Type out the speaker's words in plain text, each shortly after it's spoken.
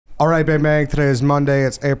All right, bang, bang. Today is Monday.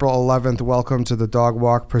 It's April 11th. Welcome to the Dog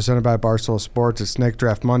Walk presented by Barstool Sports. It's Snake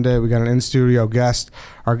Draft Monday. We got an in-studio guest.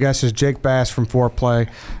 Our guest is Jake Bass from Fore.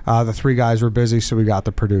 The three guys were busy, so we got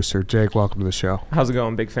the producer. Jake, welcome to the show. How's it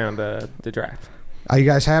going? Big fan of the draft. Are you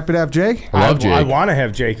guys happy to have Jake? I love Jake. I want to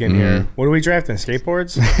have Jake in here. What are we drafting?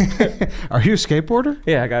 Skateboards? Are you a skateboarder?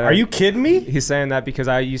 Yeah, I got it. Are you kidding me? He's saying that because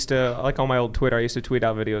I used to, like on my old Twitter, I used to tweet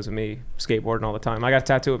out videos of me skateboarding all the time. I got a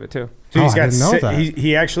tattoo of it too. Dude, I didn't know that.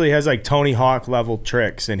 He actually has like Tony Hawk level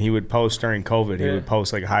tricks, and he would post during COVID. He would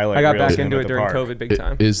post like highlight I got reels back into it during park. COVID big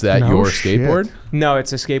time. Is that No your shit. skateboard? No,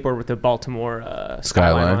 it's a skateboard with the Baltimore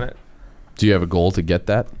skyline on it. Do you have a goal to get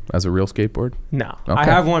that as a real skateboard? No. Okay. I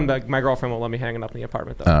have one, but my girlfriend won't let me hang it up in the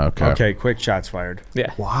apartment though. Okay. Okay, quick shots fired.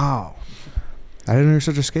 Yeah. Wow. I didn't know you're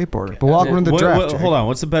such a skateboarder. But welcome to the draft, Jake. Hold on.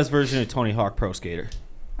 What's the best version of Tony Hawk Pro Skater?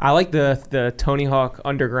 I like the Tony Hawk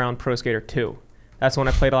Underground Pro Skater 2. That's when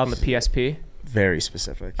I played a lot on the PSP. Very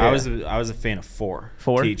specific. I was a fan of Fore.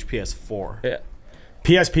 Fore? THPS 4. Yeah.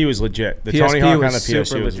 PSP was legit. The PSP Tony Hawk on the was PSP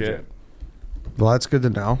super was legit. legit. Well, that's good to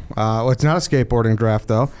know. Well, it's not a skateboarding draft,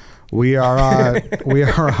 though. We are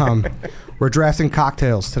we're drafting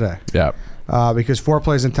cocktails today. Yeah. Because Fore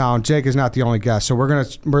plays in town. Jake is not the only guest, so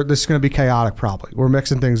this is gonna be chaotic. Probably we're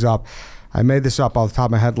mixing things up. I made this up off the top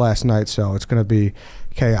of my head last night, so it's gonna be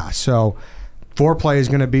chaos. So Fore is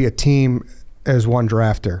gonna be a team as one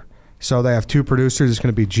drafter. So they have two producers. It's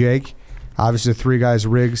gonna be Jake, obviously the three guys: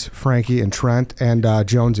 Riggs, Frankie, and Trent, and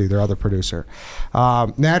Jonesy, their other producer.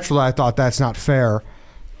 Naturally, I thought that's not fair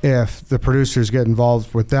if the producers get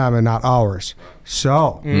involved with them and not ours.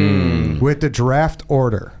 So, with the draft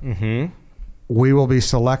order, we will be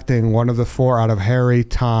selecting one of the four out of Harry,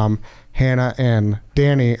 Tom, Hannah, and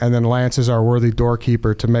Danny, and then Lance is our worthy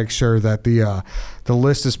doorkeeper to make sure that the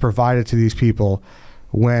list is provided to these people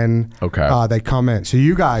when they come in. So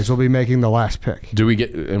you guys will be making the last pick. Do we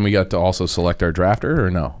get to also select our drafter or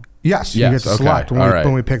no? Yes, you get to select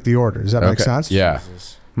when we pick the order. Does that make sense? Yeah.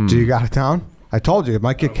 Do you got it down? I told you it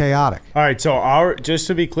might get chaotic. All right, so just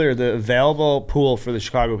to be clear, the available pool for the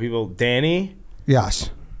Chicago people: Danny, Yes.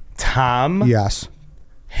 Tom, Yes.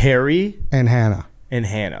 Harry, And Hannah. and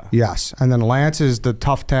Hannah. Yes, and then Lance is the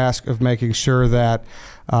tough task of making sure that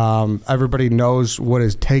everybody knows what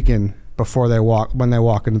is taken before when they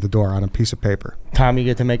walk into the door on a piece of paper. Tom, you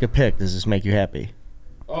get to make a pick. Does this make you happy?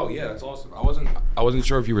 Oh yeah, that's awesome. I wasn't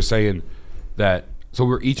sure if you were saying that. So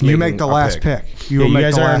we're each making You make the a last pick. You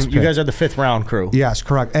guys are the fifth round crew. Yes,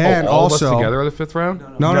 correct. And all also, of us together are the fifth round.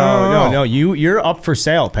 No. You're up for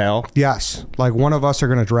sale, pal. Yes, like one of us are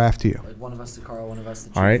going to draft you. Like one of us to Carl, one of us to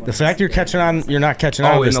Chief. All right. The fact you're not catching on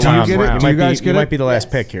in this the time. last round. Do you guys get You it? might be the last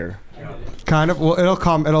pick here. Kind of. Well, it'll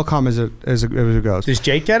come as it goes. Does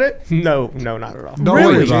Jake get it? No, not at all. Don't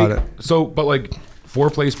worry about it. So, but like Fore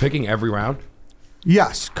plays picking every round.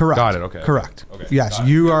 Yes, correct. Got it, okay. Correct. Okay, Yes, got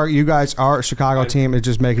it. you guys, our Chicago team is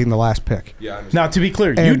just making the last pick. Yeah. I understand. Now, to be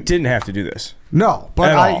clear, you And- didn't have to do this. No, but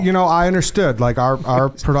At all. I understood. Like our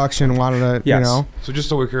production wanted to, Yes. So just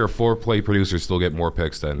so we're clear, Fore play producers still get more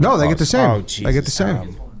picks than No, they get the us. same. Oh, They get the Jesus.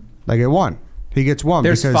 same. They get one. He gets one.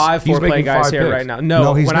 There's because five he's Fore making guys five here picks. right now. No,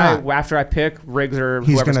 No, he's when not. after I pick Riggs or He's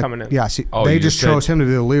whoever's gonna, coming in. Yes, Oh, they you just just said- chose him to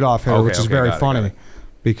do the leadoff here, Okay, which is okay, very got it, funny got it.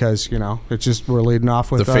 because it's just we're leading off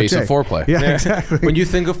with The face Jake. of foreplay. Yeah, exactly. When you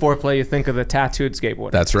think of foreplay, you think of the tattooed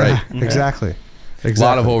skateboarder. That's right. Exactly. A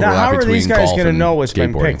lot of Now, overlap how are between these guys golf going to and know what's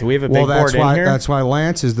been skateboarding. picked? Do we have a Well, big board in here? that's why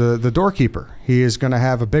Lance is the doorkeeper. He is going to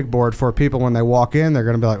have a big board for people when they walk in. They're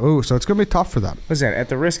going to be like, ooh, so it's going to be tough for them. Listen, at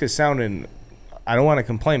the risk of sounding, I don't want to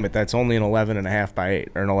complain, but that's only an 11.5 by 8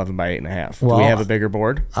 or an 11 by 8.5. Do Well, we have a bigger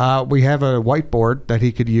board? We have a whiteboard that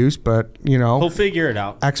he could use, but He'll figure it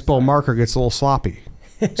out. Expo marker gets a little sloppy.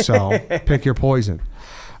 So pick your poison.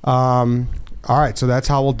 All right, so that's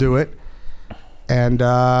how we'll do it. And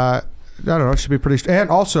I don't know, it should be pretty. And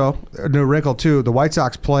also, a new wrinkle too, the White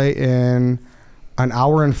Sox play in an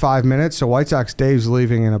hour and 5 minutes. So White Sox Dave's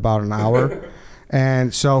leaving in about an hour.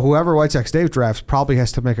 And so whoever White Sox Dave drafts probably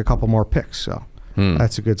has to make a couple more picks. So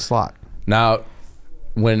that's a good slot. Now,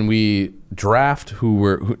 when we draft, so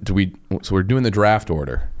we're doing the draft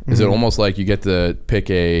order. Is it almost like you get to pick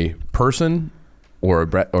a person or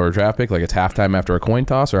a draft pick, like it's halftime after a coin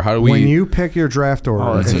toss, or how do we? When you pick your draft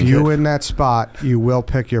order, that's if you in that spot, you will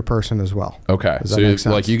pick your person as well. Okay, Does so that make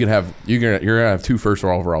sense? like you're gonna have two first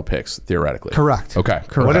overall picks theoretically. Correct. Okay.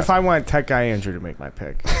 Correct. What if I want Tech Guy Andrew to make my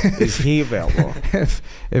pick? Is he available?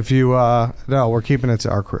 if you no, we're keeping it to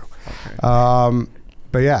our crew. Okay.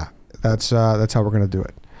 But yeah, that's how we're gonna do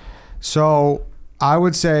it. So I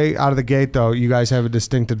would say out of the gate though, you guys have a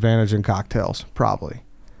distinct advantage in cocktails, probably.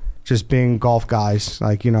 Just being golf guys,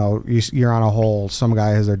 like you're on a hole. Some guy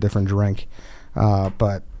has a different drink,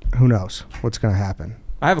 but who knows what's going to happen.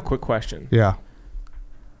 I have a quick question. Yeah.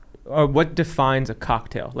 What defines a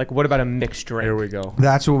cocktail? Like, what about a mixed drink? Here we go.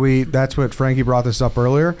 That's what Frankie brought this up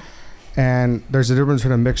earlier. And there's a difference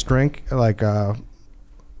between a mixed drink, like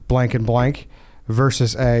blank and blank,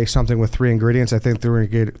 versus something with 3 ingredients. I think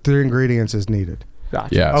 3 ingredients is needed.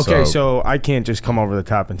 Gotcha. Yeah. Okay, so I can't just come over the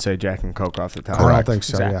top and say Jack and Coke off the top. I don't think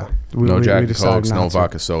so, Exactly. yeah. No Jack and decided Cokes, no not to.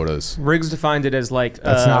 vodka sodas. Riggs defined it as like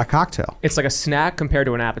That's not a cocktail. it's like a snack compared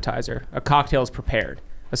to an appetizer. A cocktail is prepared.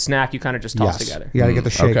 A snack you kind of just toss Yes. together. You got to get the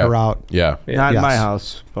shaker Okay. out. Yeah. Yeah. Not in my Yes.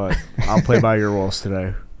 house, but I'll play by your rules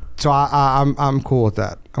today. So I'm cool with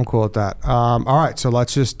that. All right, so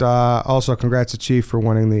let's just also congrats to Chief for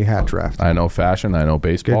winning the hat draft. I know fashion. I know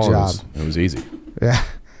baseball. Good job. It was easy. Yeah,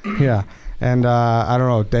 yeah. And I don't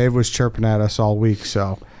know. Dave was chirping at us all week,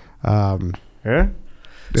 so Yeah. it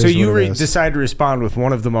So is you what it is. decide to respond with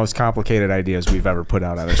one of the most complicated ideas we've ever put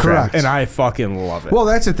out on this Correct. draft, and I fucking love it. Well,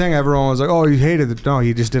 that's the thing. Everyone was like, "Oh, you hated it." No,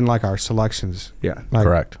 you just didn't like our selections. yeah. Like,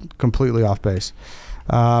 Correct. Completely off base.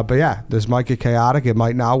 But yeah, this might get chaotic. It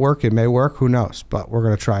might not work. It may work. Who knows? But we're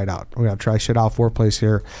gonna try it out. We're gonna try shit out. Foreplays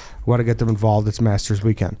here. We want to get them involved. It's Masters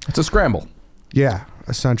weekend. It's a scramble. Yeah,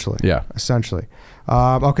 essentially. Yeah. Essentially.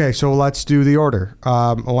 Okay, so let's do the order.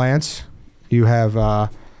 Lance, you have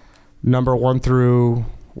number 1 through,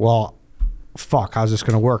 well, fuck, how's this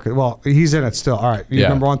going to work? Well, he's in it still. All right, you have Yeah.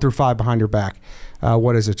 number 1 through 5 behind your back.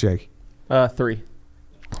 What is it, Jake? 3.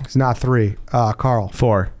 It's not 3. Carl.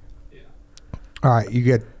 4. All right, you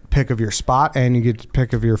get pick of your spot, and you get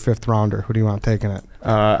pick of your 5th rounder. Who do you want taking it?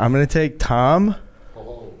 I'm gonna take Tom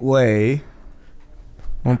Lay.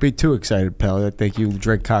 Won't be too excited, pal. I think you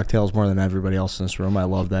drink cocktails more than everybody else in this room. I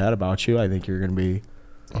love that about you. I think you're gonna be.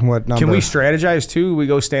 What number? Can we strategize too? We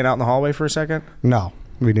go stand out in the hallway for a second, No,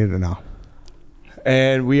 we need to know.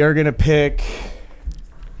 and we are gonna pick.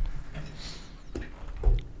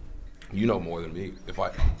 You know more than me.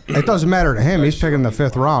 It doesn't matter to him. He's picking the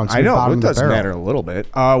 5th round. So I he's know bottom it of the doesn't barrel. matter a little bit.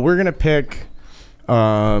 We're gonna pick.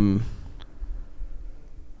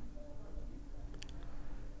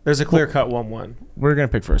 There's a clear cut 1-1. We're gonna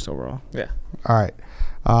pick first overall. Yeah. All right,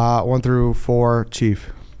 1 through 4,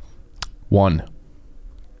 Chief. 1.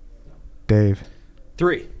 Dave.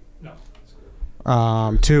 3.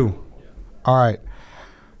 2. All right.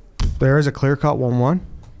 There is a clear cut 1-1.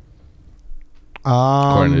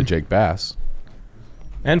 According to Jake Bass.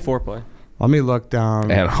 And foreplay. Let me look down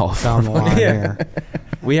And all down the line Yeah. here.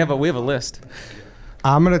 We have a list.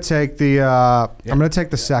 I'm gonna take the I'm gonna take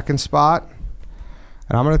the 2nd spot,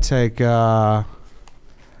 and I'm gonna take I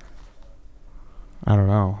don't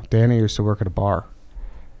know. Danny used to work at a bar,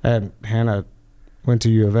 and Hannah went to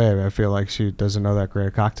U of A. I feel like she doesn't know that great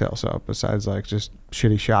a cocktail. So besides like just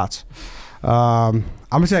shitty shots, I'm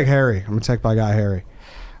gonna take Harry. I'm gonna take my guy Harry.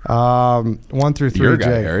 1 through 3. Your guy,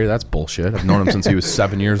 Jake. Harry. That's bullshit. I've known him since he was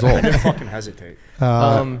 7 years old. Fucking hesitate.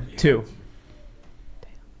 2.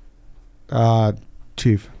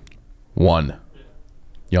 Chief. 1.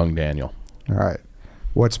 Young Daniel. All right.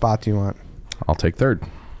 What spot do you want? I'll take 3rd.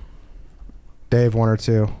 Dave, 1 or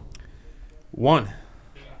 2? 1. All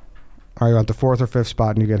right, you want the 4th or 5th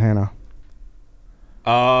spot, and you get Hannah.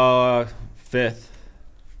 5th. Let's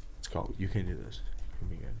go. You can do this. You'll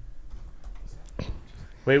be good.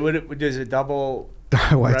 Wait, does it double?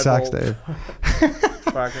 White Red Sox, Bull. Dave.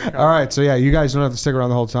 Fucking All right, so yeah, you guys don't have to stick around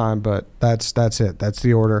the whole time, but that's it. That's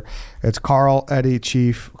the order. It's Carl, Eddie,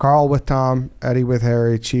 Chief. Carl with Tom, Eddie with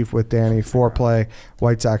Harry, Chief with Danny, Foreplay,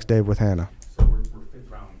 White Sox, Dave with Hannah. So we're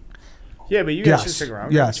 5th round. Yeah, but you guys should Yes, stick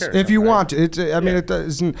around. yes. Chairs If up, you right? want to, it's. I mean, Yeah. it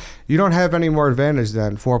doesn't. You don't have any more advantage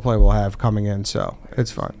than Foreplay will have coming in, so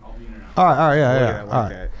it's fine. I'll be in and out. All right, yeah, I yeah. like All right,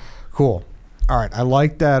 that. cool. All right, I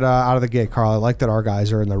like that out of the gate, Carl. I like that our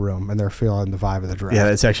guys are in the room and they're feeling the vibe of the draft. Yeah,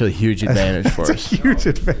 that's actually a huge advantage for That's a us. huge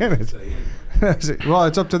advantage. Well,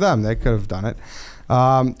 it's up to them. They could have done it.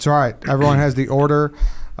 So, all right, everyone has the order.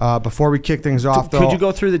 Before we kick things off, though, Could you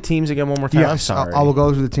go through the teams again one more time? I'm yes, sorry. I will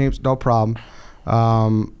go through the teams. No problem.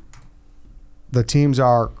 The teams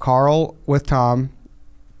are Carl with Tom,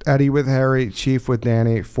 Eddie with Harry, Chief with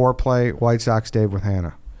Danny, Foreplay, White Sox, Dave with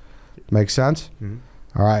Hannah. Makes sense? Mhm.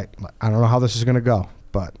 All right. I don't know how this is going to go,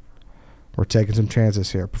 but we're taking some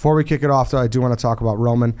chances here. Before we kick it off, though, I do want to talk about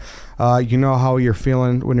Roman. You know how you're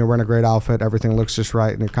feeling when you're wearing a great outfit. Everything looks just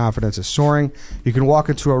right, and your confidence is soaring. You can walk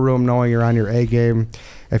into a room knowing you're on your A game.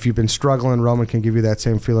 If you've been struggling, Roman can give you that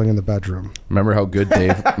same feeling in the bedroom. Remember how good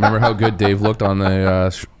Dave looked on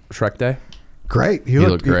the Shrek Day? Great. He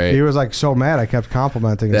looked great. He was like so mad. I kept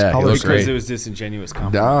complimenting his Yeah, he color looked scheme. great. Because it was disingenuous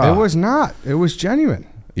compliment. Nah. It was not. It was genuine.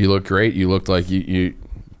 You looked great. You looked like you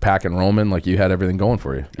packing Roman, like you had everything going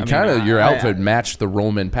for you. I mean, Your I- outfit matched the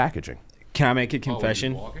Roman packaging. Can I make a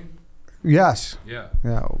confession? Yes. Yeah.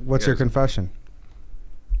 Yeah. What's your confession?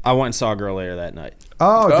 I went and saw a girl later that night.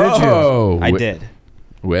 Oh, did you? I did.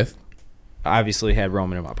 With? I obviously had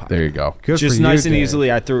Roman in my pocket. There you go. Good Just for you, nice and Dave.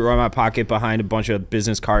 easily, I threw it in my pocket behind a bunch of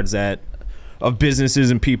business cards of businesses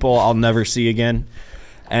and people I'll never see again.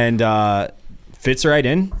 And fits right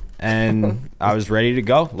in. And I was ready to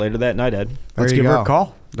go later that night, Ed. Let's There you give her go. a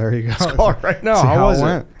call. There you go. Let's call her right now. See How was it?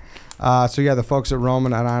 went. So yeah, the folks at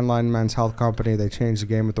Roman, an online men's health company, they changed the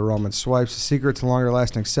game with the Roman swipes. The secret to longer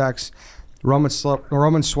lasting sex. Roman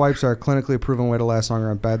swipes are a clinically proven way to last longer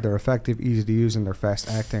in bed. They're effective, easy to use, and they're fast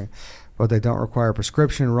acting. But they don't require a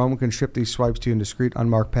prescription. Roman can ship these swipes to you in discreet,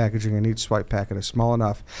 unmarked packaging, and each swipe packet is small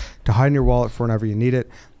enough to hide in your wallet for whenever you need it.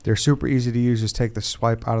 They're super easy to use. Just take the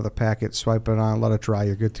swipe out of the packet, swipe it on, let it dry.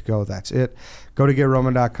 You're good to go. That's it. Go to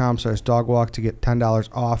GetRoman.com/dogwalk to get $10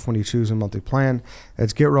 off when you choose a monthly plan.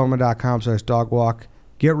 It's GetRoman.com/dogwalk.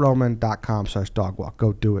 GetRoman.com/dogwalk.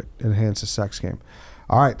 Go do it. Enhance the sex game.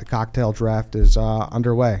 All right, the cocktail draft is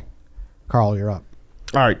underway. Carl, you're up.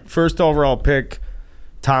 All right, first overall pick.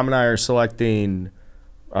 Tom and I are selecting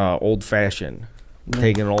Old Fashioned.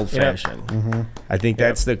 Taking an Old Fashioned. Mm-hmm. I think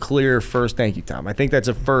that's the clear first. Thank you, Tom. I think that's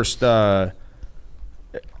a first.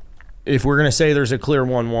 If we're gonna say there's a clear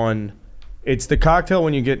 1-1, it's the cocktail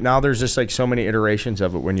when you get now. There's just like so many iterations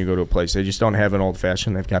of it when you go to a place. They just don't have an Old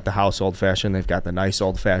Fashioned. They've got the house Old Fashioned. They've got the nice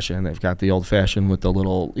Old Fashioned. They've got the Old Fashioned with the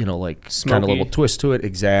little, like kind of little twist to it.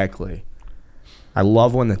 Exactly. I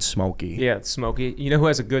love when it's smoky. Yeah, it's smoky. You know who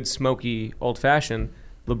has a good smoky old fashioned?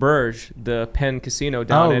 LaBerge, the Penn Casino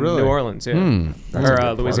down in really? New Orleans, yeah, That's a or good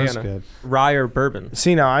one. Louisiana. That's good. Rye or bourbon?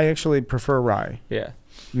 See, now I actually prefer rye. Yeah,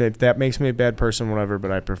 If that makes me a bad person, whatever,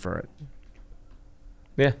 but I prefer it.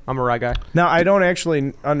 yeah, I'm a rye guy. Now, I don't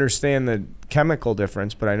actually understand the chemical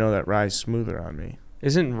difference, but I know that rye's smoother on me.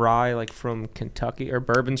 Isn't rye like from Kentucky or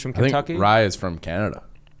bourbon's from I think Kentucky? rye is from Canada.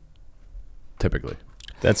 Typically.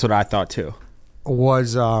 That's what I thought too.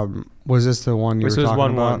 Was this the one you This were was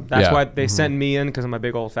talking 1-1. about? That's Yeah. why they sent me in because I'm a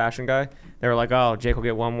big old fashioned guy. They were like, "Oh, Jake will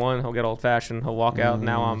get 1-1. He'll get old fashioned. He'll walk out."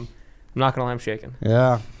 Now I'm not gonna let him shaking.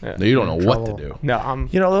 Yeah. You don't know what to Trouble. do. No, I'm.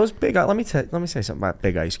 You know those big. Let me say something about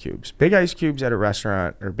big ice cubes. Big ice cubes at a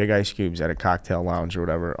restaurant or big ice cubes at a cocktail lounge or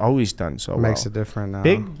whatever. Always done so Makes well. it different.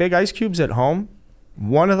 Big ice cubes at home.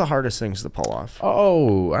 One of the hardest things to pull off.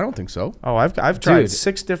 Oh, I don't think so. Oh, I've tried Dude.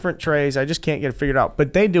 6 different trays. I just can't get it figured out.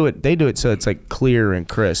 But they do it so it's like clear and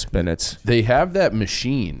crisp, and it's They have that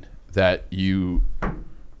machine that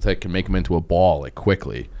can make them into a ball like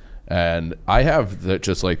quickly. And I have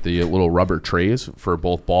just like the little rubber trays for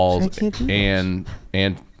both balls and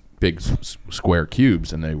big square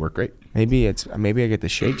cubes, and they work great. maybe I get the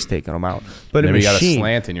shakes taking them out. But Maybe a you got a machine,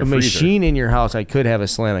 slant in your a freezer. machine in your house. I could have a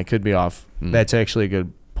slant. I could be off. That's actually a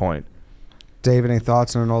good point. Dave, any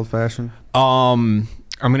thoughts on an old fashioned? I'm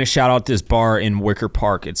gonna shout out this bar in Wicker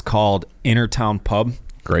Park. It's called Innertown Pub.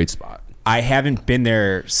 Great spot. I haven't been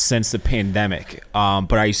there since the pandemic,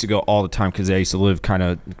 but I used to go all the time because I used to live kind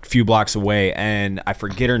of a few blocks away, and I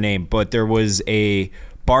forget her name, but there was a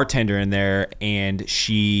bartender in there, and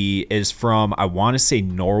she is from, I want to say,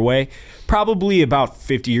 Norway, probably about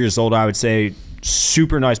 50 years old, I would say.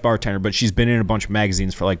 Super nice bartender, but she's been in a bunch of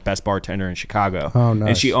magazines for like best bartender in Chicago. Oh, nice.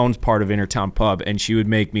 And she owns part of Innertown Pub, and she would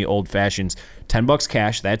make me old fashions, $10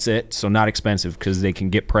 cash, that's it, so not expensive because they can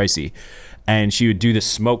get pricey. And she would do the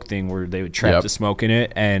smoke thing where they would trap the smoke in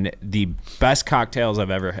it, and the best cocktails I've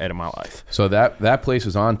ever had in my life. So that place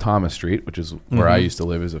is on Thomas Street, which is where I used to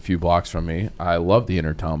live, is a few blocks from me. I love the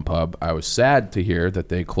Innertown Pub. I was sad to hear that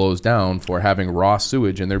they closed down for having raw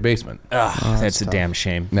sewage in their basement. That's a damn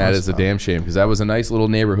shame. That is a damn shame because that was a nice little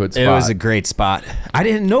neighborhood spot. It was a great spot. I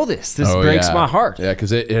didn't know this. This breaks my heart. Yeah,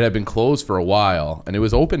 because it had been closed for a while, and it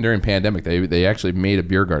was open during pandemic. They actually made a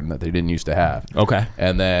beer garden that they didn't used to have. Okay.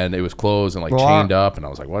 And then it was closed and chained up, and I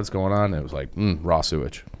was like, "What's going on?" And it was like raw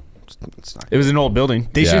sewage. It was an old building.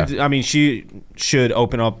 They Yeah. should. I mean, she should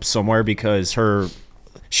open up somewhere because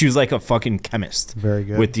she was like a fucking chemist. Very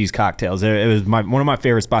good. With these cocktails. It was one of my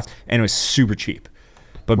favorite spots, and it was super cheap.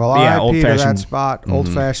 But Well, yeah, RIP old to that fashioned. spot. Old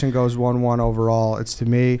fashioned goes 1-1 overall. It's to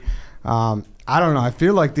me. I don't know. I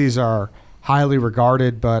feel like these are highly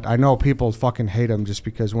regarded, but I know people fucking hate them just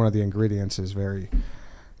because one of the ingredients is very,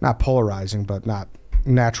 not polarizing, but not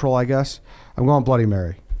natural, I guess. I'm going Bloody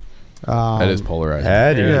Mary. That is polarizing.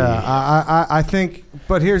 Yeah, I think,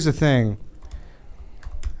 but here's the thing.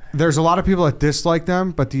 There's a lot of people that dislike them,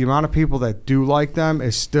 but the amount of people that do like them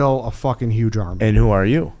is still a fucking huge army. And who are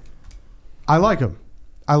you? I like them.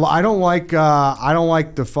 I don't like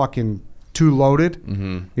the fucking too loaded.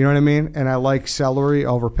 Mm-hmm. You know what I mean? And I like celery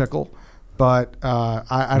over pickle. but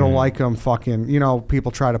I don't like them fucking. You know,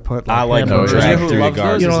 people try to put. Like, I like hamburgers them You know dragged who through the loves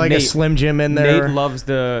garden. those? You know, Is like a Nate. Slim Jim in there. Nate loves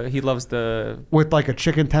the. with like a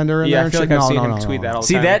chicken tender in Yeah, there. I and feel shit? like I've No, seen no, him no, tweet no. that all the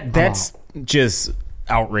See time. that's just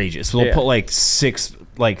outrageous. They'll Yeah. put like 6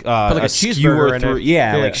 like like a skewer cheeseburger in through, it.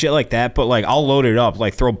 yeah, Yeah. like shit like that. But like I'll load it up,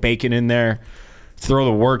 like throw bacon in there, throw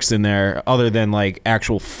the works in there, other than like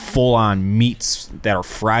actual full on meats that are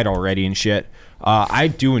fried already and shit. I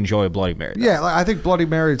do enjoy a Bloody Mary. though. Yeah, like, I think Bloody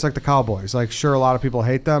Mary. It's like the Cowboys. Like, sure, a lot of people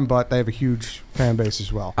hate them, but they have a huge fan base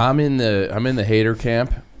as well. I'm in the hater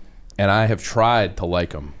camp, and I have tried to like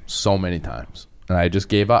them so many times, and I just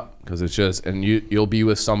gave up because it's just. And you'll be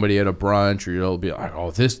with somebody at a brunch, or you'll be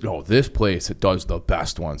like, this place it does the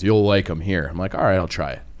best ones. You'll like them here. I'm like, all right, I'll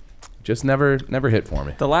try it. Just never hit for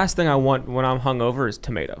me. The last thing I want when I'm hungover is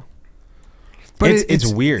tomato. But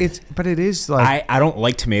it's weird. But it is like I don't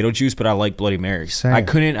like tomato juice, but I like Bloody Marys. Same. I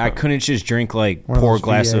couldn't just drink like One of pour a those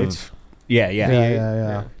glass V8s. of yeah.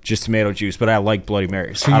 yeah. Just tomato juice, but I like Bloody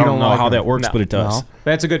Marys. So you I don't don't know like how them? that works, No. but it does. No?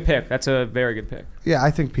 That's a good pick. That's a very good pick. Yeah, I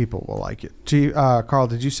think people will like it. Gee, Carl,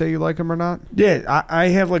 did you say you like them or not? Yeah, I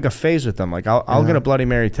have like a phase with them. Like I'll get a Bloody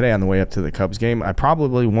Mary today on the way up to the Cubs game. I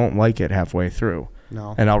probably won't like it halfway through.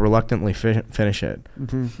 No. And I'll reluctantly finish it.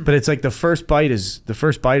 Mm-hmm. But it's like the first bite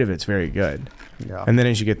of it's very good. Yeah. And then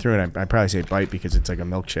as you get through it, I probably say bite because it's like a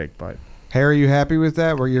milkshake. But Harry, you happy with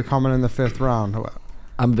that? Where you're coming in the 5th round?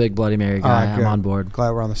 I'm a big Bloody Mary All guy. right, I'm good. on board.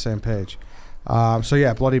 Glad we're on the same page. So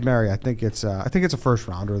yeah, Bloody Mary. I think it's a first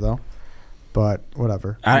rounder though, but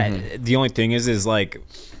whatever. The only thing is like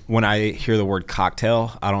when I hear the word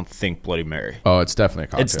cocktail, I don't think Bloody Mary. Oh, it's definitely a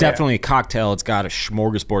cocktail. It's definitely a cocktail. It's got a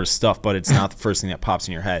smorgasbord of stuff, but it's not the first thing that pops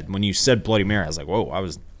in your head. When you said Bloody Mary, I was like, whoa, I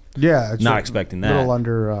was Yeah, it's not a expecting that. little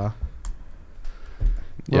under,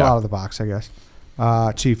 little out of the box, I guess.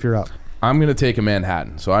 Chief, you're up. I'm going to take a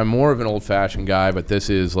Manhattan. So I'm more of an old-fashioned guy, but this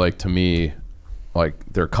is, like, to me, like,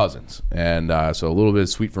 they're cousins. And so a little bit of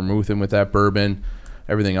sweet vermouth in with that bourbon.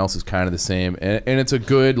 Everything else is kind of the same. And it's a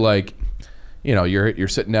good, like, you know, you're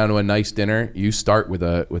sitting down to a nice dinner. You start with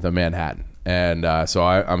a Manhattan. And so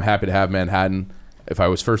I'm happy to have Manhattan. If I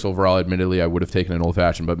was first overall, admittedly, I would have taken an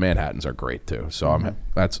old-fashioned, but Manhattans are great, too. So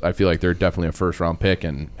I feel like they're definitely a first-round pick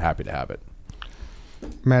and happy to have it.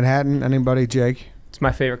 Manhattan, anybody? Jake? It's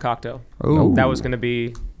my favorite cocktail. Ooh. That was going to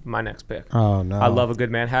be my next pick. Oh, no. I love a good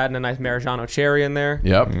Manhattan, a nice Marijano cherry in there.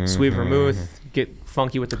 Yep. Sweet vermouth. Get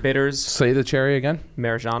funky with the bitters. Say the cherry again.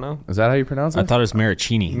 Marijano. Is that how you pronounce it? I thought it was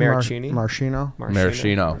Maricini. Maraschino. Maraschino.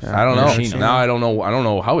 Maraschino. Yeah. I don't know. Maraschino. Now I don't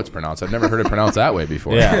know how it's pronounced. I've never heard it pronounced that way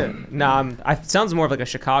before. Yeah. It sounds more of like a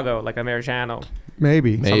Chicago, like a Marijano.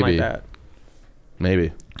 Maybe. Maybe. Something like that.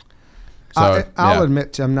 Maybe. So, I'll yeah.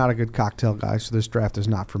 admit I'm not a good cocktail guy, so this draft is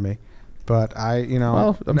not for me. But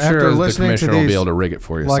Well, I'm after sure the listening to commissioner will be these, able to rig it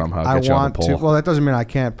for you like, somehow. I Get you on want the to. poll. Well, that doesn't mean I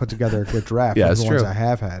can't put together a good draft. Yeah, like that's the ones true. I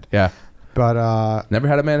have had. Yeah. But Never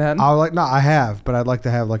had a Manhattan? I have, but I'd like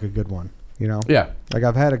to have like a good one. You know. Yeah. Like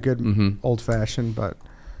I've had a good Mhm. old fashioned, but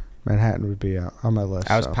Manhattan would be on my list.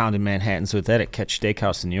 I was so. pounding Manhattans with that at Catch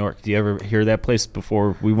Steakhouse in New York. Do you ever hear that place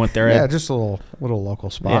before we went there? Yeah, Ed? just a little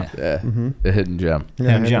local spot. Yeah. Mhm. The hidden gem.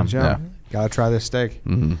 Yeah, Hidden gem. Yeah. Gotta try this steak.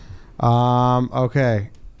 Mm-hmm. Okay.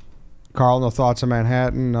 Carl, no thoughts on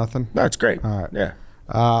Manhattan? Nothing? that's great. All right.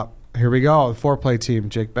 Yeah. Here we go. The foreplay team.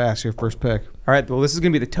 Jake Bass, your first pick. All right. Well, this is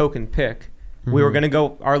going to be the token pick. We were going to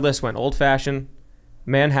go, our list went old fashioned,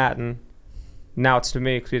 Manhattan. Now it's to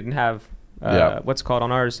me because we didn't have what's it called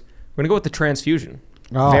on ours. We're going to go with the transfusion.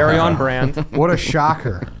 Oh, Very on brand. What a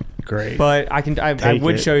shocker. Great. But I Take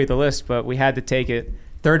would it. show you the list, but we had to take it.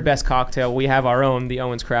 Third best cocktail. We have our own, the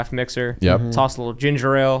Owens Craft Mixer. Yep. Toss a little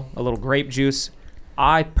ginger ale, a little grape juice.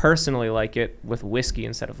 I personally like it with whiskey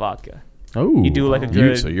instead of vodka. Oh. You do like a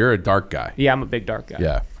good. So you're a dark guy. Yeah, I'm a big dark guy.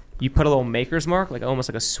 Yeah. You put a little maker's mark, like almost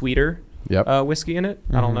like a sweeter Yep. whiskey in it.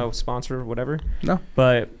 I don't know, sponsor or whatever. No.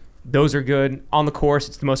 But those are good. On the course,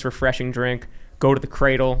 it's the most refreshing drink. Go to the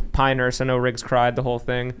cradle. Pie Nurse, I know Riggs cried, the whole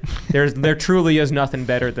thing. There truly is nothing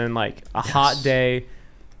better than like a hot day,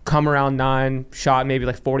 come around 9, shot maybe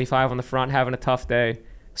like 45 on the front, having a tough day,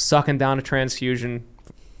 sucking down a transfusion.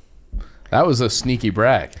 That was a sneaky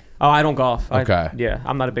brag. Oh, I don't golf. Okay.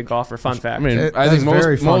 I'm not a big golfer. Fun fact. I mean, I That's think a most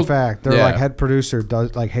very fun most, fact. Their yeah. like head producer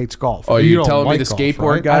hates golf. Oh, you don't telling me like the golf,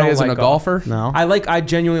 skateboard right? guy I don't isn't like a golf. golfer? No. I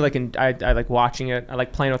genuinely like I like watching it. I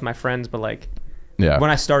like playing with my friends, but like Yeah.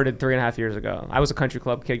 when I started 3.5 years ago, I was a country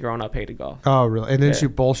club kid growing up, hated golf. Oh, really? And didn't Yeah. you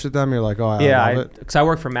bullshit them? You're like, oh, I Yeah, love it. because I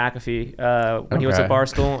worked for McAfee when he was at Okay.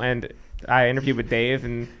 Barstool, and I interviewed with Dave,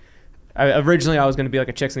 and originally I was going to be like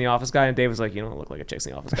a Chicks in the Office guy, and Dave was like, you don't look like a Chicks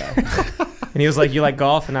in the Office guy. And he was like, "You like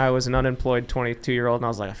golf?" And I was an unemployed 22-year-old, and I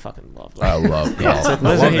was like, "I fucking love golf." I love golf. So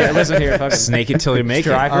listen here, fucking Snake it till you make it.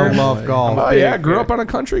 driver. I love golf. Oh yeah, grew up on a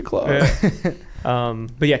country club.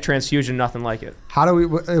 But yeah, transfusion, nothing like it. How do we?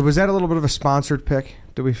 Was that a little bit of a sponsored pick?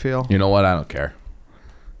 Do we feel? You know what? I don't care.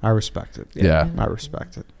 I respect it. Yeah. I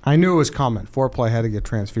respect it. I knew it was coming. Foreplay had to get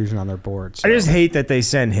transfusion on their board. So. I just hate that they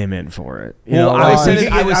send him in for it. You Well, know, I like, was I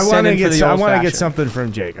sending want to for get the I want to get old-fashioned. something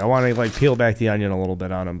from Jake. I want to like peel back the onion a little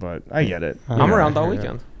bit on him, but I get it. I'm around all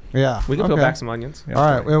weekend. Yeah. We can peel okay. back some onions. Yeah, All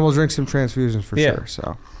right, fine. and we'll drink some transfusions for Yeah. sure.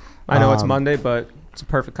 So I know it's Um, Monday, but it's a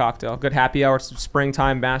perfect cocktail. Good happy hour.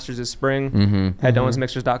 Springtime. Masters is spring. Mm-hmm. Head to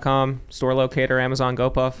owensmixers.com. Store locator. Amazon.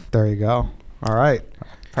 GoPuff. there you go. All right.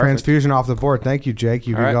 Perfect. Transfusion off the board. Thank you, Jake.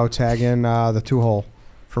 You All can right. go tag in the 2-hole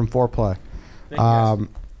from Foreplay. Thank you, guys.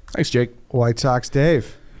 Thanks, Jake. White Sox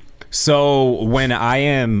Dave. So when I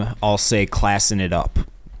am, I'll say, classing it up,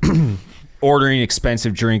 ordering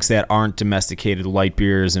expensive drinks that aren't domesticated light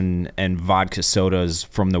beers and vodka sodas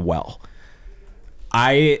from the well,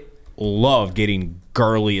 I love getting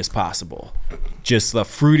girly as possible. Just the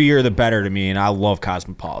fruitier, the better to me, and I love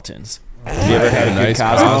Cosmopolitans. Have you ever had a good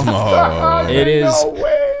Cosmo? It is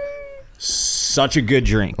such a good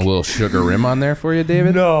drink. A little sugar rim on there for you,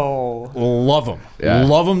 David? No. Love them. Yeah.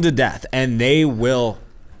 Love them to death. And they will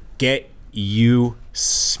get you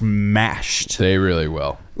smashed. They really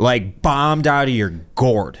will. Like bombed out of your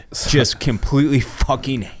gourd. Just completely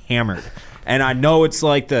fucking hammered. And I know it's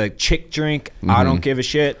like the chick drink. I don't give a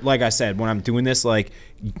shit. Like I said, when I'm doing this, like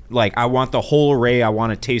I want the whole array. I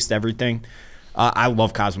want to taste everything. I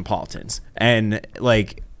love Cosmopolitans. And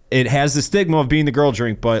like it has the stigma of being the girl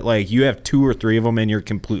drink, but like you have 2 or 3 of them and you're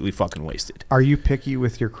completely fucking wasted. Are you picky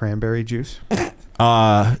with your cranberry juice?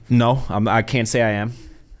 No, I can't say I am.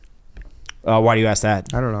 Why do you ask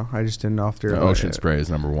that? I don't know. I just didn't know if they're The Ocean Spray is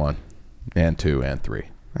number 1, and 2, and 3.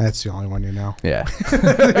 That's the only one you know. Yeah.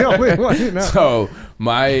 The only one you know. So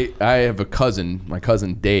I have a cousin, my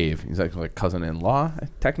cousin Dave. He's actually like cousin-in-law,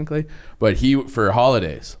 technically. But for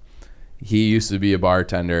holidays, he used to be a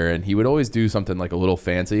bartender, and he would always do something like a little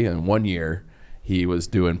fancy. And one year, he was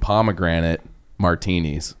doing pomegranate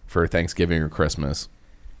martinis for Thanksgiving or Christmas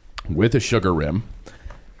with a sugar rim.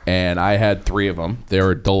 And I had 3 of them. They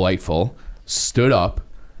were delightful. Stood up,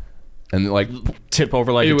 and like Tip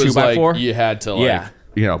over like it a was 2x4? like you had to like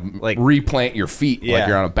Yeah. like replant your feet Yeah. like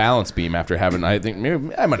you're on a balance beam after having. I think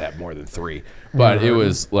maybe I might have more than 3, but it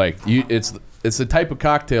was like it's the type of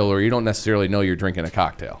cocktail where you don't necessarily know you're drinking a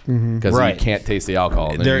cocktail because Right. you can't taste the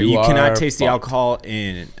alcohol. And then You are cannot taste the fucked. alcohol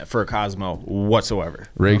for a Cosmo whatsoever.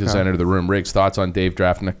 Riggs has entered the room. Riggs, thoughts on Dave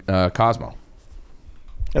drafting a Cosmo?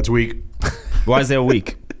 That's weak. Why is that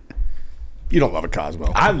weak? You don't love a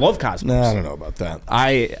Cosmo. I love Cosmos. No, I don't know about that.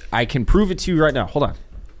 I can prove it to you right now. Hold on.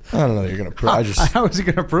 I don't know. You're gonna. How is he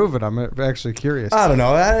going to prove it? I'm actually curious. I don't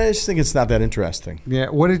know. I just think it's not that interesting. Yeah.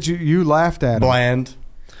 What did you laughed at? Bland.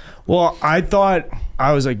 Well, I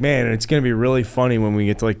was like, man, it's gonna be really funny when we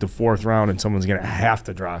get to like the 4th round and someone's gonna have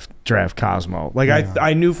to draft Cosmo. Like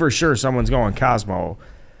I knew for sure someone's going Cosmo.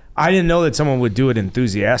 I didn't know that someone would do it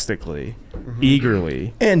enthusiastically,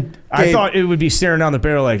 eagerly. And I Dave- thought it would be staring down the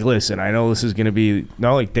barrel like, listen, I know this is going to be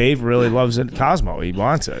like Dave really loves it. Cosmo, he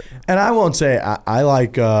wants it. And I won't say I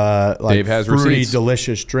like Dave has fruity, receipts.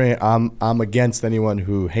 delicious drink. I'm against anyone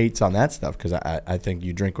who hates on that stuff because I think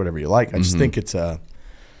you drink whatever you like. I just think it's kind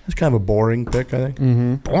of a boring pick. I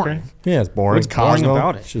think. Boring. Yeah, it's boring. What's boring Cosmo,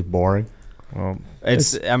 about it? It's just boring. Well,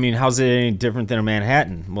 I mean, how's it any different than a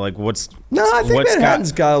Manhattan? Like, what's No, I think what's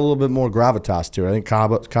Manhattan's got a little bit more gravitas to it. I think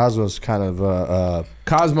Cosmo's kind of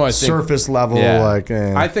Cosmo, I think surface level. Yeah. Like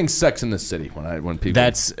I think Sex in the City when people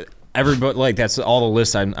That's everybody. Like that's all the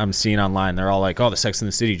lists I'm seeing online. They're all like, "Oh, the Sex in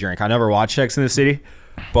the City drink." I never watched Sex in the City,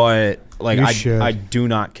 but like You should. I do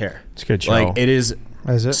not care. it's a good show. Like it is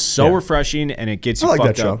Is it? so refreshing and it gets you I like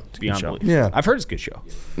fucked that show. up beyond belief. Yeah. I've heard it's a good show.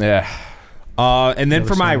 yeah. And then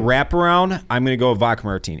for my wraparound, I'm gonna go with vodka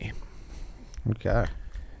martini. Okay.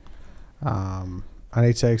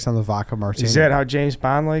 Any takes on the vodka martini? is that how James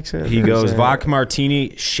Bond likes it? He Or goes is it- vodka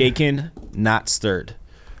martini, shaken, not stirred.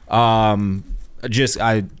 Good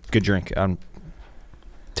drink.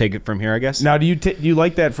 Take it from here, I guess. Now, do you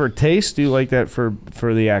like that for taste? Do you like that for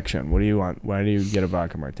the action? What do you want? Why do you get a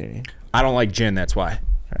vodka martini? I don't like gin. That's why.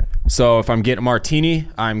 So if I'm getting a martini,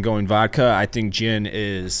 I'm going vodka. I think gin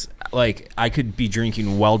is like I could be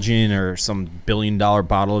drinking well gin or some $1 billion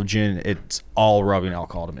bottle of gin. It's all rubbing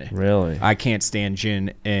alcohol to me. Really? I can't stand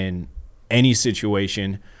gin in any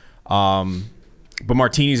situation. But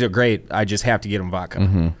martinis are great. I just have to get them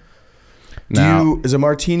vodka. Do you is a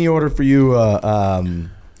martini order for you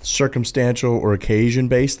circumstantial or occasion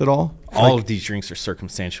based at all? All of these drinks are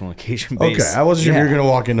circumstantial and occasion based. Okay, I wasn't sure if you were gonna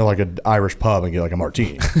walk into like an Irish pub and get like a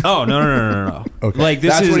martini. Oh no. Okay. Like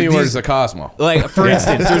this That's is when he these- orders the Cosmo. Like for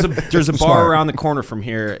instance, there's a bar Smart. around the corner from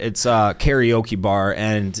here. It's a karaoke bar,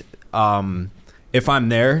 and if I'm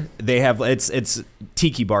there, they have it's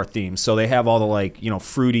tiki bar themed, so they have all the like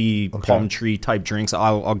fruity palm tree type drinks.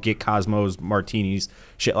 I'll get Cosmos, martinis,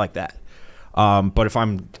 shit like that. But if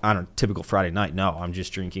I'm on a typical Friday night, no, I'm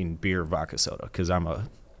just drinking beer, vodka, soda because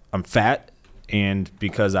I'm fat and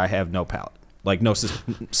because I have no palate, like no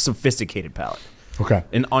sophisticated palate. Okay,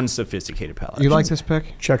 An unsophisticated palate. You like this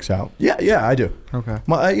pick? checks out. Yeah, I do. Okay.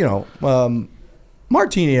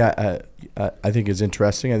 Martini, I think is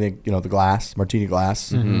interesting. I think the glass, martini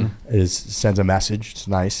glass, sends a message. It's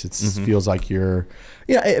nice. It feels like you're,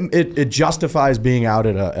 it justifies being out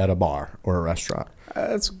at a bar or a restaurant.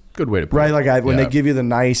 That's a good way to put Right, it. like when Yeah. they give you the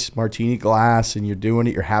nice martini glass and you're doing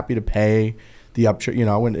it, you're happy to pay the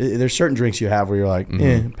when there's certain drinks you have where you're like,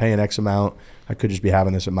 paying X amount. I could just be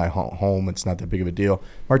having this at my home. It's not that big of a deal.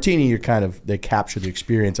 Martini, they capture the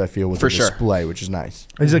experience, I feel, with For the sure. display, which is nice.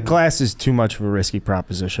 The glass is too much of a risky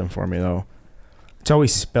proposition for me, though. It's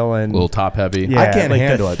always spilling. A little top heavy. Yeah, I can't like the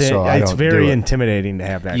handle it, so I it's don't very do it. intimidating to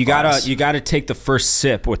have that. You glass. gotta take the first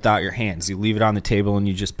sip without your hands. You leave it on the table and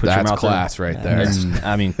you just put your That's mouth class in. right there.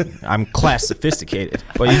 I mean, I'm class sophisticated,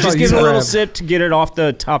 but you just thought give you it a little said- sip to get it off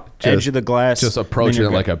the top edge of the glass. Just approaching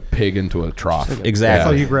it like a pig into a trough. I exactly.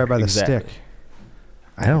 thought you grabbed by the Exactly. stick.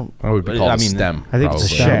 I don't. What would be called I a mean, stem. I think it's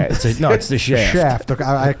the probably. shaft. It's the shaft. Shaft. Okay,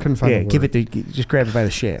 I couldn't find Yeah, the word. give it the. Just grab it by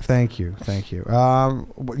the shaft. Thank you.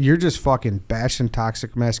 You're just fucking bashing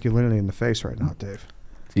toxic masculinity in the face right now, Dave.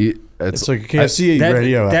 It's like a KFC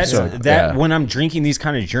radio episode. Yeah. When I'm drinking these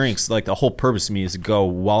kind of drinks, like the whole purpose of me is to go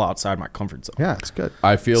well outside my comfort zone. Yeah, it's good.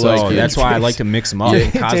 I feel So like that's why I like to mix them up.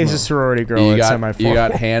 Dave's a Cosmo. sorority girl you at got, semi-final. you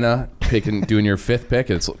got Hannah doing your fifth pick.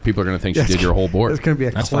 People are going to think she did your whole board. It's going to be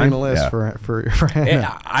a That's clean fine. list Yeah. for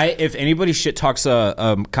Hannah. If anybody shit talks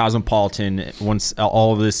Cosmopolitan once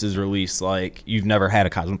all of this is released, like you've never had a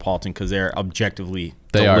Cosmopolitan because they're objectively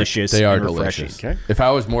delicious. They are and refreshing. delicious. Okay. If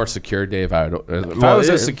I was more secure, Dave, I would. If I was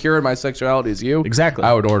as secure in my sexuality as you, Exactly.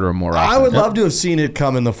 I would order them more often. I would love to have seen it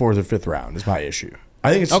come in the 4th or 5th round. Is my issue.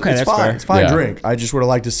 I think it's Okay, it's that's fine. fair. It's a fine Yeah. drink. I just would have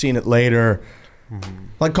liked to seen it later.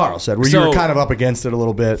 Like Carl said, where you So- were kind of up against it a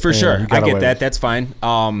little bit. For and sure, you I got away get that. with it. That's fine.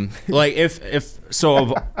 Like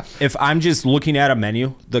if I'm just looking at a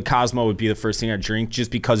menu, the Cosmo would be the first thing I drink,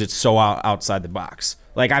 just because it's so outside the box.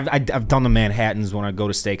 Like I've done the Manhattans when I go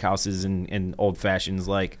to steakhouses and old fashions.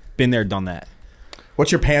 Like been there, done that.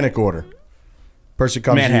 What's your panic order? Person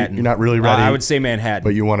comes, Manhattan. you're not really ready. I would say Manhattan.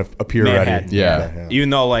 but you want to appear Manhattan. ready. Yeah. Okay,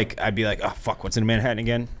 Even though like I'd be like, oh fuck, what's in Manhattan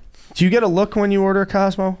again? Do you get a look when you order a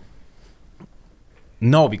Cosmo?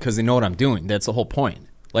 No, because they know what I'm doing. That's the whole point.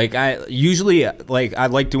 Like I usually I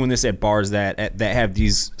like doing this at bars that have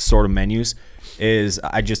these sort of menus. Is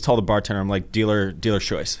I just tell the bartender, I'm like, dealer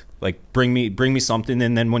choice. Like bring me something,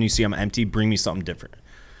 and then when you see I'm empty, bring me something different.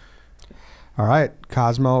 All right,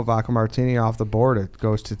 Cosmo Vodka Martini off the board. It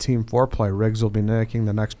goes to Team Foreplay. Riggs will be making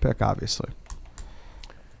the next pick, obviously.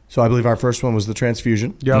 So I believe our first one was the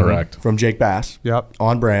transfusion. Yep. Correct. From Jake Bass. Yep.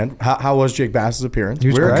 On brand. How was Jake Bass's appearance? He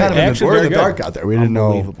was we were great. kind of Actually, in very the good. dark out there. We didn't know.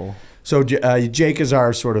 Unbelievable. So Jake is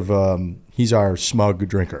our sort of he's our smug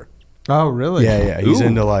drinker. Oh, really? Yeah. He's Ooh.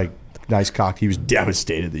 into like nice cock. He was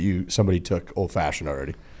devastated that somebody took old fashioned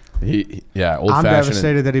already. Old I'm fashioned.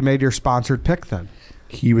 devastated that he made your sponsored pick then.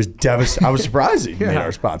 He was devastated. I was surprised he made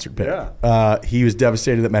our sponsored pick. He was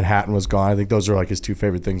devastated that Manhattan was gone. I think those are like his two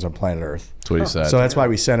favorite things on planet Earth. That's what he said. So that's why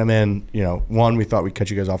we sent him in. One, we thought we'd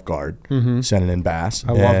catch you guys off guard, sending in Bass.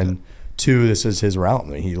 I loved And two, this is his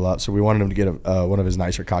realm. He loves. So we wanted him to get one of his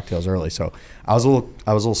nicer cocktails early. So I was a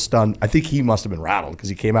little stunned. I think he must have been rattled because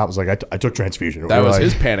he came out and was like, I took transfusion. that We were was like,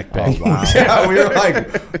 his panic pick. Yeah, we were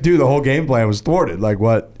like, dude, the whole game plan was thwarted. Like,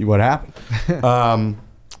 what happened?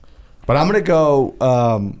 But I'm gonna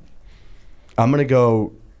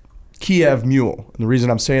go Kiev Mule. And the reason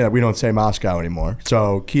I'm saying that, we don't say Moscow anymore.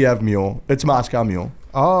 So Kiev Mule. It's Moscow Mule.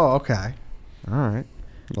 Oh, okay. All right.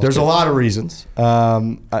 There's a lot of reasons.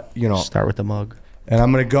 Start with the mug. And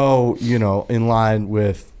I'm gonna go, in line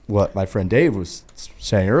with what my friend Dave was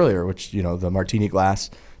saying earlier, which, the martini glass,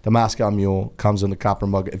 the Moscow Mule comes in the copper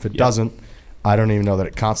mug. If it doesn't, I don't even know that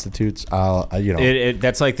it constitutes.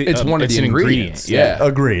 That's like It's one of it's the an ingredients. ingredient. Yeah.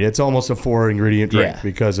 Agreed. It's almost a 4-ingredient drink Yeah.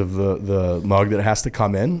 because of the mug that has to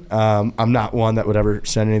come in. I'm not one that would ever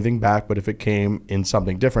send anything back, but if it came in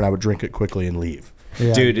something different, I would drink it quickly and leave.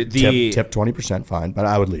 Yeah. Dude, the Tip 20%, fine, but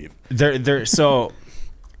I would leave. so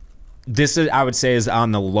this is, I would say, is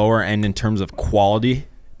on the lower end in terms of quality,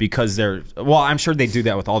 because they're well. I'm sure they do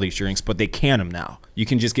that with all these drinks, but they can them now. You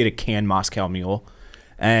can just get a canned Moscow Mule,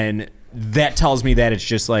 and that tells me that it's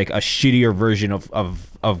just like a shittier version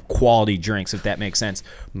of quality drinks, if that makes sense.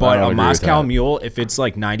 But a Moscow Mule, if it's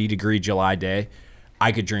like 90-degree July day,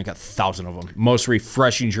 I could drink 1,000 of them. Most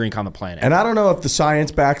refreshing drink on the planet. And I don't know if the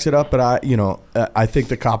science backs it up, but I think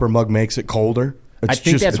the copper mug makes it colder. I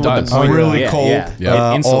think that's what the point really is. cold It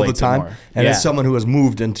all the insulates it time. more. And Yeah. as someone who has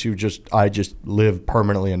moved into I just live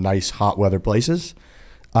permanently in nice hot weather places,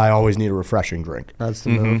 I always need a refreshing drink. That's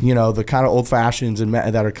the move. You know, the kind of old fashions and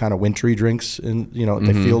that are kind of wintry drinks, and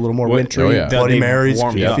they feel a little more wintry. Oh, yeah. Bloody They Marys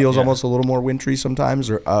warm you up, feels yeah. almost a little more wintry sometimes,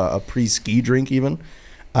 or a pre-ski drink even.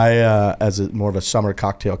 I, as more of a summer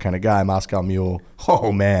cocktail kind of guy, Moscow Mule,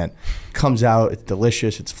 oh man, comes out, it's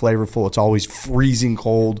delicious, it's flavorful, it's always freezing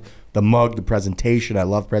cold. The mug, the presentation, I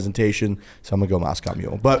love presentation, so I'm gonna go Moscow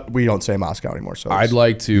Mule. But we don't say Moscow anymore, so I'd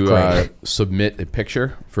like to Ukraine. submit a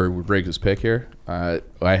picture for Briggs' pick here. I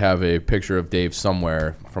have a picture of Dave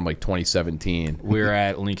somewhere from like 2017. We're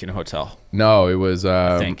at Lincoln Hotel. No, it was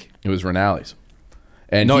think. it was Rinaldi's.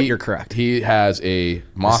 And No, you're correct. He has a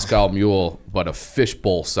Moscow Mule, but a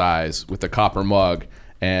fishbowl size with a copper mug,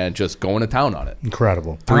 and just going to town on it.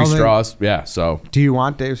 incredible. 3 straws, yeah. So Do you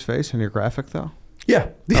want Dave's face in your graphic though? Yeah.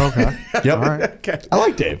 Okay. Yep. All right. I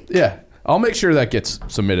like Dave. yeah, I'll make sure that gets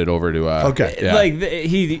submitted over to. Okay. Yeah. Like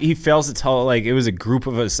he fails to tell. Like it was a group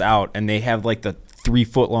of us out, and they have like the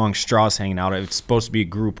 3-foot-long straws hanging out. It's supposed to be a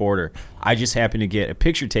group order. I just happened to get a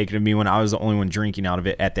picture taken of me when I was the only one drinking out of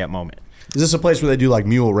it at that moment. Is this a place where they do like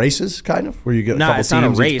mule races, kind of, where you get a couple It's not a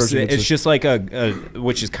teams, each race. person gets It's just like a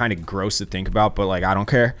which is kind of gross to think about, but like I don't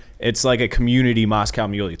care. It's like a community Moscow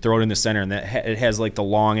Mule. You throw it in the center, and it has like the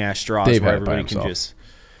long ass straws Dave where had it by everybody can himself. just.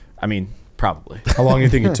 I mean, probably. How long do you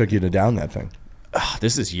think it took you to down that thing?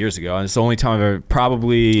 This is years ago, and it's the only time I've ever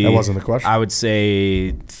probably. That wasn't the question. I would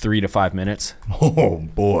say 3 to 5 minutes. Oh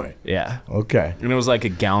boy. Yeah, Okay. and it was like a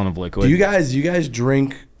gallon of liquid. Do you guys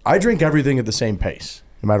drink? I drink everything at the same pace,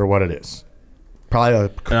 no matter what it is. Probably a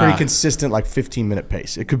pretty consistent, like 15-minute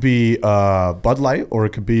pace. It could be Bud Light, or it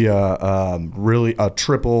could be really a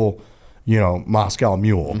triple, Moscow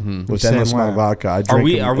Mule with Same endless amount of way. vodka. I Are drink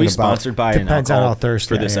we in are we about- sponsored by an Depends on alcohol how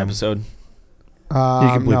thirsty for this I am. episode? You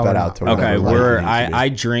can bleep No, that we're out. not. To Okay, whatever I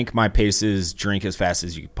drink my paces, drink as fast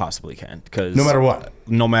as you possibly can, because no matter what.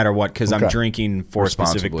 no matter what, because I'm Okay. drinking for a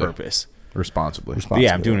specific Responsibly. purpose. responsibly.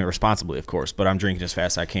 Yeah, I'm doing it responsibly, of course, but I'm drinking as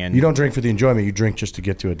fast as I can. You don't drink for the enjoyment. You drink just to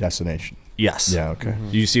get to a destination. Yes. Yeah. Okay.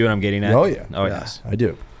 Do you see what I'm getting at? Oh yeah. Oh yes. I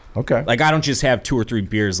do. Okay. Like I don't just have 2 or 3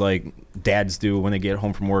 beers like dads do when they get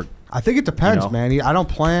home from work. I think it depends, You know? man. I don't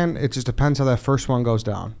plan. It just depends how that first one goes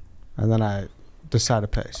down, and then I decide a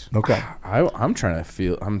pace. Okay. I'm trying to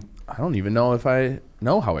feel. I don't even know if I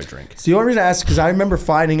know how I drink. So the only reason I ask, because I remember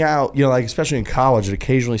finding out, like especially in college, that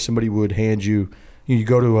occasionally somebody would hand you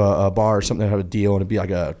go to a bar or something that have a deal, and it'd be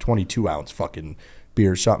like a 22-ounce fucking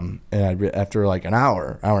beer or something, and after like an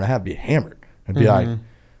hour and a half, I'd be hammered. I'd be like,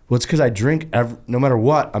 well, it's because I drink no matter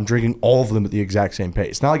what, I'm drinking all of them at the exact same pace.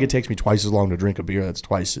 It's not like it takes me twice as long to drink a beer that's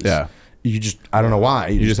twice as. Yeah. You just, I don't know why.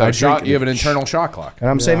 You just start have shot. drinking You have an it. internal shot clock. And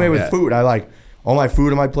I'm the same way with Yeah. food. I like all my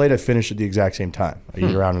food on my plate. I finish at the exact same time. I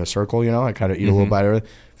eat around in a circle. I kind of eat a little bite of it.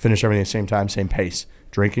 Finish everything at the same time, same pace.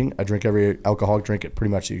 Drinking, I drink every alcoholic drink at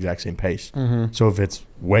pretty much the exact same pace. So if it's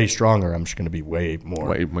way stronger, I'm just going to be way more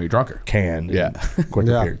Way drunker. canned. Yeah. in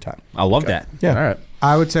quicker Yeah. period of time. I love that. Yeah. All right.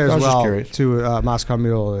 I would say I as was just well curious. to Moscow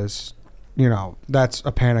Mule is, that's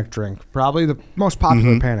a panic drink. Probably the most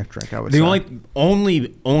popular panic drink, I would The say.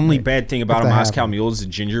 only bad thing about a they have Moscow them. Mule is the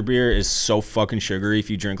ginger beer is so fucking sugary. If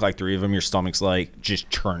you drink like 3 of them, your stomach's like just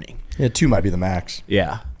churning. Yeah, 2 might be the max.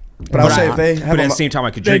 Yeah. But I'll say if they have But at a the same time,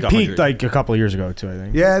 I could They drink peaked 100. like a couple of years ago too. I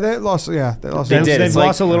think. Yeah, they lost. Yeah, they lost. They They've, did. they've It's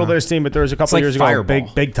lost like- a little bit of steam, but there was a couple like of years ago,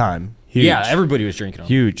 Fireball. big time. Huge. Yeah, everybody was drinking them.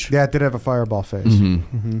 Huge. Yeah, it did have a fireball face.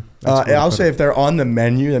 I'll say if they're on the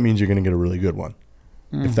menu, that means you're going to get a really good one.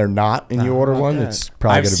 If they're not and you order one, that. it's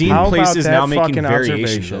probably I've going to seen be How about places that now making fucking variations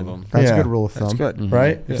observation? of them. That's Yeah. a good rule of thumb. That's good.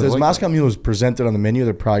 right. If Yeah. this Moscow Mule is presented on the menu,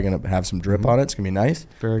 they're probably going to have some drip on it. It's going to be nice.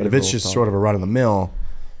 Very But good if it's rule of just thumb. sort of a run of the mill,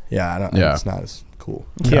 Yeah. it's not as cool.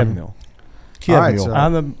 Kiev Mule Kiev All right, Mule. so-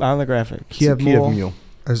 on the graphic. Kiev Mule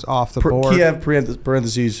is off the board. Kiev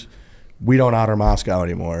parentheses. We don't honor Moscow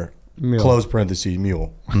anymore. Mule. Close parentheses.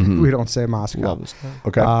 Mule. We don't say Moscow. Love this.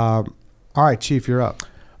 Okay. All right, Chief, you're up.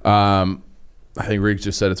 I think Riggs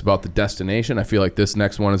just said it's about the destination. I feel like this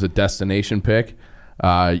next one is a destination pick.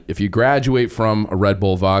 If you graduate from a Red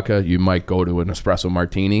Bull vodka, you might go to an espresso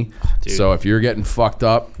martini. So if you're getting fucked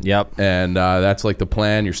up, Yep. and that's like the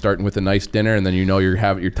plan. You're starting with a nice dinner, and then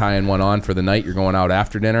you're tying one on for the night. You're going out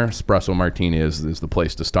after dinner. Espresso martini is the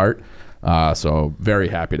place to start. So very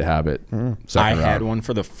happy to have it. I had one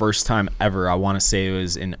for the first time ever. I want to say it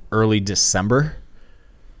was in early December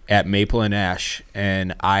at Maple and Ash,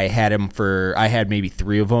 and I had maybe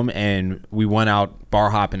 3 of them, and we went out bar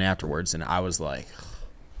hopping afterwards, and I was like,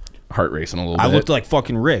 heart racing a little bit. I looked like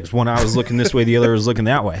fucking Riggs. One I was looking this way, the other was looking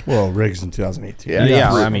that way. Well, Riggs in 2018.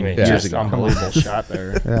 Yeah, I mean, years ago. Unbelievable shot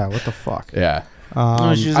there. Yeah, what the fuck? Yeah.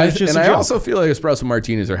 It's just a I joke. also feel like espresso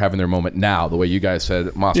martinis are having their moment now. The way you guys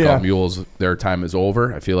said Moscow Mules, their time is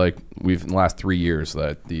over. I feel like in the last 3 years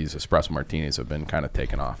that these espresso martinis have been kind of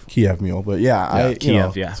taken off. Kiev Mule, but yeah,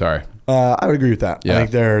 Kiev, yeah. Sorry. I would agree with that. Yeah. I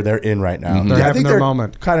think they're in right now. They're I having think their they're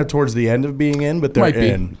moment. kind of towards the end of being in, but they're Might be.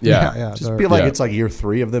 in. Yeah. Just feel like Yeah. it's like year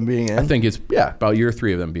 3 of them being in. I think it's about year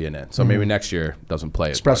 3 of them being in. So maybe next year doesn't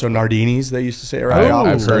play as Espresso much. Nardinis, they used to say, right?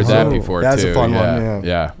 I've heard that before That's too. a fun yeah. one.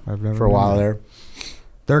 Yeah. I've never For a while there.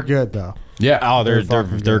 They're good though. Yeah. Oh, they're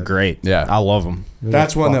fucking good. great. Yeah. I love them.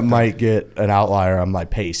 That's one that fucked up. might get an outlier on my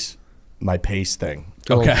pace thing.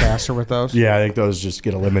 Go a little Okay. faster with those. Yeah, I think those just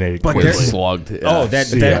get eliminated But quickly. Slugged. Oh,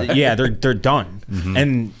 Yeah. they're done.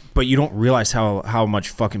 But you don't realize how much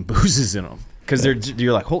fucking booze is in them, because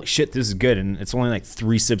you're like, holy shit, this is good, and it's only like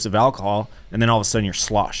 3 sips of alcohol, and then all of a sudden you're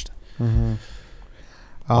sloshed.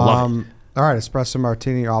 Love it. All right, espresso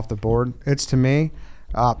martini off the board. It's to me.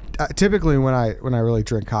 Typically, when I really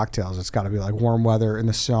drink cocktails, it's got to be like warm weather in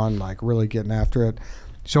the sun, like really getting after it.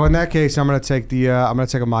 So in that case, I'm gonna take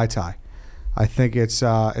a Mai Tai. I think it's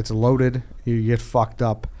loaded. You get fucked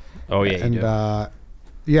up. Oh yeah, and you do.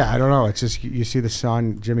 yeah, I don't know. It's just you see the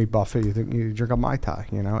sun, Jimmy Buffett. You think you drink a Mai Tai,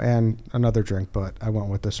 and another drink, but I went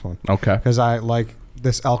with this one Okay. because I like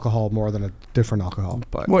this alcohol more than a different alcohol.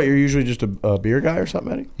 But What, you're usually just a beer guy or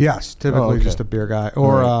something, Eddie? yes, typically okay. just a beer guy,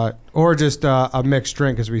 or just a mixed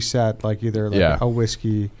drink, as we said, like either a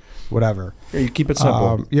whiskey, whatever. Yeah, you keep it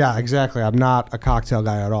simple. Yeah, exactly. I'm not a cocktail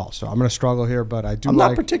guy at all, so I'm gonna struggle here, but I do. I'm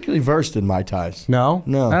like, not particularly versed in Mai Tais. No.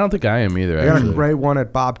 No. I don't think I am either. They got a Actually. great one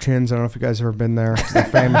at Bob Chin's. I don't know if you guys have ever been there. They're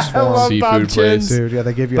famous for love them. Bob Seafood Chin's. place. Dude, yeah,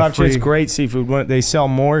 they give you Bob a free. Chin's great seafood. They sell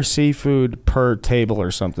more seafood per table or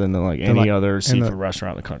something than like any like- other in seafood the-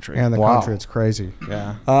 restaurant in the country. And the Wow. country, it's crazy.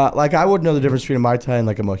 Yeah. Like, I wouldn't know the difference between a Mai Tai and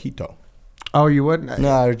like a Mojito. Oh, you wouldn't? No,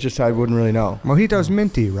 I wouldn't really know. Mojito's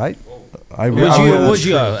minty, right? I Would really you? wouldn't. Would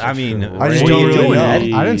you? I mean, I just what don't are you really doing, know.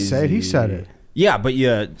 Ed? I didn't say it. He said it. Yeah, but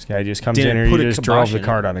This guy just comes Didn't in here. put You a just drove the kibosh in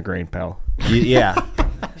cart on a grain, pal. yeah,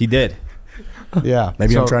 he did. Yeah.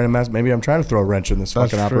 Maybe So, I'm trying to Maybe I'm trying to throw a wrench in this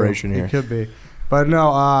that's fucking true. operation here. It could be. But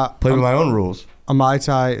no, Play with my own rules. a Mai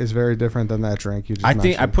Tai is very different than that drink you just I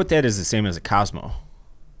think I mentioned. put that as the same as a Cosmo,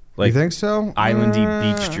 like You think so?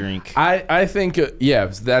 islandy beach drink. I think,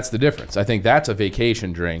 that's the difference. I think that's a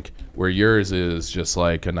vacation drink where yours is just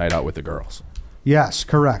like a night out with the girls. Yes,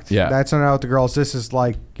 correct. Yeah. That's not out with the girls. This is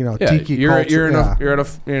like, Yeah, tiki you're culture. you're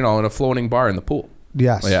at a floating bar in the pool.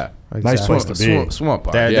 Yes. Yeah. Nice place to be. Swamp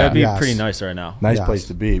bar. That'd be Yes. pretty nice right now. Nice Yes. place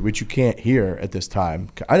to be, which you can't hear at this time.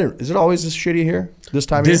 Is it always this shitty here? This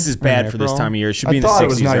time This of year? is bad for this April? time of year. It should I be in the thought 60s it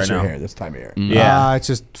was nicer right now. here this time of year. Yeah, It's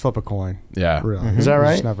just flip a coin. Yeah. Really. Is that It's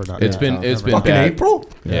right? just never done. It's yeah, been no, it's never been done. Fucking bad. April?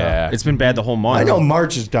 Yeah. it's been bad the whole month. I know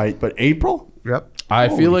March is tight, but April? Yep. I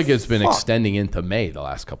feel Holy like it's been fuck. extending into May the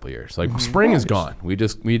last couple of years. Like spring is gone. We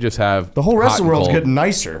just have The whole rest hot of the and world's cold. getting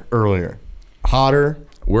nicer earlier, hotter.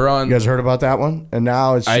 We're on. You guys heard about that one? And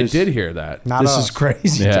now it's just, I did hear that. Not this us. is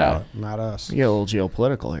crazy. Yeah. Tyler. Not us. You get a little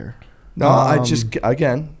geopolitical here. No, I'm just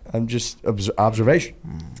observation.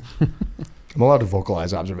 I'm allowed to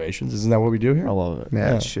vocalize observations. Isn't that what we do here? I love it.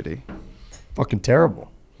 Yeah, it's shitty. Fucking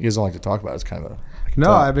terrible. You guys don't like to talk about it. It's kind of No,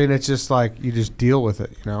 tell. I mean, it's just like you just deal with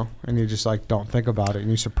it, and you just like don't think about it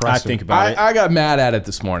and you suppress I it. think about it. I got mad at it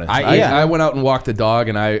this morning. Yeah. I went out and walked the dog,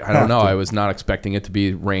 and I don't Have know. to. I was not expecting it to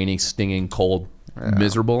be rainy, stinging, cold,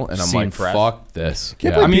 miserable, and I'm Seeing like, fresh. fuck this.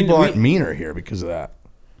 Can't Yeah. believe I mean, people we- aren't meaner here because of that.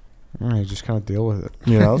 You just kind of deal with it.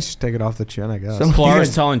 You know? just take it off the chin, I guess. Some- Clark You was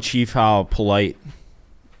guys- telling Chief how polite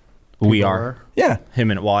we People are. Yeah, Him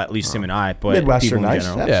and at least him and I, but Midwest are people in nice.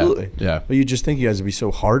 general. Absolutely. Yeah. But you just think you guys would be so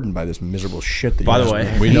hardened by this miserable shit that By you the guys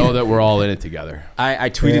way, make. We know that we're all in it together. I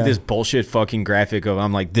tweeted Yeah. this bullshit fucking graphic of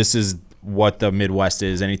I'm like, this is what the Midwest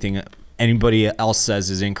is. Anything anybody else says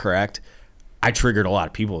is incorrect. I triggered a lot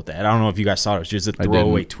of people with that. I don't know if you guys saw it. It was just a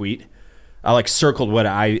throwaway tweet. I like circled what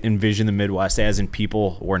I envision the Midwest as, and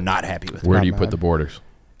people were not happy with it. Where Not do you mad. put the borders?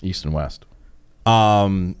 East and west.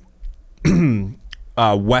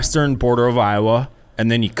 Western border of Iowa, and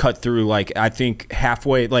then you cut through like I think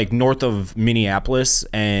halfway, like north of Minneapolis,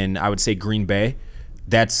 and I would say Green Bay.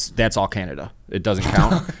 That's all Canada. It doesn't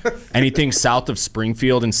count. Anything south of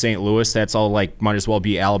Springfield and St. Louis, that's all like might as well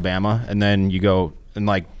be Alabama. And then you go and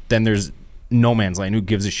like then there's no man's land. Who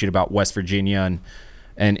gives a shit about West Virginia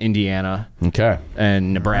and Indiana Okay.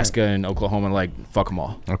 and Nebraska and Oklahoma. Like, fuck them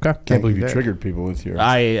all. Okay. Can't believe you Dave. triggered people with your.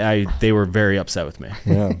 They were very upset with me.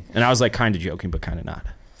 Yeah. And I was like kind of joking, but kind of not.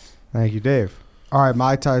 Thank you, Dave. All right,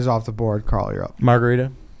 Mai Tai's off the board. Carl, you're up.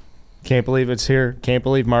 Margarita. Can't believe it's here. Can't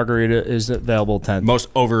believe margarita is available 10th. Most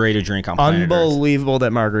overrated drink on planet Earth. Unbelievable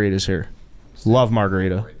that margarita is here. Love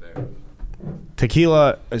margarita.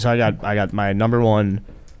 Tequila is I got my number one,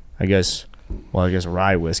 I guess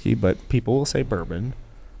rye whiskey, but people will say bourbon.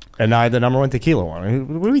 And I the number one tequila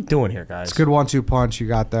one. What are we doing here, guys? It's a good 1-2 punch you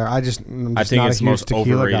got there. I'm just I think not it's a the huge most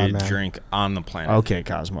tequila overrated guy, man. drink on the planet. Okay,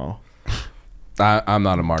 Cosmo. I'm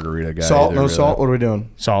not a margarita guy. Salt, either, no really. salt. What are we doing?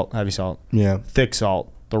 Salt, heavy salt, Yeah. thick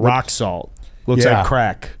salt, the rock salt. Looks Yeah. like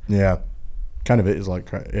crack. Yeah. Kind of it is like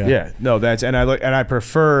yeah. Yeah, no, that's and I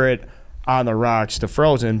prefer it on the rocks to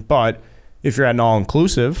frozen. But if you're at an all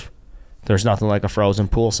inclusive, there's nothing like a frozen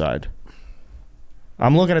poolside.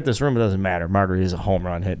 I'm looking at this room. It doesn't matter. Margarita's a home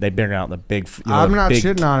run hit. They bring out the big. I'm not big,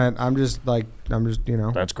 shitting on it. I'm just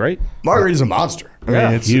That's great. Margarita's a monster. I Yeah,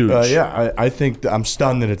 mean, it's huge. I think I'm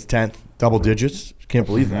stunned that it's 10th, double digits. Can't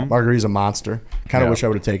believe that. Margarita's a monster. Kind of wish I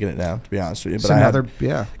would have taken it now, to be honest with you. It's But another,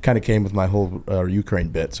 yeah. kind of came with my whole Ukraine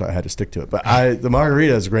bit, so I had to stick to it. But the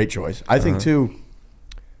margarita is a great choice. I think too.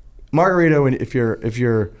 Margarita, if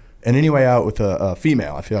you're in any way out with a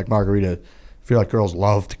female, I feel like margarita. I feel like girls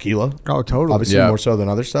love tequila. Oh, totally. Obviously Yeah. more so than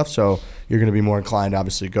other stuff. So you're going to be more inclined,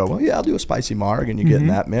 obviously, to go, well, yeah, I'll do a spicy marg, and you get in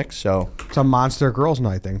that mix. So It's a monster girls'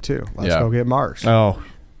 night thing too. Let's Yeah. go get Mars. Oh,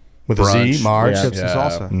 with a Brunch. Z, marg. Yeah. Chips and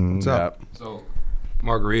salsa. What's Yeah. up? So,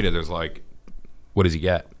 margarita, there's like, what does he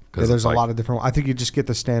get? Yeah, there's it's a like, lot of different. I think you just get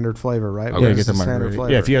the standard flavor, right? Okay. What Yeah, is get the standard margarita.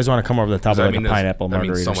 flavor? Yeah, if you guys want to come over the top of I like mean, a pineapple that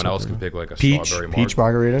margarita. means or someone else something. can pick like a Peach, strawberry peach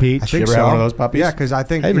marg. margarita. Peach. I think You ever so. had one of those puppies? Yeah, because I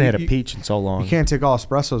think I haven't you- had a you- peach in so long. You can't take all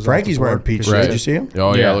espressos. off Frankie's the wearing board peach. because Did you see him?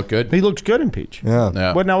 Oh yeah, look good. He looks good in peach. Yeah.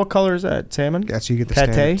 Yeah. What now? What color is that? Salmon? Yeah, so you get the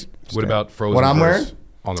Pate? standard. What about frozen? What I'm versus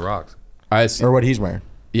on the rocks? I see. Or what he's wearing.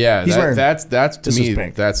 Yeah, He's wearing- that's to this is me.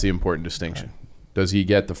 pink. That's the important distinction. Does he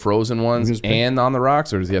get the frozen ones This is pink. and on the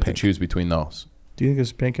rocks, or does he have to choose between those? Do you think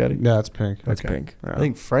it's pink, Eddie? Yeah, it's pink. That's Okay. pink. I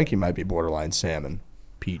think Frankie might be borderline salmon,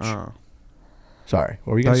 peach. Oh, Sorry,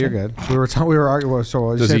 what were you no, going to say? you're good. We were arguing.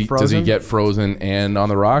 So you Does say he frozen? does he get frozen and on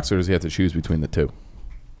the rocks, or does he have to choose between the two?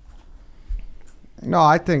 No,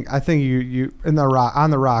 I think you in the rock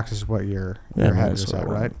on the rocks is what your head that's is what at, I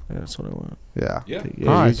want. right? Yeah, that's what I want. Yeah. Yeah, Yeah,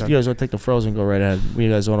 All right, you guys want to take the frozen? Go right ahead. You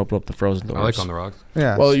guys want to open up the frozen doors? I like on the rocks.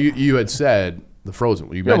 Yeah. Well, you had said the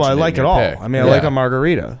frozen. You Yeah, well, I mentioned like in it your all. pick. I mean, I Yeah. like a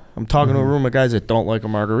margarita. I'm talking to a room of guys that don't like a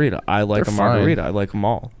margarita. I like They're a margarita. fine. I like them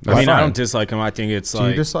all. I mean, I fine. don't dislike them. I think it's Do you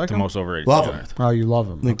like dislike the 'em? most overrated. Love drink. 'em. Oh, you love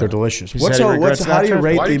them. I think they're delicious. He said he regrets How do you not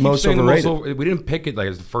rate Why do the you keep most saying overrated? We didn't pick it like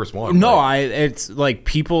as the first one. No, Like, it's like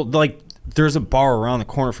people like. There's a bar around the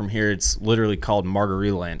corner from here. It's literally called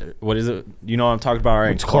Margarita Land. What is it? You know what I'm talking about,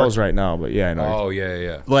 right? It's closed right now, but yeah, I know. Oh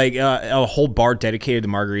yeah. Like a whole bar dedicated to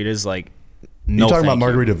margaritas. Like, no. You talking about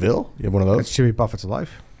thank you. Margaritaville? You have one of It's those, Jimmy Buffett's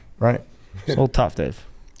life. right? It's a little tough, Dave.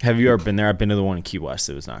 Have you ever been there? I've been to the one in Key West.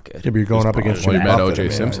 It was not good. Yeah, but you're going up against Well, you Jimmy met Buffett. I O.J.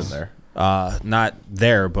 mean, Simpson that's- there. Not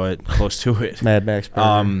there, but close to it. Mad Max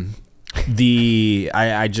Burger.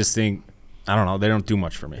 I just think I don't know. They don't do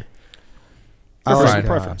much for me. I Personal like,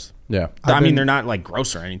 preference. Yeah. I I've mean, been- they're not like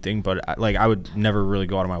gross or anything, but I would never really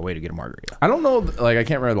go out of my way to get a margarita. I don't know. Like I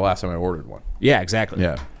can't remember the last time I ordered one. Yeah, exactly.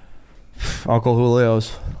 Yeah. Uncle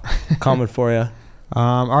Julio's coming for you.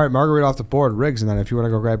 All right, margarita off the board, Riggs, and then if you want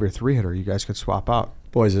to go grab your 3-hitter, you guys could swap out.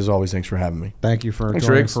 Boys, as always, thanks for having me. Thank you for Thanks,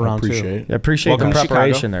 joining Riggs. for I round 2. appreciate it. I appreciate Welcome the to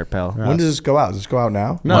preparation there, pal. Yeah. When does this go out? Does this go out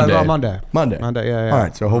now? No, Monday. no, Monday. Monday. Monday, yeah. All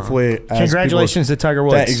right, so hopefully, as Congratulations to Tiger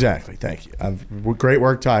people- Woods. exactly. Thank you. Great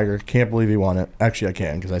work, Tiger. Can't believe he won it. Actually, I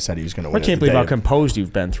can because I said he was going to I win. can't it believe the how day of composed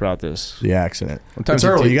you've been throughout this. the accident. Sometimes It's you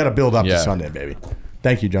early. take- You got to build up Yeah. to Sunday, baby.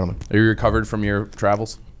 Thank you, gentlemen. Are you recovered from your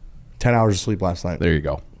travels? 10 hours of sleep last night. There you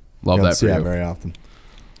go. Love You don't that see for that you. very often.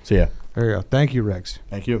 See ya. There you go. Thank you, Riggs.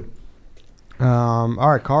 Thank you. All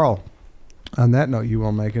right, Carl. On that note, you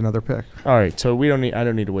will make another pick. All right, so I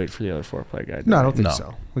don't need to wait for the other foreplay guy. No, I don't think No.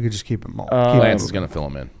 so. We could just keep it. Lance is going to fill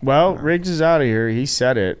him in. Well, Riggs is out of here. He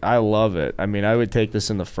said it. I love it. I mean, I would take this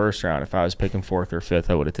in the first round. If I was picking 4th or 5th,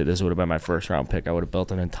 I would have. This would have been my first round pick. I would have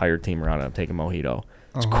built an entire team around it. I'm taking Mojito.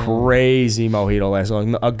 It's crazy mojito last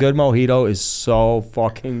long. A good mojito is so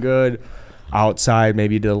fucking good. Outside,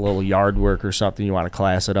 maybe you did a little yard work or something. You want to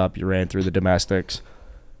class it up. You ran through the domestics.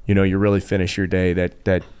 You know, you really finish your day.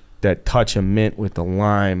 That touch of mint with the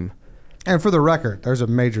lime. And for the record, there's a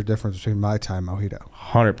major difference between my time mojito.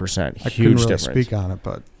 100%. I Huge couldn't really difference. speak on it,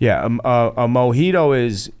 but Yeah, a mojito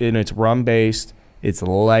is, and it's rum based. It's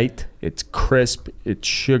light. It's crisp. It's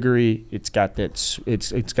sugary. It's got that.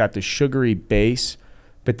 It's got the sugary base,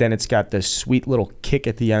 but then it's got this sweet little kick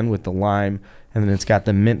at the end with the lime, and then it's got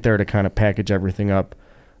the mint there to kind of package everything up.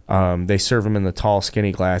 They serve them in the tall,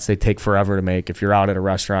 skinny glass. They take forever to make. If you're out at a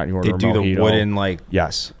restaurant, you order They a do mojito. the wooden like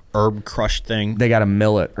Yes. herb crush thing. They got to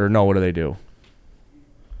mill it, or no? What do?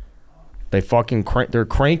 They fucking they're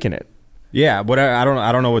cranking it. Yeah, but I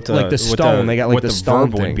don't know what the Like the stone. They got like what the the stone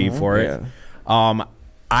verb thing. would be for it.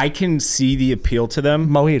 I can see the appeal to them.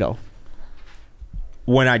 Mojito.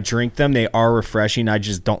 When I drink them, they are refreshing. I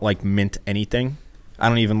just don't like mint anything. I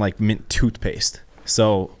don't even like mint toothpaste.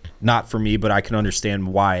 So not for me, but I can understand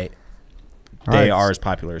why they are as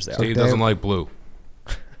popular as they Steve are. doesn't like blue.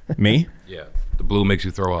 Me? Yeah. The blue makes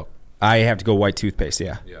you throw up. I have to go white toothpaste.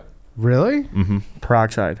 Yeah. Yeah. Really?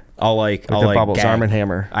 Peroxide. I'll like the bubbles. gag. Arm and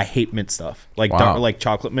Hammer. I hate mint stuff. Like Wow. like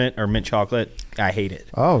chocolate mint or mint chocolate. I hate it.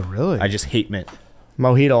 Oh, really? I just hate mint.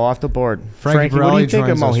 Mojito off the board. Frankie, Frankie, what do you Borelli think of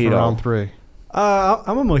joins us for round mojito? 3.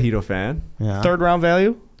 I'm a mojito fan. Yeah. Third round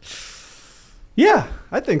value? Yeah,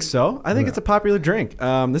 I think so. I think it's a popular drink.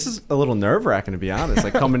 This is a little nerve wracking, to be honest.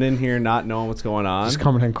 Like coming in here not knowing what's going on. Just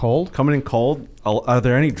coming in cold. Coming in cold. Are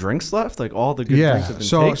there any drinks left? Like all the good drinks have been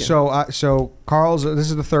taken. So Carl's. This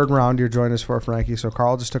is the third round you're joining us for, Frankie. So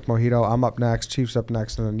Carl just took mojito. I'm up next. Chief's up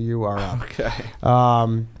next, and then you are up.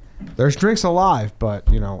 Okay. There's drinks alive, but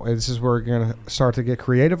this is where we're gonna start to get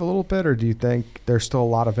creative a little bit. Or do you think there's still a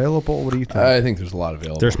lot available? What do you think? I think there's a lot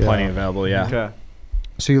available. There's plenty available. Yeah. Okay.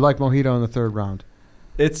 So you like mojito in the third round?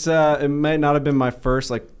 It's it might not have been my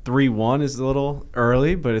first. Like 3-1 is a little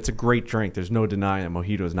early, but it's a great drink. There's no denying that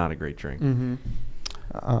mojito is not a great drink.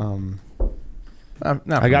 Mm-hmm.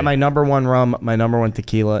 Not I got for my me. number one rum, my number one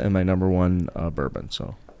tequila, and my number one bourbon.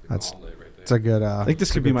 So It's a good. I think this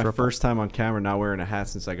it's a could be good my triple. first time on camera not wearing a hat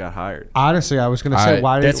since I got hired. Honestly, I was gonna say I-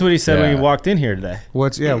 why. That's what he said when Yeah. he walked in here today.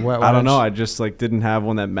 What's yeah? What, I don't know. I just like didn't have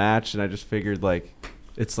one that matched, and I just figured like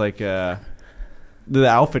it's like the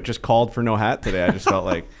outfit just called for no hat today. I just felt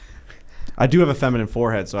like I do have a feminine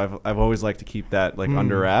forehead, so I've always liked to keep that like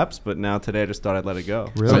under wraps. But now today I just thought I'd let it go.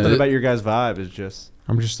 Really? Something about your guys' vibe is just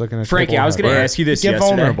I'm just looking at Frankie, I was going to ask you this get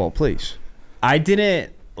yesterday. vulnerable, please. I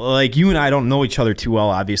didn't like you and I don't know each other too well,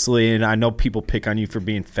 obviously, and I know people pick on you for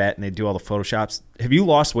being fat and they do all the photoshops. Have you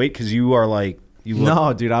lost weight? Because you are like you look.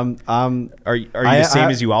 no, dude. Are you the same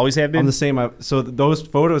as you always have been? I'm the same. So those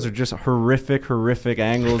photos are just horrific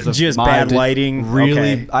angles of Just my- bad lighting. Really,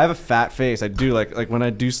 Okay. I have a fat face. I do like when I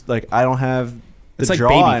do like I don't have the It's like jaw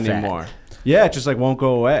baby fat. anymore. Yeah, it just like won't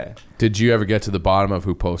go away. Did you ever get to the bottom of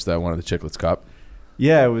who posted that one of the Chicklets Cup?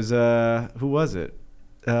 Yeah, it was who was it?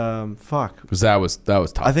 Fuck. Because that was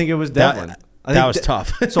tough. I think it was Devlin. I that think was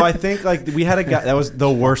tough. So I think like we had a guy that was the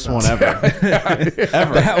worst one ever.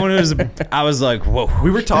 That one was. I was like, whoa. We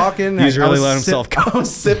were talking. He's I really was let himself go. I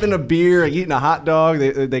was sipping a beer, eating a hot dog.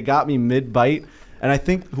 They got me mid bite, and I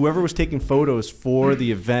think whoever was taking photos for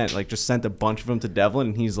the event like just sent a bunch of them to Devlin,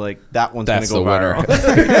 and he's like, "That one's That's gonna go the winner.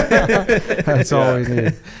 viral." That's all we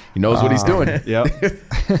need. He knows what he's doing. Yep.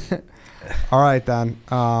 All right, then.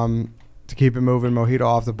 To keep it moving, mojito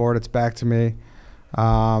off the board. It's back to me.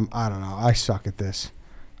 I don't know. I suck at this,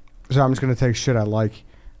 so I'm just gonna take shit I like.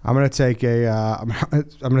 I'm gonna take a. I'm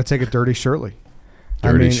gonna take a Dirty Shirley.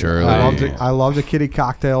 Dirty Shirley. I loved the kitty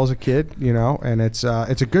cocktail as a kid, and it's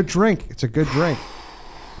a good drink. It's a good drink.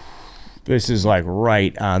 This is like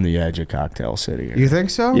right on the edge of Cocktail City. Here. You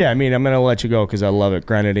think so? Yeah, I mean, I'm gonna let you go because I love it.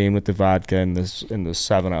 Grenadine with the vodka and the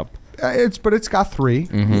 7-Up. But it's got 3.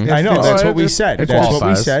 Mm-hmm. It I know. fits- That's what we said. it That's what we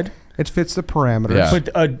qualifies. said. It fits the parameters.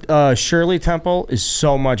 Yeah. But Shirley Temple is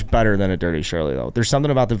so much better than a Dirty Shirley, though. There's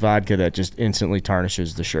something about the vodka that just instantly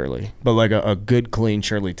tarnishes the Shirley. But like a good, clean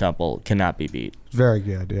Shirley Temple cannot be beat. Very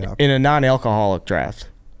good. Yeah. In a non-alcoholic draft,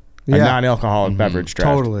 a Yeah. non-alcoholic beverage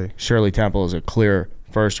draft, Totally. Shirley Temple is a clear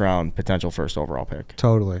first-round potential first overall pick.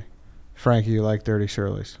 Totally. Frankie, you like Dirty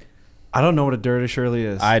Shirleys? I don't know what a Dirty Shirley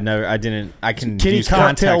is. I didn't. I can Kitty use cocktail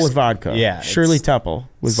context. with vodka. Yeah, Shirley it's- Temple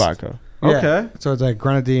with vodka. Okay. So it's like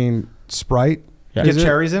grenadine Sprite. Yeah. Get Is it?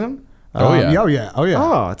 cherries in them. Oh, yeah. Oh yeah. Oh yeah.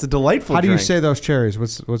 Oh, it's a delightful. How do you drink. say those cherries?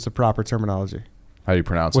 What's the proper terminology? How do you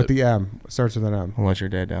pronounce With it? the M. It starts with an M. I'll let your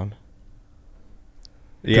dad down.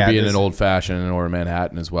 Could be in an old fashioned or a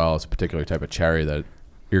Manhattan as well. It's a particular type of cherry that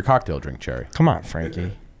your cocktail drink cherry. Come on, Frankie.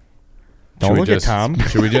 Should Don't we look at just- Tom.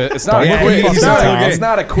 Should we just? It's not Don't a look quiz. at It's Tom. not, it's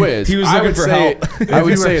not a quiz. He was I looking would for say, help. I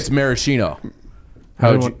would say it's maraschino.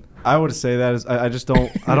 How would you? I would say that is, I just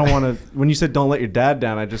don't. I don't want to. When you said don't let your dad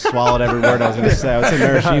down, I just swallowed every word I was going to say. I would say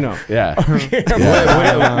maraschino. Yeah.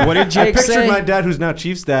 What did Jake I pictured say? my dad, who's now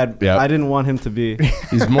Chief's dad. Yep. I didn't want him to be.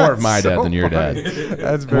 He's more of my dad than your dad.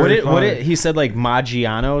 That's very funny. He said like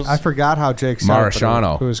Maggiano's. I forgot how Jake said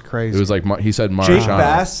Marciano. it. It was crazy. It was like he said Marciano. Jake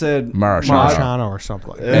Bass said Marciano. or something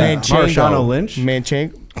like that. Marciano Lynch.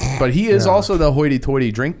 But he is also the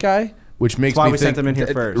hoity-toity drink guy, which makes That's why me we think sent him in here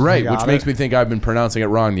first. Right, Got which it. makes me think I've been pronouncing it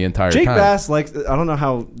wrong the entire Jake time. Bass likes. I don't know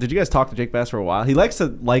how. Did you guys talk to Jake Bass for a while? He likes to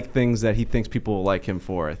like things that he thinks people will like him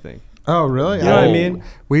for. I think. Oh, really? You know what I mean?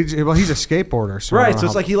 Well, he's a skateboarder. So I Right. don't So know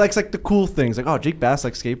it's how- like he likes like the cool things. Like, oh, Jake Bass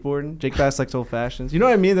likes skateboarding. Jake Bass likes old fashions. You know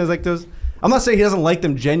what I mean? There's like those. I'm not saying he doesn't like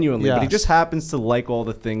them genuinely, but he Yes. just happens to like all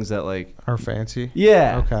the things that like. are fancy.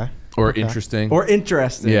 Yeah. Okay. Or interesting. Or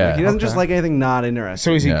interesting. Yeah. Like, he doesn't just Okay. like anything not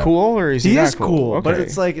interesting. So is he Yeah. cool or is he He not is cool, but Okay.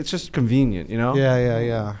 it's like it's just convenient, you know.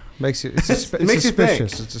 Yeah. Makes you. It's It makes you think.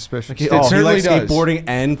 suspicious. It's suspicious. Like, he certainly likes does. skateboarding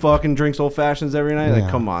and fucking drinks old fashions every night. Yeah. Like,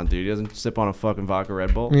 come on, dude. He doesn't sip on a fucking vodka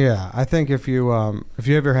Red Bull. Yeah, I think if you have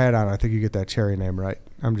your head on, I think you get that cherry name right.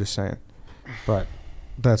 I'm just saying, but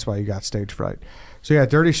that's why you got stage fright. So yeah,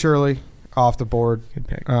 Dirty Shirley off the board. Good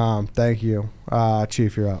pick. Thank you,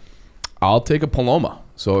 Chief. You're up. I'll take a Paloma.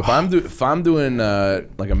 So if I'm doing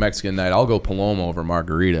like a Mexican night, I'll go Paloma over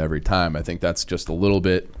margarita every time. I think that's just a little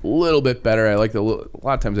bit better. I like a lot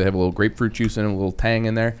of times they have a little grapefruit juice in it, a little tang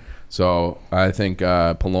in there. So I think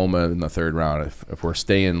Paloma in the third round. If we're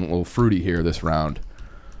staying a little fruity here this round,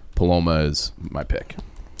 Paloma is my pick.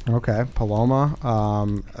 Okay, Paloma.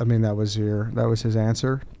 I mean that was his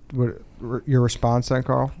answer. Your response then,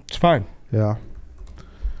 Carl? It's fine. Yeah.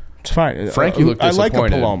 It's fine. Frankie looked I like a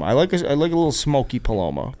disappointed. Paloma. I like a little smoky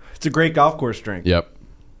Paloma. It's a great golf course drink. Yep.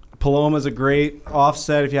 Paloma's a great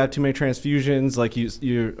offset if you have too many transfusions. Like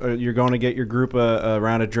you're going to get your group a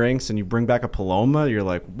round of drinks and you bring back a Paloma. You're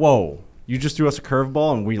like, whoa! You just threw us a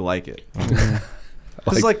curveball and we like it.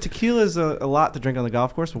 Because like tequila is a lot to drink on the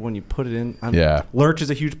golf course, but when you put it in, Lurch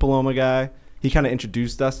is a huge Paloma guy. He kind of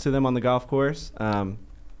introduced us to them on the golf course.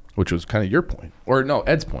 Which was kind of your point, or no,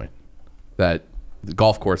 Ed's point, that the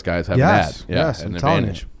golf course guys have Yes. an I'm telling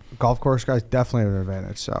advantage. you, golf course guys definitely have an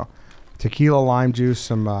advantage. So, tequila, lime juice,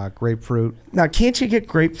 some grapefruit. Now, can't you get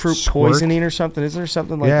grapefruit Squirt. poisoning or something? Is there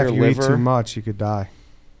something like Yeah, your if you liver? eat too much, you could die.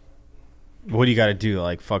 What do you got to do?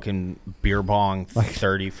 Like fucking beer bong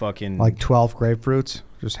 30 fucking. Like 12 grapefruits.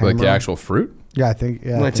 Just Like hammer the them. actual fruit. Yeah, I think.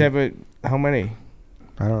 Yeah, Let's have it. How many?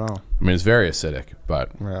 I don't know. I mean, it's very acidic,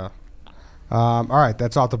 but Yeah. All right,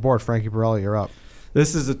 that's off the board. Frankie Borelli, you're up.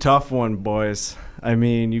 This is a tough one, boys. I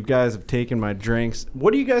mean, you guys have taken my drinks.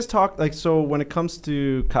 What do you guys talk like? So when it comes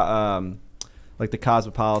to like the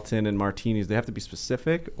Cosmopolitan and martinis, they have to be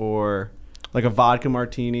specific, or like a vodka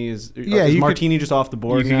martini is martini just off the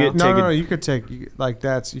board? you could now? get- No, you could take like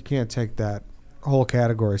that's you can't take that whole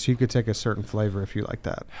category. So you could take a certain flavor if you like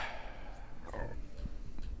that.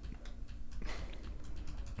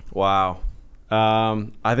 Wow.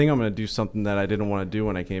 I think I'm gonna do something that I didn't want to do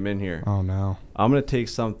when I came in here. Oh no. I'm gonna take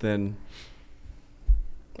something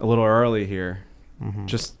a little early here,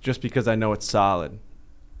 just because I know it's solid.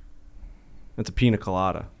 It's a pina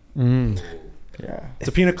colada. Yeah. It's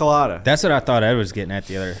a pina colada. That's what I thought Ed was getting at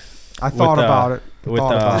the other. I thought about it. with,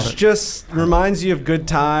 Thought about It it. just reminds you of good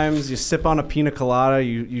times. You sip on a pina colada,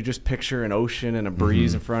 you just picture an ocean and a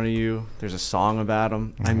breeze in front of you. There's a song about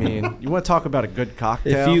them. I mean, you want to talk about a good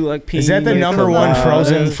cocktail? If you like, Is that the pina number one coladas-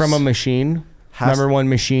 frozen from a machine? Number one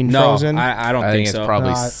machine No, frozen? I don't I think so. it's probably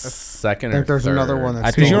No, I second I think or there's third. another one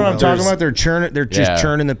that's Because you know what I'm talking there's- about? They're churning. They're just Yeah.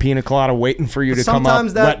 churning the pina colada, waiting for you to come up.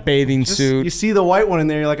 Sometimes that Wet bathing just- suit. You see the white one in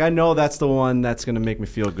there, you're like, I know that's the one that's going to make me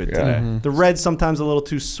feel good today. The red's sometimes a little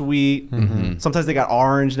too sweet. Sometimes they got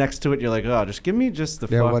orange next to it. You're like, oh, just give me just the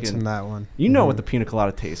Yeah, fucking. what's in that one? You know what the pina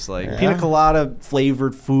colada tastes like. Yeah. Pina colada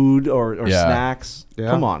flavored food or Yeah. snacks. Yeah.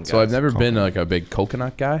 Come on, guys. So I've never been like a big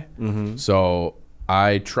coconut guy. So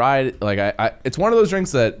I tried like I it's one of those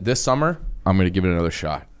drinks that this summer I'm gonna give it another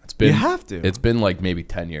shot. It's been You have to. It's been like maybe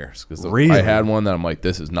 10 years because Really? I had one that I'm like,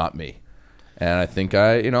 this is not me. And I think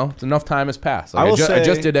it's enough time has passed. Like, I will I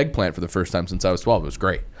just say- did eggplant for the first time since I was 12. It was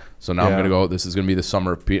great. So now I'm Yeah. gonna go. This is gonna be the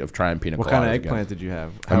summer of trying pina What coladas kind of again. eggplant did you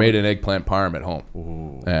have? I made an eggplant parm at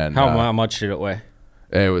home, and How much did it weigh?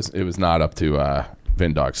 it was not up to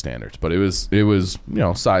Vin Dog standards, but it was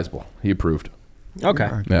sizable. He approved. Okay.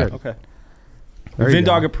 Yeah. Okay. There you Vin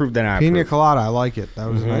go. Dog approved, then I Pina approved. colada, I like it. That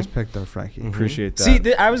was a nice pick there, Frankie. Appreciate that.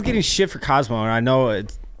 See, I was getting shit for Cosmo, and I know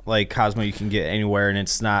it's like Cosmo you can get anywhere, and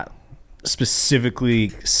it's not specifically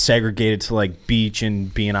segregated to like beach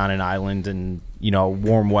and being on an island and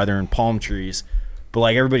warm weather and palm trees. But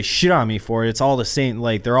like everybody shit on me for it. It's all the same.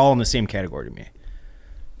 Like they're all in the same category to me.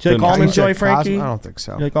 Do you like nice- almond joy, Cosmo? Frankie? I don't think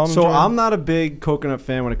so. You like almond So joy? I'm not a big coconut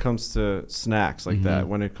fan when it comes to snacks like that.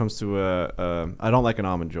 When it comes to I don't like an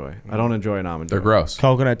almond joy. I don't enjoy an almond joy. They're gross.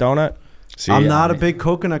 coconut donut. I'm not a big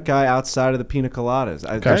coconut guy outside of the pina coladas.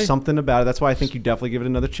 There's something about it. That's why I think you definitely give it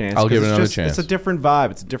another chance. I'll 'cause give it it's another just- chance. It's a different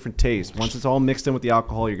vibe. It's a different taste. Once it's all mixed in with the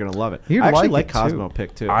alcohol, you're gonna love it. You'd I actually like like it, Cosmo too.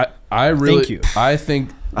 pick too. I really, Thank you. I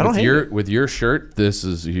think I don't with hate your it. with your shirt, this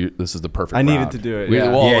is the perfect. I needed round. to do it, We, yeah.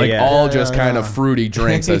 well, Yeah, like yeah. all Yeah, just yeah, kind of yeah. fruity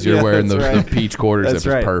drinks as you're Yeah, wearing the, that's right. the peach quarter zip. That's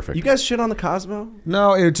It's right. perfect. You guys shit on the Cosmo?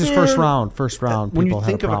 No, it's just first round. First round. When you people had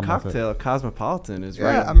think of a problem with it. cocktail, a cosmopolitan is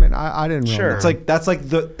Yeah, right. I mean, I didn't really Sure. know. It's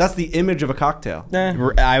like that's the image of a cocktail.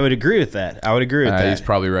 I would agree with that. I would agree with that. He's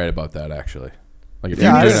probably right about that actually. Like if Yeah,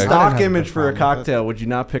 If I you need didn't- a I stock didn't have a image good for a problem with it. cocktail, would you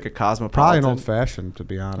not pick a Probably cosmopolitan? an old fashioned, to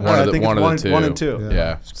be honest. one of the I think one it's of the two. one and two.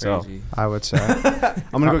 Yeah. So I would say.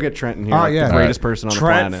 I'm gonna go get Trent in here. Oh, like yeah. the greatest person on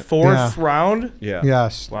Trent, the planet. fourth round. Yeah.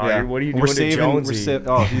 Yes. Wow, Yeah. what are you We're doing to saving.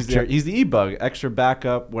 Jonesy? He's the e-bug, extra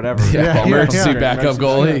backup, whatever. Yeah, Emergency yeah. backup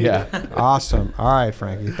goalie. Yeah. Awesome. All right,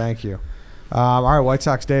 Frankie. Thank you. All right, White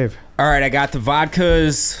Sox Dave. All right, I got the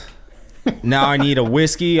vodkas. Now I need a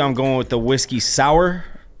whiskey. I'm going with the whiskey sour.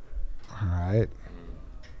 All right.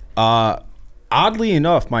 Oddly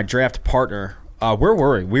enough, my draft partner, where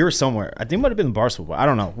were we? We were somewhere. I think it might have been the Barstool, but I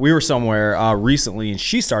don't know. We were somewhere recently, and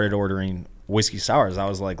she started ordering whiskey sours. I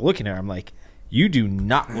was like looking at her. I'm like, you do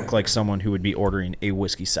not look like someone who would be ordering a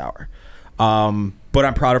whiskey sour. But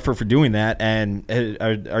I'm proud of her for doing that. And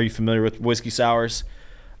are you familiar with whiskey sours?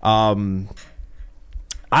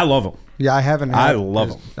 I love them. Yeah, I haven't. I Had love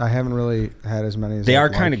as- them. I haven't really had as many as They I'd are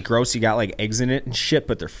kind of like. gross. You got like eggs in it and shit,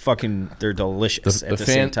 but they're delicious at the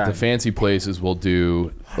same time. The fancy places will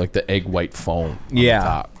do like the egg white foam on Yeah. the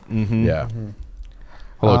top. Yeah.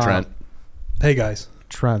 Hello, Trent. Hey guys,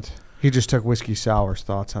 Trent. He just took whiskey sours.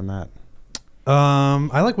 Thoughts on that?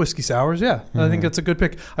 I like whiskey sours. Yeah, I think it's a good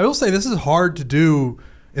pick. I will say this is hard to do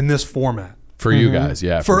in this format For you guys,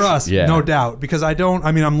 yeah. for sure. us, yeah. no doubt, because I don't.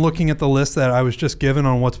 I mean, I'm looking at the list that I was just given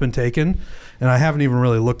on what's been taken, and I haven't even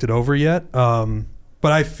really looked it over yet.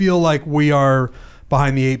 But I feel like we are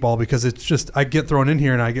behind the eight ball because it's just I get thrown in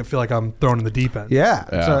here and I feel like I'm thrown in the deep end. Yeah,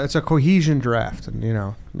 Yeah. It's a cohesion draft,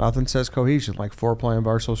 and nothing says cohesion like Fore playing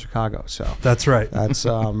Barstool Chicago. So That's right. that's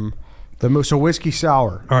so whiskey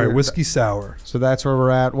sour. All right, whiskey sour. So that's where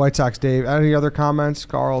we're at. White Sox Dave. Any other comments?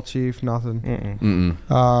 Carl, Chief, nothing.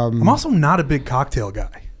 I'm also not a big cocktail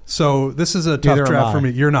guy. So this is a tough Neither am draft I. for me.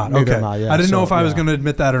 You're not. Neither Okay. am I, yeah. I didn't know So, if I was yeah. going to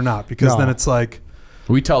admit that or not because No. then it's like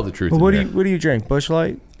We tell the truth. Well, in what do here. you drink? Bush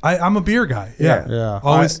Light. I'm a beer guy. Yeah. Yeah.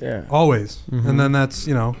 Always. Yeah. Always. And then that's,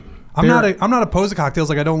 I'm Beer- not opposed to cocktails.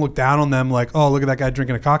 Like I don't look down on them like, oh, look at that guy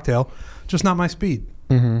drinking a cocktail. Just not my speed.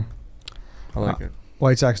 I like it.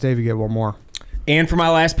 White Sox Dave, you get one more. And for my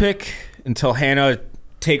last pick, until Hannah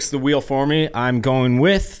takes the wheel for me, I'm going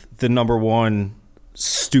with the number one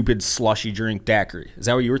stupid slushy drink, daiquiri. Is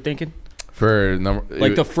that what you were thinking? For number,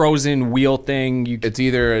 Like the frozen wheel thing. it's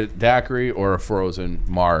either a daiquiri or a frozen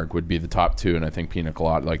marg would be the top two, and I think pina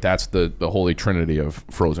colada. Like that's the holy trinity of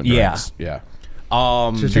frozen Yeah. drinks. Yeah.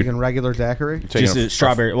 Just taking regular daiquiri. Taking Just a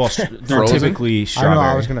strawberry. Well, they're Frozen? typically I strawberry. know.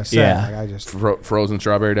 I was gonna say. Yeah. Like, I just. frozen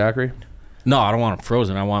strawberry daiquiri. No, I don't want them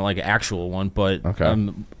frozen. I want like an actual one. But Okay.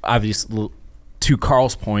 obviously, to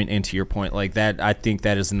Carl's point and to your point, like that, I think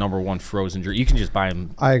that is the number one frozen drink. You can just buy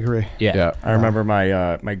them. I agree. Yeah. Yeah. I remember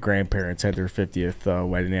my grandparents had their 50th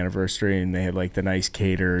wedding anniversary, and they had like the nice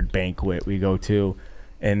catered banquet we go to,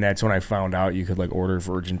 and that's when I found out you could like order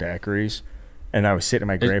virgin daiquiris. And I was sitting at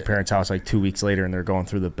my grandparents' house like 2 weeks later, and they're going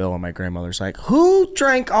through the bill, and my grandmother's like, "Who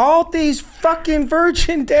drank all these fucking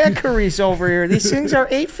virgin daiquiris over here? These things are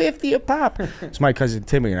 $8.50 a pop." So my cousin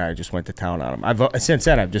Timmy and I just went to town on them. Since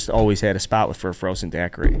then I've just always had a spot for a frozen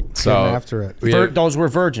daiquiri. So Getting after it. Those were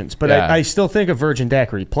virgins, but Yeah. I still think a virgin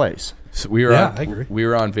daiquiri plays. So we were Yeah, I agree. we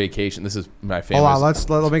were on vacation. This is my Hold famous.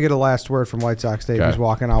 on. Let me get a last word from White Sox Dave. Okay. Who's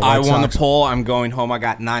walking out. I White won Sox. the poll. I'm going home. I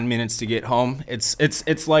got 9 minutes to get home. It's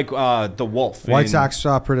like the Wolf. White And, Sox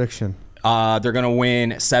prediction. They're gonna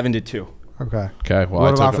win 7-2, Okay. Okay. Well,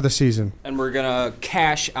 What about for the season? and we're gonna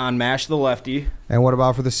cash on Mash the Lefty. And what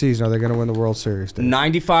about for the season? Are they going to win the World Series? Dave?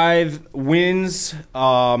 95 wins,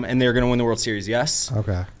 and they're gonna win the World Series. Yes.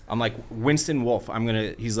 Okay. I'm like Winston Wolf.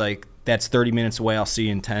 He's like, that's 30 minutes away. I'll see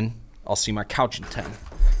you in 10. I'll see my couch in 10.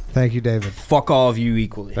 Thank you, David. Fuck all of you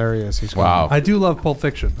equally. There he is. He's Wow. I do love Pulp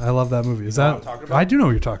Fiction. I love that movie. Is that? I do know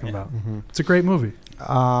what you're talking about. It's a great movie.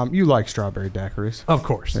 You like strawberry daiquiris? Of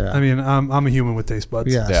course. Yeah. I mean, I'm a human with taste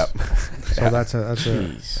buds. Yes. Yeah. So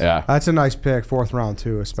Yeah. that's a nice pick. Fourth round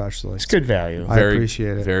too, especially. It's good value. I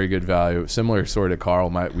appreciate it. Very good value. Similar sort of Carl.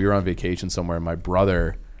 We were on vacation somewhere. My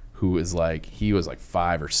brother, who is like he was like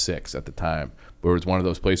 5 or 6 at the time, where it was one of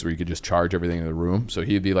those places where you could just charge everything in the room. So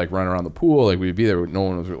he'd be like running around the pool, like we'd be there, no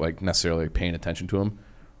one was like necessarily paying attention to him.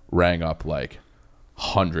 Rang up like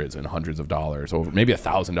hundreds and hundreds of dollars, over maybe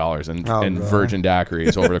 $1,000 in virgin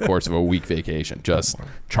daiquiris over the course of a week vacation, just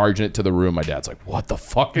charging it to the room. My dad's like, "What the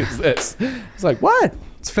fuck is this?" It's like, "What?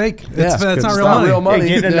 It's fake. Yeah, It's not real money.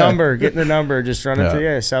 Hey, get the number. Just run it to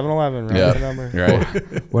 7-Eleven. Run the number.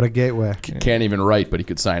 Right. What a gateway. Can't even write, but he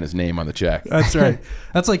could sign his name on the check. That's right.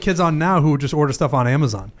 That's like kids on now who just order stuff on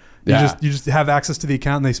Amazon. You just have access to the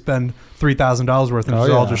account and they spend $3,000 worth and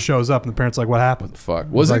it all just shows up and the parents are like, what happened?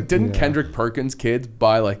 Fuck. Didn't Kendrick Perkins' kids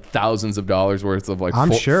buy like thousands of dollars worth of like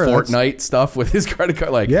Fortnite stuff with his credit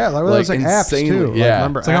card? Like, like apps too. Yeah.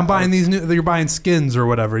 Like, it's like I'm buying these you're buying skins or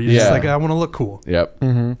whatever. You're just like, I want to look cool. Yep.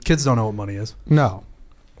 Mm-hmm. Kids don't know what money is. No.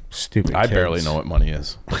 Stupid I kids. barely know what money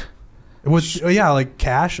is. Like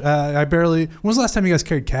cash. I barely. When was the last time you guys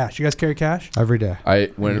carried cash? You guys carry cash? Every day.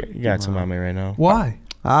 You got some on me right now. Why?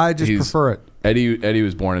 I just prefer it. Eddie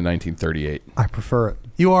was born in 1938. I prefer it.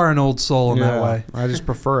 You are an old soul in that way. I just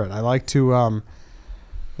prefer it. I like to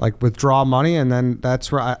like withdraw money and then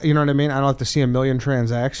that's where you know what I mean? I don't have to see a million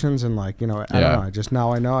transactions and like, I don't know. I just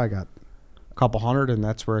now I know I got a couple hundred and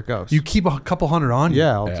that's where it goes. You keep a couple hundred on you?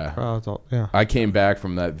 Yeah. I came back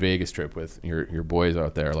from that Vegas trip with your boys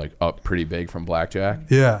out there, like up pretty big from blackjack.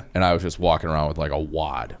 Yeah. And I was just walking around with like a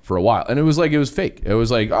wad for a while. And it was fake. It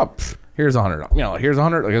was like, here's 100. Here's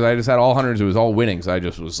 100 because I just had all hundreds. It was all winnings. I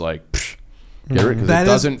just was like, get it because it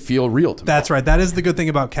doesn't feel real to me. That's right. That is the good thing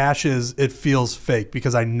about cash is it feels fake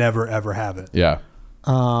because I never ever have it. Yeah.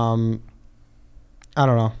 I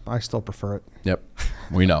don't know. I still prefer it. Yep.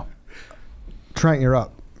 We know. Trent, you're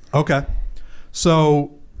up. Okay.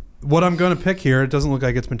 So what I'm going to pick here, it doesn't look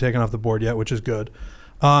like it's been taken off the board yet, which is good.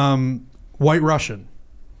 White Russian.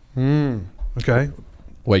 Okay.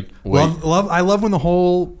 Wait. I love when the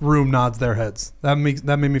whole room nods their heads. That made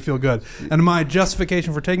me feel good. And my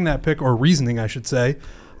justification for taking that pick, or reasoning, I should say,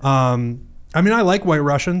 I mean, I like White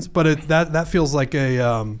Russians, but that feels like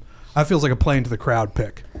a play into the crowd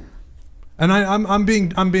pick. And I'm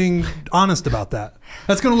being honest about that.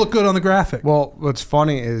 That's going to look good on the graphic. Well, what's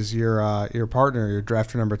funny is your partner, your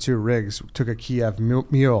drafter number 2, Riggs, took a Kiev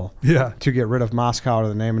mule to get rid of Moscow out of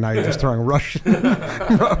the name, and now you're just throwing Russian,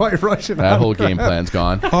 White Russian. That whole game plan's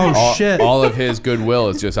gone. Shit! All of his goodwill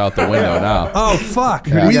is just out the window now. Oh fuck!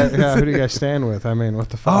 Who do you guys stand with? I mean, what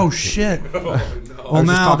the fuck? Oh shit! Well,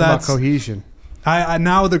 now that's about cohesion. I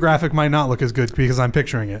now the graphic might not look as good because I'm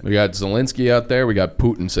picturing it. We got Zelensky out there. We got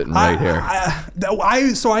Putin sitting right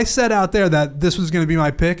here. So I said out there that this was going to be my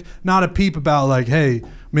pick, not a peep about like, hey,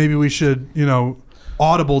 maybe we should,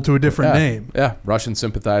 audible to a different name. Yeah, Russian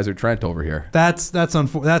sympathizer Trent over here. That's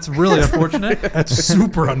really unfortunate. That's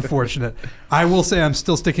super unfortunate. I will say I'm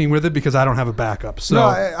still sticking with it because I don't have a backup. So no,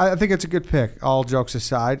 I think it's a good pick, all jokes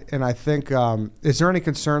aside. And I think, is there any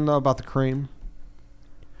concern though about the cream?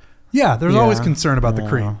 Yeah, there's always concern about the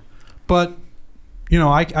cream, but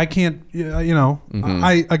I can't.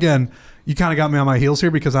 I again, you kind of got me on my heels here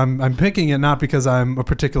because I'm picking it not because I'm a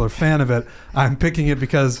particular fan of it. I'm picking it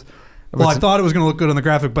because I thought it was going to look good on the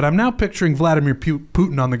graphic, but I'm now picturing Vladimir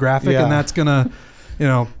Putin on the graphic, and that's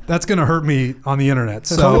gonna hurt me on the internet.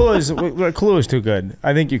 So Clue is too good.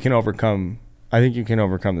 I think you can overcome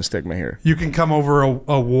the stigma here. You can come over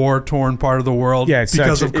a war-torn part of the world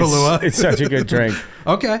because of Kahlua. It's such a good drink.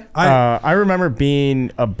 Okay. I remember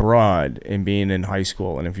being abroad and being in high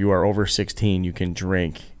school, and if you are over 16, you can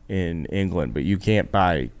drink in England, but you can't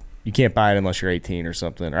buy it unless you're 18 or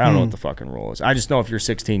something. Or I don't know what the fucking rule is. I just know if you're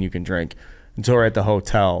 16, you can drink. And so we're at the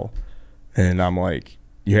hotel, and I'm like,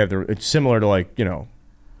 it's similar to like,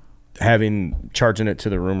 charging it to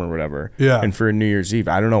the room or whatever. Yeah. And for New Year's Eve,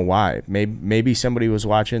 I don't know why. Maybe somebody was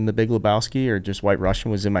watching The Big Lebowski or just White Russian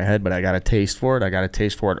was in my head, but I got a taste for it. I got a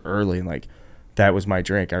taste for it early, and like that was my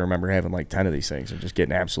drink. I remember having like 10 of these things and just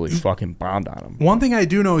getting absolutely fucking bombed on them. One thing I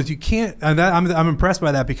do know is you can't, and I'm impressed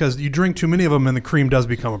by that because you drink too many of them and the cream does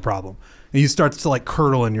become a problem. And you start to like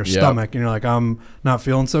curdle in your stomach, and you're like, I'm not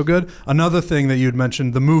feeling so good. Another thing that you'd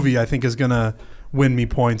mentioned, the movie, I think is gonna win me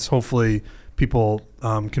points. Hopefully people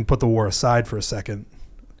can put the war aside for a second.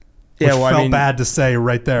 Which felt bad to say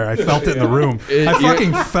right there. I felt it in the room. I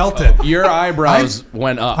fucking felt it. Your eyebrows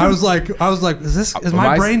went up. I was like, is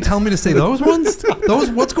my brain telling me to say those ones?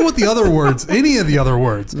 Let's go with the other words. Any of the other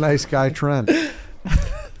words. Nice guy, Trent.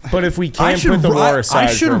 But if we can't put the war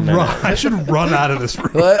aside for a minute. I should run out of this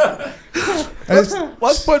room.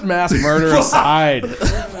 Let's put mass murder aside.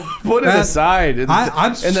 Put it aside in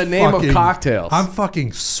the name of cocktails. I'm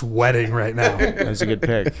fucking sweating right now. That's a good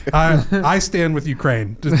pick. I stand with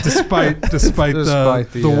Ukraine, despite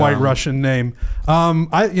the White Russian name.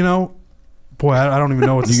 Boy, I don't even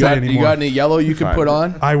know what to say anymore. You got any yellow you can put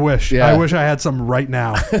on? I wish. Yeah. I wish I had some right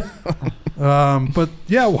now. But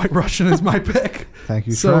yeah, White Russian is my pick. Thank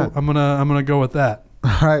you, So Trent. I'm gonna go with that.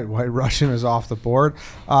 All right, White Russian is off the board.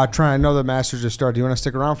 Trent, I know the Masters just started. Do you want to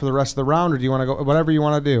stick around for the rest of the round, or do you want to go? Whatever you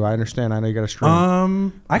want to do. I understand. I know you got a stream. I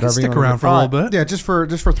can Whatever you stick wanna around do. for a little bit. Yeah, just for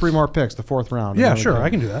 3 more picks, the 4th round. Yeah, And then sure, we I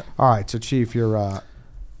can do that. All right, so Chief, you're. I'm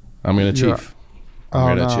gonna You're- chief. Oh,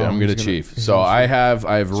 I'm no, gonna he's chief. gonna- So I have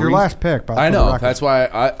It's your last pick. I know. That's why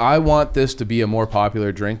I want this to be a more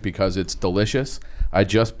popular drink because it's delicious. I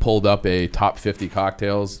just pulled up a top 50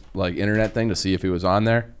 cocktails like internet thing to see if it was on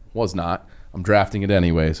there. Was not. I'm drafting it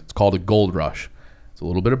anyways. It's called a Gold Rush. It's a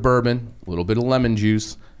little bit of bourbon, a little bit of lemon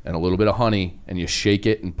juice, and a little bit of honey, and you shake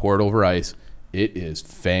it and pour it over ice. It is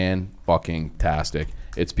fan-fucking-tastic.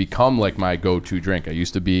 It's become like my go-to drink. I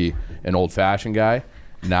used to be an old-fashioned guy.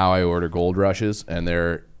 Now I order Gold Rushes, and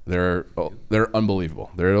they're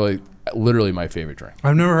unbelievable. They're like literally my favorite drink.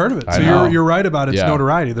 I've never heard of it. I So know. you're right about its Yeah.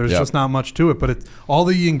 notoriety. There's Yep. just not much to it, but all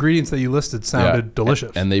the ingredients that you listed sounded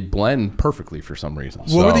delicious. And they blend perfectly for some reason.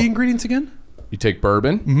 What were the ingredients again? You take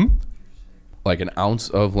bourbon, like an ounce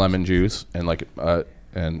of lemon juice, and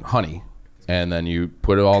and honey, and then you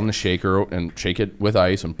put it all in the shaker and shake it with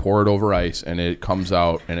ice and pour it over ice, and it comes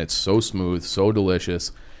out, and it's so smooth, so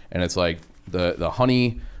delicious, and it's like the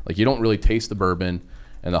honey, like you don't really taste the bourbon,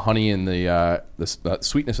 and the honey and the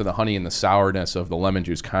sweetness of the honey and the sourness of the lemon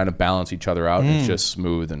juice kind of balance each other out. And it's just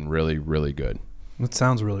smooth and really, really good. That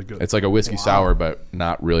sounds really good. It's like a whiskey sour, but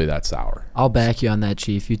not really that sour. I'll back you on that,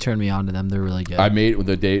 Chief. You turned me on to them. They're really good. I made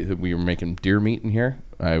the day that we were making deer meat in here.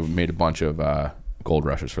 I made a bunch of Gold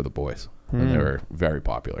Rushes for the boys, and they were very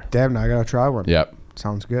popular. Damn, now I gotta try one. Yep.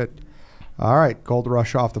 Sounds good. All right, Gold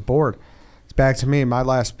Rush off the board. It's back to me. My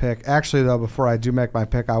last pick. Actually, though, before I do make my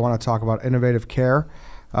pick, I want to talk about Innovative Care.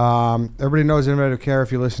 Everybody knows Innovative Care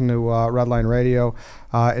if you listen to Redline Radio.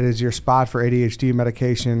 It is your spot for ADHD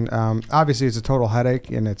medication. Obviously, it's a total headache,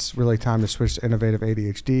 and it's really time to switch to Innovative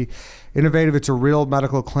ADHD. Innovative, it's a real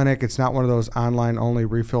medical clinic. It's not one of those online-only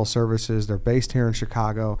refill services. They're based here in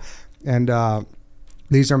Chicago, and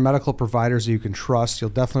these are medical providers that you can trust. You'll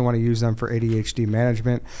definitely want to use them for ADHD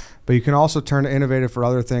management, but you can also turn to Innovative for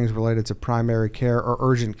other things related to primary care or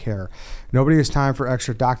urgent care. Nobody has time for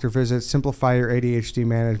extra doctor visits. Simplify your ADHD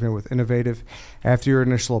management with Innovative. After your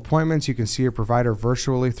initial appointments, you can see your provider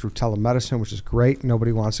virtually through telemedicine, which is great.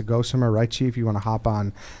 Nobody wants to go somewhere, right, Chief? You want to hop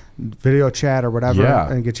on video chat or whatever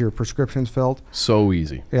and get your prescriptions filled. So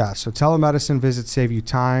easy. Yeah, so telemedicine visits save you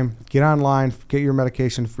time. Get online, get your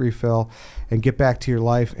medication refill, and get back to your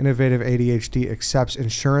life. Innovative ADHD accepts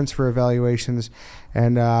insurance for evaluations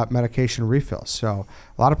and medication refills. So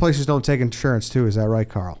a lot of places don't take insurance too. Is that right,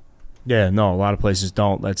 Carl? Yeah, no, a lot of places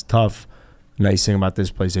don't. That's tough. Nice thing about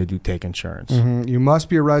this place, they do take insurance. You must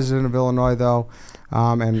be a resident of Illinois, though.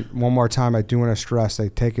 And one more time, I do want to stress they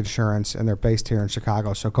take insurance, and they're based here in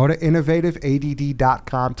Chicago. So go to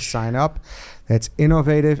innovativeadd.com to sign up. That's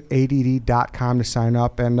innovativeadd.com to sign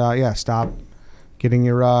up. And, stop getting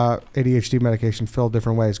your ADHD medication filled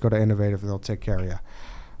different ways. Go to Innovative, and they'll take care of you.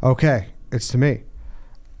 Okay, it's to me.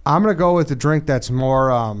 I'm going to go with the drink that's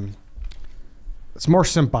more it's more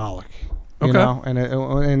symbolic. You know,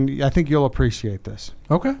 and I think you'll appreciate this.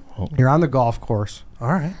 Okay. You're on the golf course. All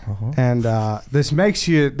right. And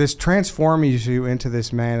this transforms you into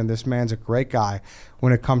this man, and this man's a great guy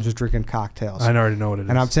when it comes to drinking cocktails. I already know what it is.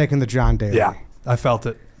 And I'm taking the John Daly. Yeah, I felt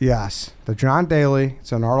it. Yes, the John Daly.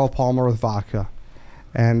 It's an Arnold Palmer with vodka.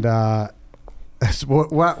 And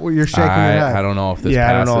what you're shaking your head. I don't know if this passes.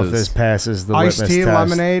 I don't know if this passes the Iced litmus tea, test.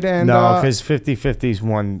 lemonade, and no, because 50-50 is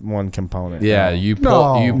one component. Yeah, no. you pour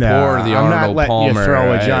No, the I'm Arnold not letting Palmer. you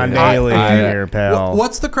throw a John Daly in here, pal.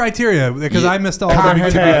 What's the criteria? Because I missed all the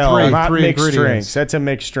Cocktail, not three mixed ingredients. drinks. That's a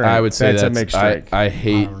mixed drink. I would say that's a mixed drink. I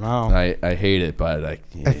hate. I don't know. I hate it, but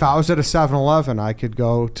if I was at a 7-Eleven, I could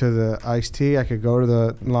go to the iced tea. I could go to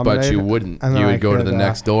the lemonade. But you wouldn't. and then You I would go to could, the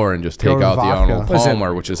next door and just go take to out the vodka. Arnold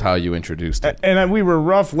Palmer, which is how you introduced it. And we were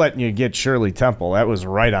rough letting you get Shirley Temple. That was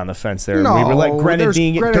right on the fence there. No, we were letting there's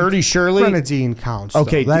Grenadine get Dirty Shirley. Grenadine counts.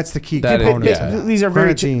 Okay, though. That's the key that is- component. yeah. These are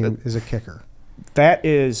very Grenadine is a kicker. That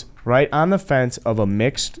is right on the fence of a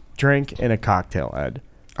mixed drink and a cocktail, Ed.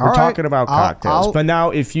 We're All right. talking about cocktails. I'll- but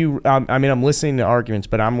now if you, I'm listening to arguments,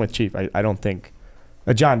 but I'm with Chief. I don't think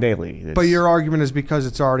a John Daly. Is, But your argument is because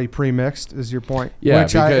it's already pre-mixed, is your point? Yeah,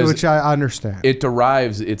 which I understand. It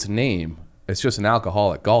derives its name. It's just an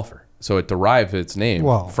alcoholic golfer, so it derives its name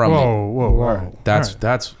from Whoa. it.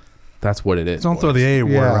 That's what it is. Don't throw the A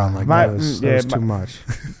word around like that. that. That was too much.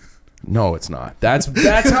 No, it's not. That's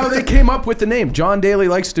how they came up with the name. John Daly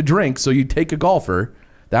likes to drink, so you take a golfer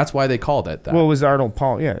That's why they called it that. Well, it was Arnold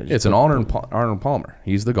Palmer. Yeah, it's an Arnold Palmer.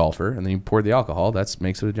 He's the golfer, and then you pour the alcohol. That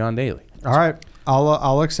makes it a John Daly. All right,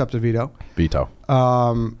 I'll accept a veto. Veto.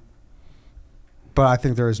 But I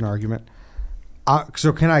think there is an argument.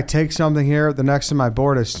 So can I take something here? The next on my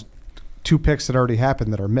board is 2 picks that already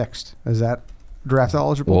happened that are mixed. Is that draft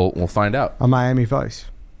eligible? We'll find out. A Miami Vice.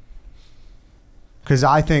 Because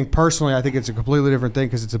I think it's a completely different thing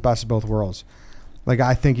because it's the best of both worlds. Like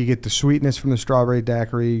I think you get the sweetness from the strawberry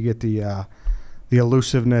daiquiri, you get the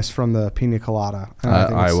elusiveness from the pina colada. And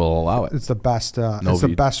I will allow it. It's the best.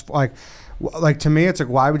 The best. Like to me, it's like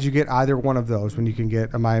why would you get either one of those when you can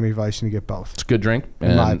get a Miami Vice and you get both? It's a good drink,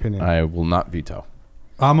 in my opinion. I will not veto.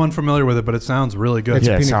 I'm unfamiliar with it, but it sounds really good. It's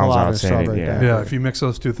Yeah, it pina sounds colada and outstanding, strawberry yeah. daiquiri. Yeah, if you mix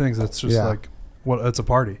those two things, it's just it's a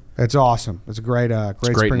party. It's awesome. It's a great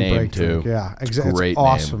great spring name, break too. drink. Yeah, It's a great it's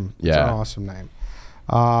awesome. name. It's Yeah. an awesome name.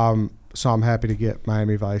 So I'm happy to get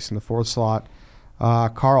Miami Vice in the 4th slot.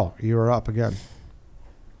 Carl, you are up again.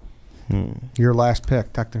 Your last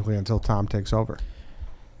pick, technically, until Tom takes over.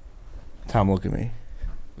 Tom, look at me.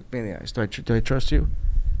 Look me in the eyes. Do I trust you?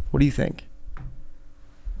 What do you think?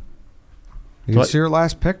 It's your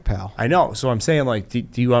last pick, pal. I know. So I'm saying, like, do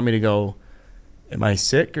you want me to go, am I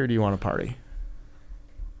sick or do you want to party?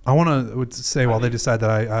 I want to say while they decide that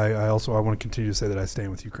I also want to continue to say that I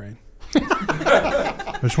stand with Ukraine.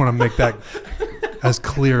 I just want to make that as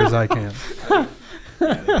clear as I can.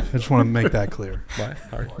 I just want to make that clear.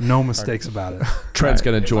 No mistakes about it. Trent's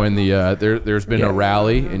going to join the. There's been a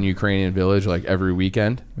rally in Ukrainian Village like every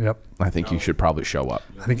weekend. Yep. I think you should probably show up.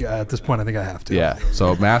 I think at this point, I think I have to. Yeah.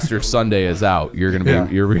 So Masters Sunday is out. You're going to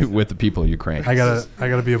be you're with the people of Ukraine. I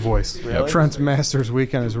gotta be a voice. Really? Trent's Masters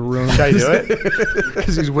weekend is ruined. Should I do it?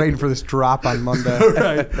 Because he's waiting for this drop on Monday.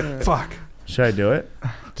 Right. Fuck. Should I do it?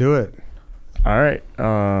 Do it. All right.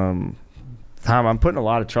 Tom, I'm putting a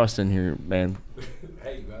lot of trust in here, man.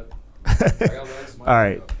 Hey, man. All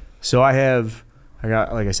right. So I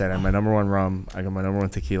got, like I said, I have my number 1 rum. I got my number 1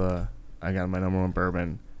 tequila. I got my number 1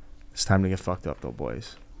 bourbon. It's time to get fucked up, though,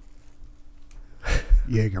 boys.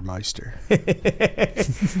 Jägermeister.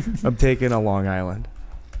 I'm taking a Long Island.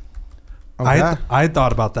 Okay. I had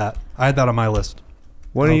thought about that. I had that on my list.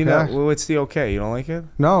 What do you know? Okay. What's the okay? You don't like it?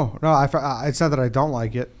 No. It's not that I don't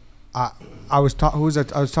like it. I was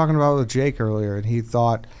talking about it with Jake earlier, and he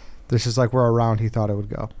thought this is like we're around. He thought it would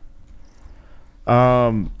go.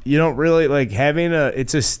 You don't really like having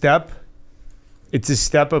it's a step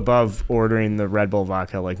above ordering the Red Bull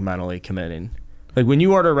vodka, like mentally committing. Like when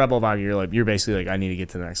you order Red Bull vodka, you're basically like, I need to get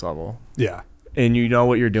to the next level. Yeah. And you know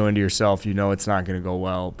what you're doing to yourself. You know it's not going to go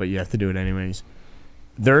well, but you have to do it anyways.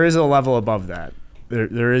 There is a level above that.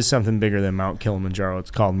 There is something bigger than Mount Kilimanjaro.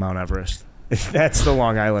 It's called Mount Everest. That's the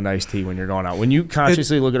Long Island iced tea when you're going out. When you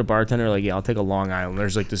consciously look at a bartender like, yeah, I'll take a Long Island,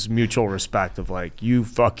 there's like this mutual respect of like, you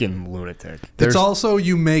fucking lunatic. It's also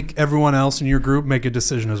you make everyone else in your group make a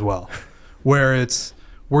decision as well. Where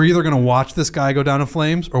we're either going to watch this guy go down in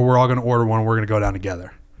flames or we're all going to order one and we're going to go down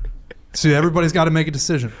together. So everybody's got to make a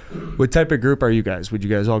decision. What type of group are you guys? Would you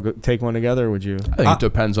guys all take one together or would you? I think it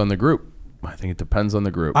depends on the group. I think it depends on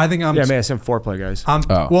the group. I think I'm... Yeah, man, some foreplay guys.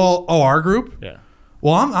 Our group? Yeah.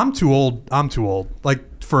 Well, I'm too old. I'm too old,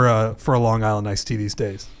 like for a Long Island iced tea these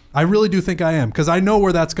days. I really do think I am because I know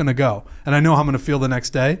where that's going to go, and I know how I'm going to feel the next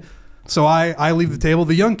day. So I leave the table.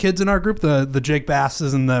 The young kids in our group, the Jake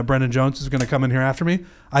Basses and the Brendan Jones is going to come in here after me.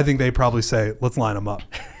 I think they probably say, let's line them up.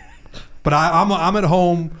 But I'm at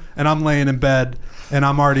home and I'm laying in bed and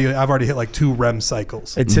I've already hit like 2 REM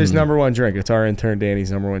cycles. It's his number 1 drink. It's our intern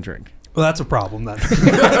Danny's number 1 drink. Well, that's a problem then.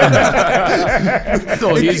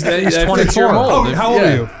 So he's 24. Oh, how old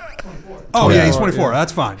are you? Oh yeah, he's 24.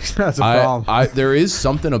 That's fine. That's a problem. There is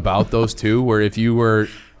something about those two where if you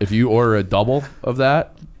order a double of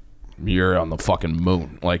that, you're on the fucking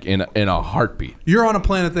moon, like in a heartbeat. You're on a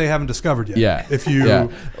planet they haven't discovered yet. Yeah. If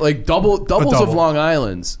you like doubles double. of Long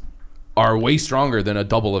Islands are way stronger than a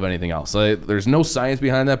double of anything else. Like, there's no science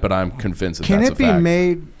behind that, but I'm convinced Can that's it be a fact.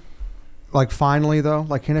 made like finally though?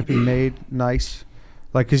 Like can it be made nice?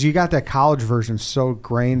 Like because you got that college version so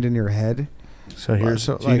grained in your head. So here's,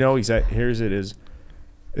 do you know exactly? Here's it is.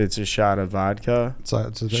 It's a shot of vodka. It's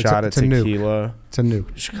a shot of tequila. It's a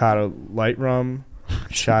nuke. Shot of light rum.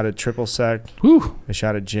 Shot of triple sec. Whew. A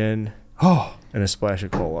shot of gin. Oh, and a splash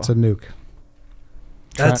of cola. It's a nuke.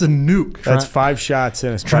 That's a nuke. That's 5 shots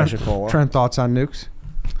and a splash of cola. Trent, thoughts on nukes?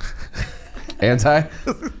 Anti.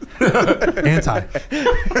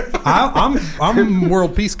 I'm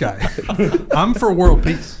world peace guy. I'm for world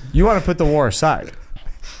peace. You want to put the war aside.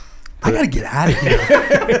 I gotta get out of here.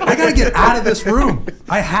 I gotta get out of this room.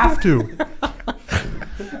 I have to.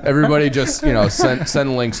 Everybody just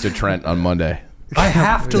send links to Trent on Monday. I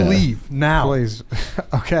have to Yeah. leave now. Please.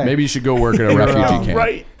 Okay. Maybe you should go work at a refugee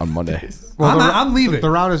camp on Monday. Well, I'm leaving. The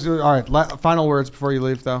round is all right. Final words before you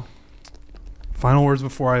leave, though. Final words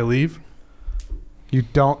before I leave. You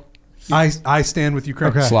don't. I stand with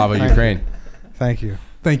Ukraine. Okay. Slava Thank Ukraine. Thank you.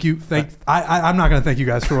 Thank you. I'm not going to thank you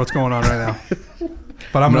guys for what's going on right now.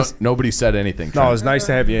 But I'm No, gonna. nobody said anything. No, Trent. it was nice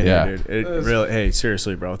to have you in Yeah. here, dude. It really, hey,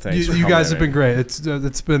 seriously, bro. Thanks. for You coming guys in, have been man.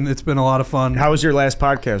 great. It's been a lot of fun. How was your last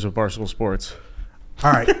podcast with Barstool Sports?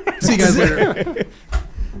 All right. See you guys later.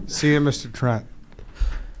 See you, Mr. Trent.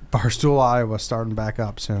 Barstool, Iowa, starting back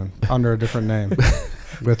up soon under a different name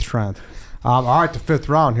with Trent. All right, the fifth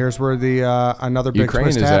round. Here's where the another big Ukraine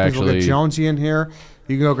twist is happens. We'll get actually- Jonesy in here.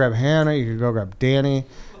 You can go grab Hannah. You can go grab Danny.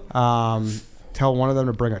 Tell one of them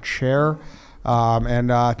to bring a chair. And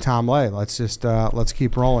Tom Lay. Let's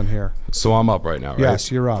keep rolling here. So I'm up right now, right?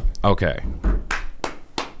 Yes, you're up. Okay.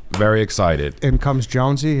 Very excited. In comes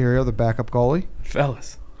Jonesy. Here you go, the backup goalie.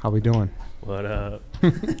 Fellas, How we doing? what up?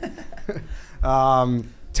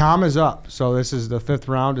 Tom is up. So this is the fifth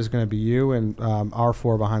round. Is going to be you and our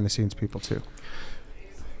four behind the scenes people too.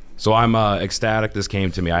 So I'm ecstatic. This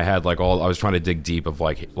came to me. I had I was trying to dig deep of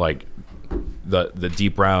like the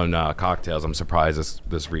deep brown cocktails. I'm surprised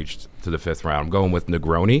this reached to the fifth round. I'm going with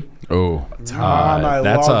Negroni. Oh, Tom, I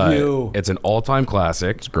love you. It's an all-time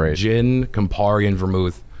classic. It's great. Gin, Campari, and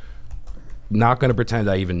vermouth. Not going to pretend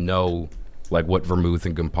I even know what vermouth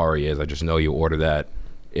and Campari is. I just know you order that.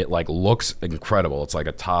 It looks incredible. It's like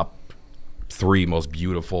a top 3 most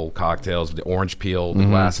beautiful cocktails. The orange peel, the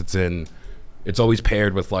glass it's in. It's always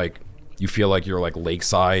paired with you feel like you're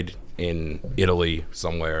lakeside in Italy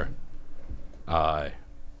somewhere.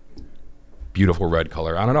 Beautiful red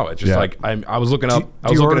color. I don't know. It's just I was looking up. I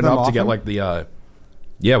was looking it up to get the.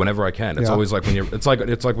 Yeah, whenever I can. It's always when you're. It's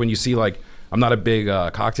like when you see I'm not a big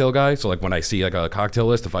cocktail guy, so when I see a cocktail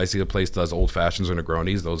list, if I see a place does old fashions or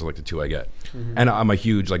Negronis, those are the 2 I get. And I'm a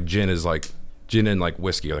huge gin and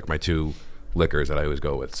whiskey are my 2 liquors that I always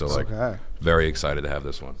go with. So very excited to have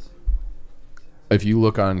this one. if you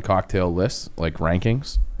look on cocktail lists, like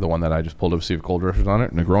rankings, the one that I just pulled up to see if Cold Rush was on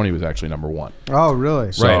it, Negroni was actually number 1. Oh,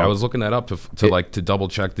 really? So, right. I was looking that up to double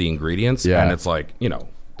check the ingredients, Yeah. and it's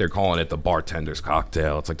they're calling it the bartender's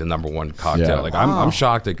cocktail. It's the number 1 cocktail. Yeah. I'm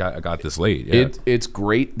shocked I got this late. Yeah. It's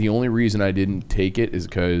great. The only reason I didn't take it is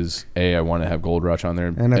because I want to have Gold Rush on there,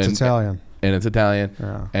 And it's Italian. and it's Italian,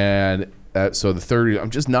 Yeah. and so the third. I'm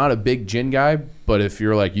just not a big gin guy, but if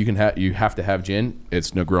you're like you have to have gin,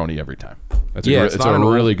 it's Negroni every time. It's not a an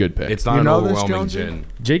really good pick. It's not You an know this, overwhelming Jonesy? gin.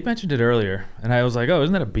 Jake mentioned it earlier, and I was like, "Oh,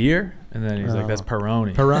 isn't that a beer?" And then he's like, "That's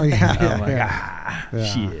Peroni." Peroni, yeah, And I'm like, yeah. Yeah.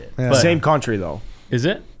 shit. Yeah. But- Same country though. Is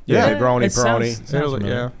it? Yeah, Negroni, it sounds Peroni.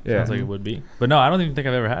 familiar. Yeah. Sounds like it would be. But no, I don't even think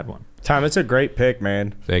I've ever had one. Tom, it's a great pick,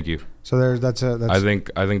 man. Thank you. So that's I think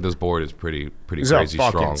this board is pretty It's crazy a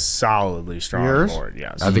fucking strong. solidly strong Yours? board.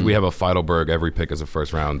 Yes. I think we have a Feidelberg every pick as a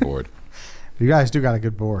first round board. You guys do got a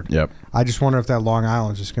good board. Yep. I just wonder if that Long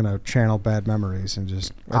Island's just going to channel bad memories and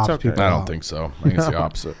just That's opt okay. people I don't out. think so. I think it's the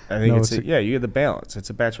opposite. I think No, it's it's yeah. You get the balance. It's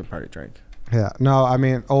a bachelor party drink. Yeah. No, I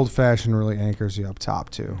mean, old fashioned really anchors you up top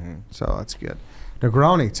too. So that's good.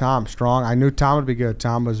 Negroni, Tom, strong. I knew Tom would be good.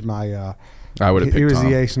 Tom was my. I would have He picked was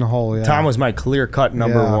Tom. the ace in the hole. Yeah. Tom was my clear cut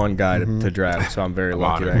number Yeah. 1 guy to draft, so I'm very I'm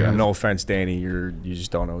lucky. honored, That guys. no offense, Danny, you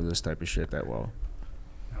just don't know this type of shit that well.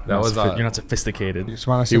 That was You're not sophisticated. You just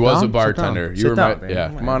want to sit He was down? a bartender. Sit You were down, my, man. yeah.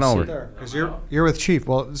 Come Come on, on sit over. there. Because you're with Chief.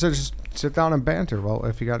 Well, so just sit down and banter. Well,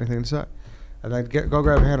 if you got anything to say, and then go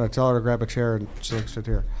grab Hannah. Tell her to grab a chair and she'll sit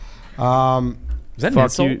here. Is that an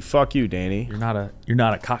insult? Fuck you, Danny. You're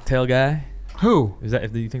not a cocktail guy. Who? Is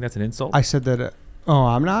that? Do you think that's an insult? I said that. Oh,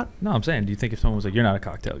 I'm not. No, I'm saying. Do you think if someone was like, "You're not a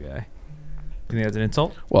cocktail guy," do you think that's an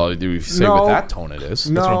insult? Well, do you say No. with that tone it is?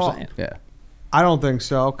 No. That's what I'm saying. Yeah. I don't think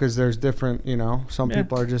so because there's different. Some Yeah.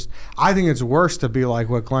 people are just. I think it's worse to be like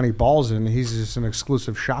what Glenny Ball's in. He's just an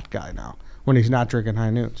exclusive shot guy now when he's not drinking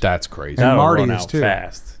high noons. That's crazy. And That'll Marty run is out too.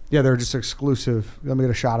 fast. Yeah, they're just exclusive. Let me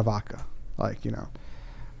get a shot of vodka,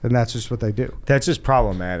 and that's just what they do. That's just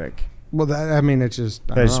problematic. Well, it's just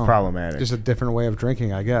I don't That's know. problematic. Just a different way of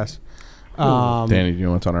drinking, I guess. Danny, do you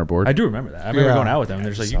know what's on our board? I do remember that. I remember Yeah. going out with them. And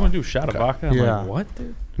they're just like, "You want to do a shot of vodka?" I'm Yeah. like, "What,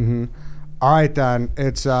 dude?" Mm-hmm. All right, then.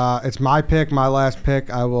 It's my pick, my last pick.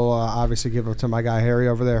 I will obviously give it to my guy Harry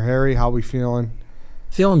over there. Harry, how we feeling?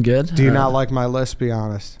 Feeling good. Do you not like my list? Be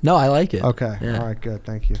honest. No, I like it. Okay. Yeah. All right. Good.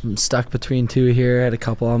 Thank you. I'm stuck between 2 here. I had a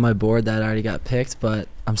couple on my board that already got picked, but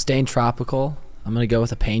I'm staying tropical. I'm gonna go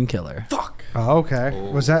with a painkiller. Oh, okay.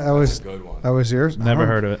 Was that was a good one. that was yours? Never Oh.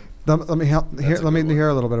 heard of it. Let me help. Here, let me hear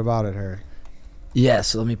a little bit about it, Harry. Yeah,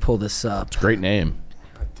 so let me pull this up. Great name.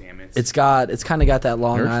 It's kind of got that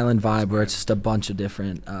Long Yours? Island vibe where it's just a bunch of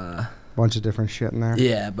different Bunch of different shit in there.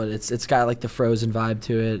 Yeah, but it's got like the frozen vibe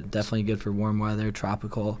to it. Definitely good for warm weather,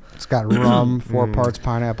 tropical. It's got rum, 4 parts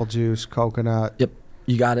pineapple juice, coconut. Yep,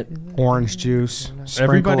 you got it. Orange juice.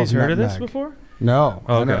 Everybody's heard of this before? No,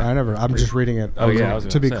 Oh, okay. I never. I'm just reading it. Oh, yeah, I was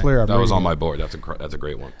to be gonna say. clear, That was on my board. That's a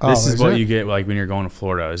great one. This is what it? you get like when you're going to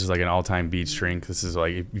Florida. This is like an all-time beach drink. This is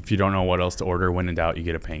like if you don't know what else to order, when in doubt, you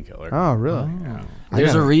get a painkiller. Oh, really? Yeah.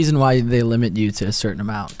 There's a reason why they limit you to a certain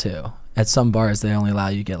amount too. At some bars, they only allow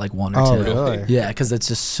you to get like 1 or 2. Oh, really? Yeah, because it's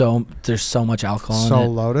just there's so much alcohol in So it.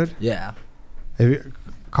 loaded. Yeah.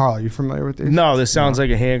 Carl, are you familiar with these? No, this sounds like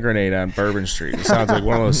a hand grenade on Bourbon Street. It sounds like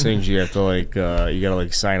one of those things you have to like. You gotta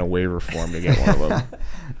like sign a waiver form to get one of them.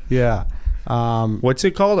 Yeah. What's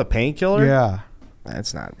it called? A painkiller? Yeah.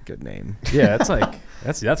 That's not a good name. Yeah, it's like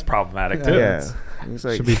that's problematic too. Yeah. It's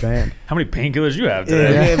like, Should be banned. How many painkillers you have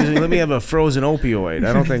today? yeah, let me have a frozen opioid.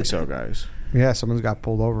 I don't think so, guys. Yeah, someone's got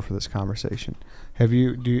pulled over for this conversation. Have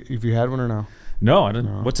you had one or no? No, I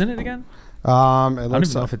didn't. No. What's in it again? It I don't looks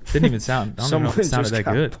even know if it didn't even sound. I don't even know if it sounded that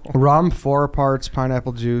good. rum, 4 parts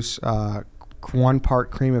pineapple juice, 1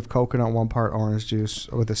 part cream of coconut, 1 part orange juice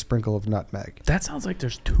with a sprinkle of nutmeg. That sounds like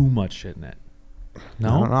there's too much shit in it. I No,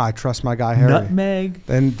 don't know. I trust my guy Harry. nutmeg.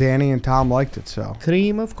 And Danny and Tom liked it, so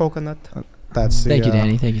Cream of coconut. that's the. Thank you,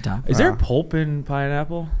 Danny. Thank you, Tom. Is there pulp in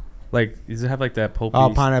pineapple? Like, does it have like that pulpy? Oh,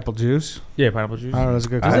 pineapple juice. Yeah, pineapple juice. I don't know. That's a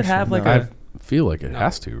good Does question. it have like No. a? I feel like it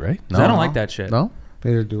has to, right? 'Cause I don't like that shit. No?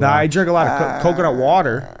 Neither do Nah, I. I drink a lot of coconut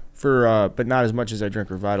water but not as much as I drink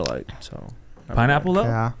Revitalite. So Pineapple though?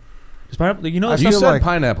 Yeah. Is pineapple? You know, I it's You feel said like-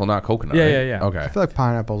 pineapple, not coconut. Yeah, right? yeah, yeah. Okay. I feel like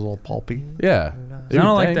pineapple's a little pulpy. Yeah. I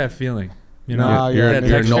don't like that feeling. You know, No, You're, yeah,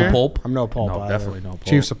 you're no texture? pulp? I'm no pulp. No, either. definitely no pulp.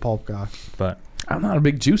 Chief's a pulp guy. But I'm not a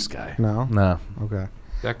big juice guy. No. No. Okay.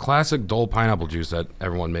 That classic Dole pineapple juice that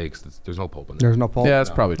everyone makes. There's no pulp in there. There's no pulp. Yeah, that's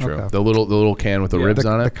probably true. Okay. The little can with the ribs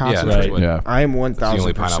on The it. concentrate. that's what- Yeah. I am That's the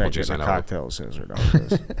only 1,000% pineapple juice getting I a know of. cocktail as soon as we're done with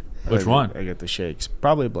this. Which one? I get the shakes.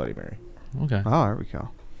 Probably a Bloody Mary. okay. Oh, there we go.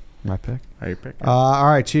 My pick. How you pick? All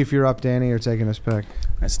right, Chief, you're up. Danny, you're taking this pick.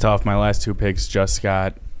 It's tough. My last 2 picks just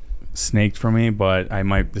got snaked for me, but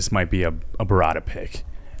this might be a Barada pick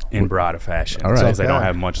in Barada fashion. All right. Since I don't Okay.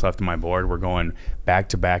 have much left on my board, we're going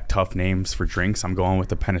back-to-back tough names for drinks. I'm going with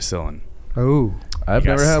the penicillin. Oh, I've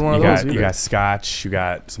never had one of those You either. got scotch. You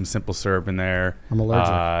got some simple syrup in there. I'm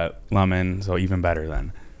allergic. Lemon, so even better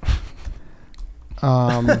then.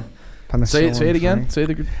 Say it penicillin again. drink. Say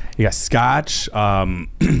the. You got scotch,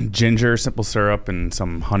 ginger, simple syrup, and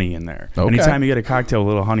some honey in there. Okay. Anytime you get a cocktail, a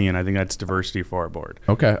little honey in, I think that's diversity for our board.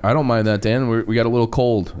 Okay, I don't mind that, Dan. We got a little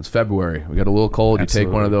cold. It's February. We got a little cold. You take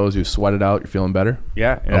one of those. You sweat it out. You're feeling better.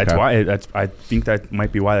 Yeah, that's Okay. why. I think that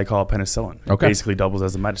might be why they call it penicillin. It Okay. basically doubles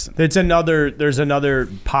as a medicine. There's another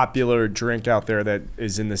popular drink out there that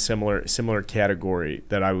is in the similar category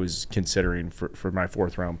that I was considering for my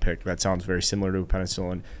 4th round pick. That sounds very similar to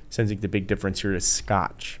penicillin. Sounds like the big difference here is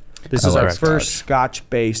scotch. This is like our first scotch.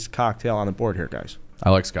 scotch-based cocktail on the board here, guys. I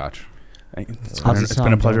like scotch. It's How's it been a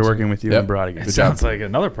sound, pleasure Jonesy? working with you Yep. and Barada. It Good sounds job. like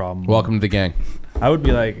another problem. Welcome to the gang. I would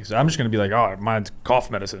be like, so I'm just gonna be like, oh, mine's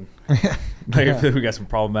cough medicine. Like if we got some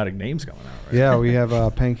problematic names going out. Right? Yeah, we have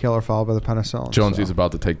a painkiller followed by the penicillin. Jonesy's so.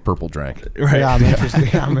 about to take purple drink. Right. Yeah, I'm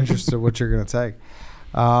interested. I'm interested what you're gonna take.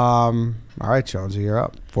 All right, Jonesy, you're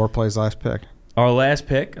up. 4 plays, last pick. Our last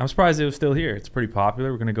pick. I'm surprised it was still here. It's pretty popular.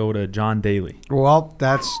 We're gonna go to John Daly. Well,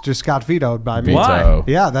 that's just got vetoed by me. Why? Veto.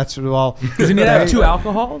 Yeah, that's Doesn't it have 2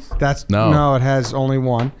 alcohols? That's No. it has only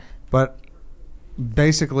 1. But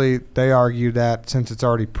basically, they argue that since it's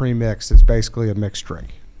already pre-mixed, it's basically a mixed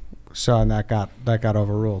drink. So, and that got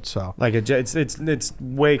overruled. So, Like it's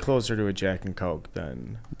way closer to a Jack and Coke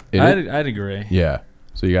than. I'd agree. Yeah.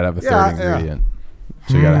 So you gotta have a third Yeah, yeah. ingredient.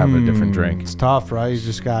 So you gotta have a different drink. it's tough, right? You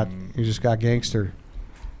just got gangster.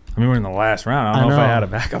 I mean, we're in the last round. I don't know if I had a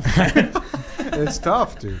backup plan. It's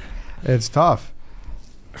tough, dude. It's tough.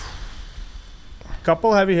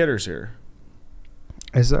 Couple heavy hitters here.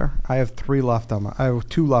 Is there? I have 2 left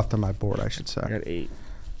on my board, I should say. I got 8.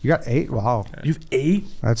 You got 8? Wow. You've 8?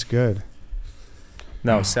 That's good.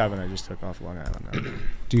 No, 7. I just took off Long Island.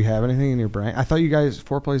 Do you have anything in your brain? I thought you guys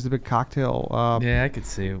Foreplays the big cocktail Yeah, I could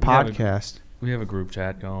see. podcast. We have a group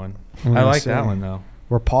chat going. I'm I gonna like say. that one though.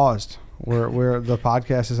 We're paused. We're the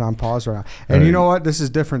podcast is on pause right now. And you know what? This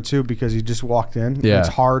is different too because you just walked in. Yeah. It's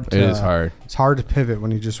hard to It is hard. It's hard to pivot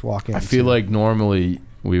when you just walk in. I feel too. like normally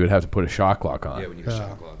we would have to put a shot clock on. Yeah, when you get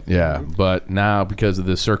shot clock. Yeah, but now because of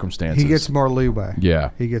the circumstances, he gets more leeway.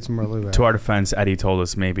 Yeah. He gets more leeway. To our defense, Eddie told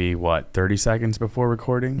us maybe 30 seconds before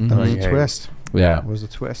recording. That was Like, a hey, twist. Yeah. It was a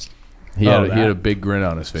twist. He had a big grin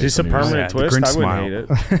on his face. Is this a when he was- permanent Yeah, the twist? grin I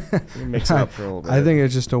wouldn't hate it. You mix it up for a little bit. I think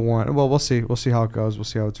it's just a one. Well, we'll see. We'll see how it goes. We'll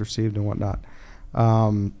see how it's received and whatnot.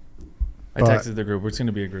 I texted the group. It's going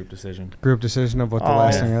to be a group decision. Group decision of what the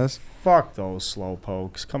last thing is. Fuck those slow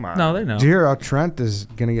pokes. Come on. No, they know. Did you hear how Trent is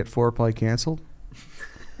going to get foreplay canceled?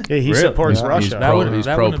 Yeah, he supports Russia. He's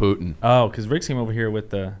pro Putin. Oh, because Rick's came over here with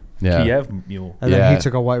the Kiev mule. And then he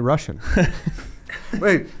took a white Russian.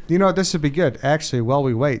 Wait, you know what? This would be good. Actually, while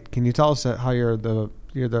we wait, can you tell us how you're the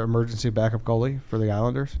emergency backup goalie for the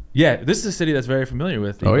Islanders? Yeah, this is a city that's very familiar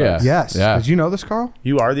with. Oh, yeah. Yes. Yeah. Did you know this, Carl?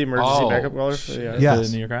 You are the emergency backup goalie for the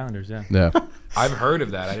New York Islanders, yeah. Yeah. I've heard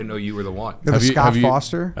of that. I didn't know you were the one. Scott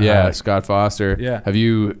Foster? Yeah, Scott Foster. Yeah. Have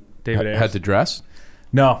you David Ayers. had to dress?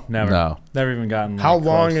 No, never. No. Never even gotten How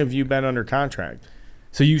long close. have you been under contract?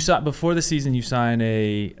 So you saw before the season, you sign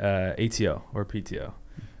a ATO or PTO,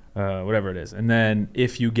 whatever it is, and then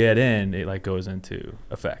if you get in, it like goes into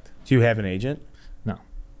effect. Do you have an agent?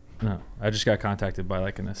 No, I just got contacted by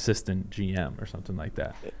like an assistant GM or something like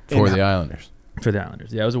that For the Islanders. For the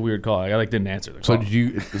Islanders, yeah, it was a weird call. I like didn't answer the call. So did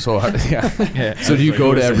you? So yeah. So do you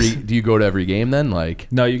go to every? Do you go to every game then? Like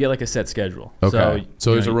no, you get like a set schedule. Okay.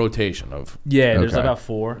 So there's a rotation of. Yeah, there's about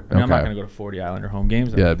 4. I mean, I'm not Okay. gonna go to 40 Islander home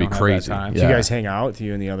games. Yeah, it'd be crazy. Do you guys hang out? Do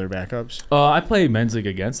you and the other backups? I play men's league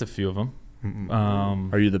against a few of them.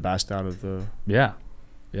 Are you the best out of the? Yeah,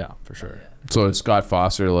 for sure. So is Scott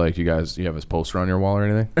Foster like you guys? You have his poster on your wall or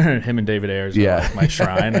anything? Him and David Ayers are like my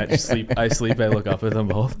shrine. I sleep. I look up at them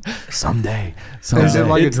both. Someday. Is it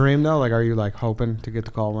like a dream though? Like, are you like hoping to get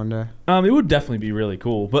the call one day? It would definitely be really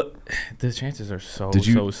cool, but the chances are so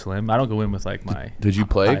slim. I don't go in with like my. Did you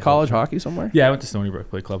play college hockey somewhere? Yeah, I went to Stony Brook,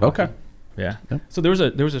 played club Okay. hockey. Yeah. So there was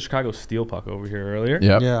a Chicago Steel puck over here earlier.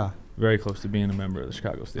 Yep. Yeah. Very close to being a member of the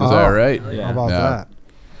Chicago Steel. Is that right? Yeah. How about that?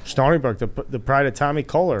 Stony Brook, the pride of Tommy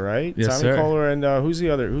Kohler, right? Yes, Tommy sir. Kohler and who's the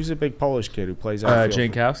other? Who's the big Polish kid who plays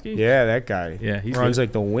outfield? Jankowski? Yeah, that guy. Yeah, he runs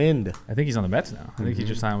like the wind. I think he's on the Mets now. I think he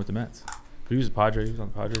just signed with the Mets. He was a Padre. He was on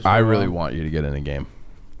the Padres. I really want you to get in a game.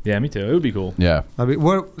 Yeah, me too. It would be cool. Yeah. I mean,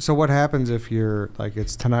 what happens if you're like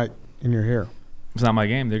it's tonight and you're here? It's not my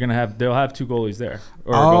game. They'll have 2 goalies there.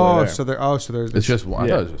 Or a goalie there. So there's It's just one.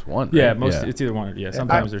 Yeah. I thought it was just one. Yeah, right? it's either one. Yeah,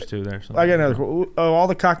 sometimes there's 2 there. I got another. All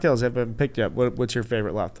the cocktails have been picked up. What's your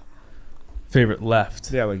favorite left? Favorite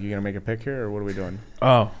left. Yeah, like you gonna make a pick here, or what are we doing?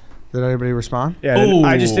 Oh, did anybody respond? Yeah,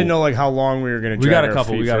 I just didn't know like how long we were gonna. We got a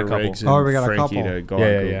couple. We got a couple. Oh, we got a Frankie couple. to go on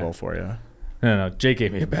Google for you. No. Jake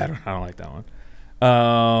gave me a bad one. I don't like that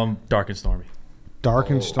one. Dark and Stormy. Dark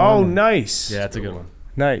and Stormy. Oh, nice. Yeah, that's a good one.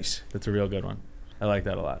 Nice. That's a real good one. I like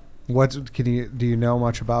that a lot. Do you know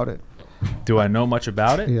much about it? Do I know much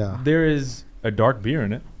about it? Yeah. There is a dark beer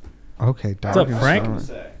in it. Okay, dark. What's up, Frank?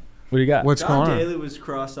 What do you got? What's going on? Daly was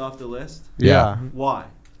crossed off the list. Yeah. Why?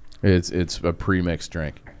 It's a pre-mixed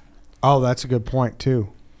drink. Oh, that's a good point too.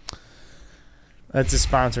 That's a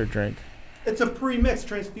sponsored drink. It's a pre-mix.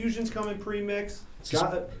 Transfusions come in pre-mix.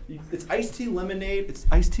 It's iced tea lemonade. It's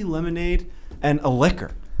iced tea lemonade and a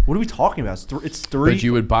liquor. What are we talking about? It's 3. But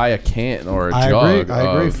you would buy a can or a I jug.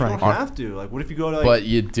 agree, of- Frank. You don't have to. Like, what if you go to like But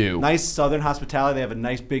you do. nice Southern hospitality? They have a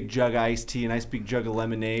nice big jug of iced tea, a nice big jug of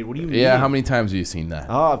lemonade. What do you mean? Yeah, how many times have you seen that?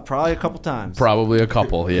 Oh, probably a couple times. Probably a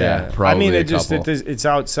couple. Yeah, probably I mean, a couple. it's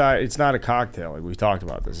outside. It's not a cocktail. Like we talked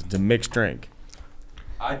about this. It's a mixed drink.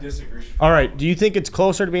 I disagree. All right. Do you think it's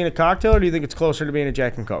closer to being a cocktail, or do you think it's closer to being a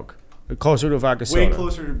Jack and Coke? Closer to a vodka soda. Way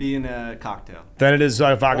closer to being a cocktail. Than it is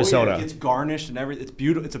a vodka soda. It gets garnished and everything. It's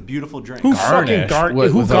beautiful. It's a beautiful drink. Who fucking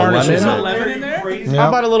With who a garnishes lemon? it? lemon in there? Yep. How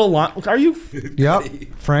about a little lime? Are you?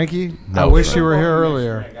 Yep, Frankie. No, I wish Frank. you were here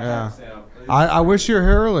earlier. Yeah. I wish you were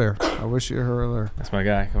here earlier. That's my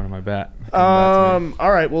guy coming to my bat.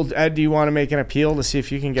 All right. Well, Ed, do you want to make an appeal to see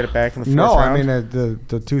if you can get it back in the fourth No, round? I mean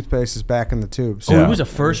the toothpaste is back in the tube. So Oh, it was a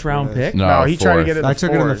first round pick? No, he tried to get it in the I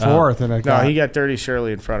took it in the fourth, and I No, got he got Dirty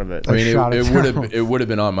Shirley in front of it. I mean, shot it it would down. have it would have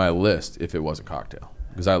been on my list if it was a cocktail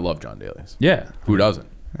because I love John Daly's. Yeah. Who doesn't?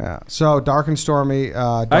 Yeah. So dark and stormy.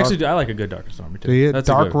 I like a good Dark and Stormy, too. Do you That's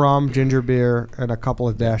a dark good- rum, ginger beer, and a couple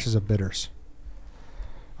of dashes of bitters.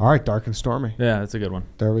 All right, dark and stormy. Yeah, that's a good one.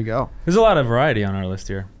 There we go. There's a lot of variety on our list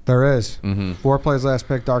here. There is. Mm-hmm. Fore plays last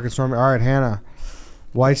pick, dark and stormy. All right, Hannah.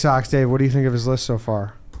 White Sox, Dave. What do you think of his list so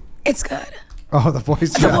far? It's good. Oh, the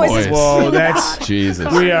voice. The voice is Whoa, really that's bad.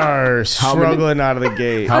 Jesus. we are struggling out of the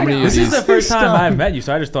gate. How many of This is these? the first time I've met you,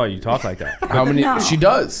 so I just thought you talked like that. How many? No. She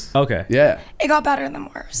does. Okay. Yeah. It got better than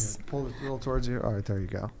worse. Pull it a little towards you. All right, there you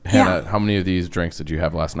go. Hannah, how many of these drinks did you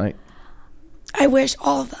have last night? I wish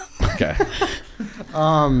all of them. Okay.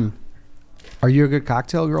 Are you a good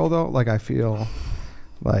cocktail girl though? Like I feel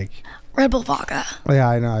like. Red Bull vodka. Yeah,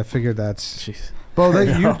 I know. I figured that's. Jeez. Well,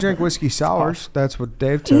 you drink whiskey sours. That's what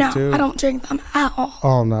Dave took No, too. I don't drink them at all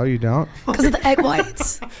Oh no, you don't. because of the egg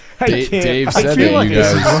whites. Dave I said feel that like you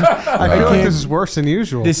this is- guys. I feel like this is worse than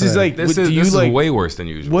usual. This is today. like This do you is like way worse than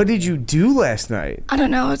usual. What did you do last night? I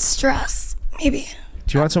don't know. It's stress. Maybe.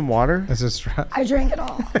 Do you want some water? This is stress. I drank it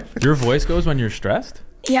all. Your voice goes when you're stressed?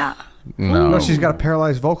 Yeah. No, No, she's got a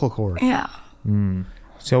paralyzed vocal cord. Yeah.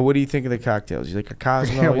 So what do you think of the cocktails? You like a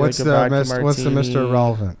Cosmo? Yeah, You what's like the a vodka what's the martini? Mr.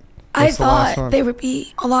 Irrelevant? I What's the last thought one? they would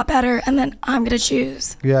be a lot better, and then I'm gonna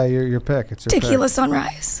choose Yeah, your pick. It's your Tequila pick.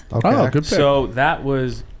 Sunrise. Okay. Oh, good pick. So that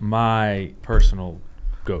was my personal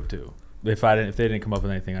go-to. If they didn't come up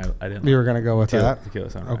with anything, I didn't. You were gonna go with that? Tequila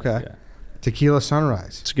Sunrise. Okay. Yeah. Tequila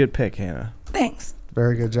Sunrise. It's a good pick, Hannah. Thanks.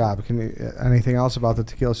 Very good job. Can you, anything else about the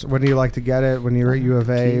tequila? When do you like to get it? When you were at U of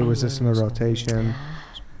A? Was this in the rotation?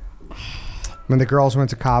 When the girls went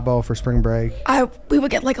to Cabo for spring break? We would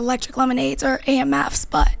get like electric lemonades or AMFs,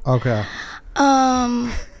 but Okay.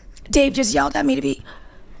 Dave just yelled at me to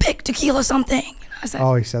pick tequila something. I said,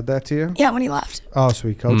 Oh, he said that to you? yeah, when he left. Oh, so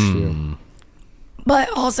he coached you. But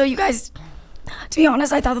also, you guys, to be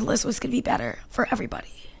honest, I thought the list was gonna be better for everybody.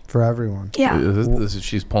 For everyone. Yeah.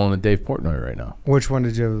 She's pulling a Dave Portnoy right now. Which one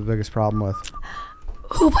did you have the biggest problem with?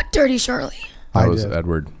 Who put Dirty Shirley? That I was did.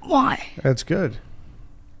 Edward. Why? It's good.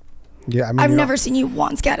 Yeah, I mean, I've you know- never seen you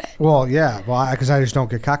once get it. Well, yeah, well, because I just don't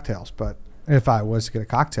get cocktails. But if I was to get a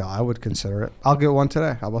cocktail, I would consider it. I'll get one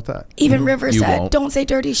today. How about that? Even River You said, won't. don't say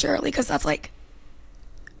Dirty Shirley because that's like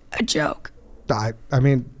a joke. I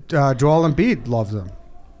mean, Joel Embiid loves them.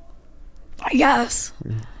 I guess.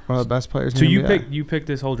 One of the best players. So in the you NBA. picked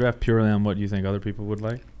this whole draft purely on what you think other people would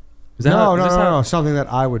like? Is that No, how- no, is this no, how- no. Something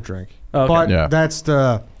that I would drink. Oh, okay. But Yeah. that's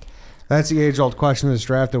the age-old question in this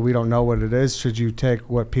draft that we don't know what it is. Should you take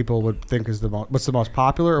what people would think is the most? What's the most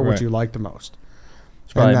popular, or what Right. you like the most?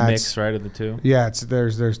 It's probably And a that's- mix, right, of the two. Yeah,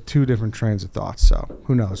 there's two different trains of thought. So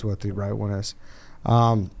who knows what the right one is?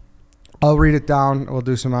 I'll read it down. We'll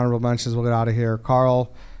do some honorable mentions. We'll get out of here.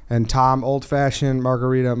 Carl and Tom, Old Fashioned,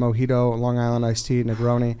 Margarita, Mojito, Long Island Iced Tea,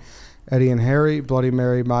 Negroni. Eddie and Harry, Bloody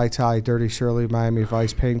Mary, Mai Tai, Dirty Shirley, Miami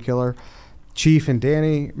Vice, Painkiller. Chief and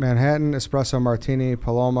Danny, Manhattan, Espresso Martini,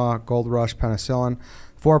 Paloma, Gold Rush, Penicillin.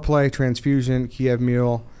 Foreplay, Transfusion, Kiev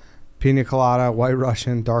Mule, Pina Colada, White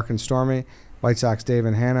Russian, Dark and Stormy. White Sox, Dave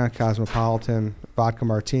and Hannah, Cosmopolitan, Vodka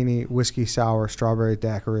Martini, Whiskey Sour, Strawberry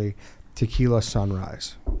Daiquiri, Tequila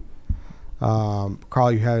Sunrise.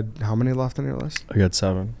 Carl, you had how many left on your list? I got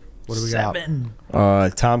 7. What do we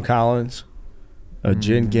got? Tom Collins, a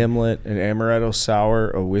gin gimlet, an amaretto sour,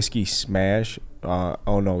 a whiskey smash.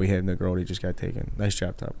 Oh no, we had Negroni just got taken. Nice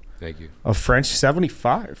job, Tom. Thank you. A French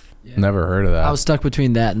 75. Never heard of that. I was stuck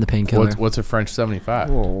between that and the painkiller. What's a French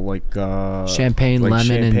 75? Oh, like Champagne, like lemon,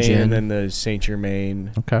 champagne, and gin. and then the Saint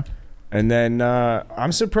Germain. Okay. And then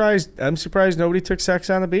I'm surprised nobody took Sex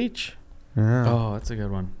on the Beach. Yeah. Oh, that's a good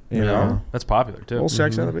one. You know? That's popular too. Little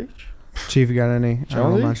Sex on the Beach. Chief, you got any?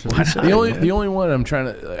 Jonesy? mentions? The only one I'm trying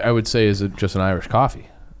to, I would say, is just an Irish coffee.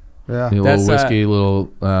 Yeah. A little whiskey,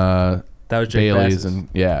 little That was Jake Bailey's, Bass's. and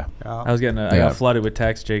yeah. I was getting. I got flooded with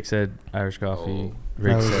texts. Jake said Irish coffee.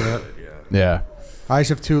 Rick That was said, it. Yeah. I just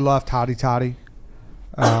have 2 left, Toddy Toddy.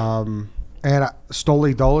 And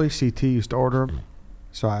Stoli Dolly, CT used to order them.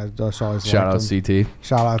 So I just always Shout out liked them. CT.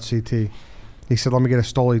 Shout out CT. He said, "Let me get a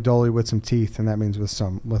Stoli Dolly with some teeth," and that means with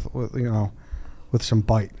some with some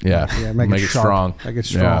bite. Yeah. Make it it sharp, strong. Make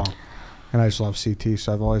it Yeah. strong. And I just love CT,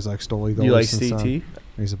 so I've always liked Stoli Dolly. You like since, CT?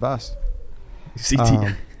 He's the best.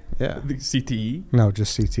 CT. Yeah. CTE. No,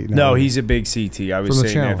 just CT. No, he's a big CT. I was From the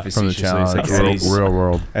saying channel. that From the facetiously. channel. It's like Like Eddie's, real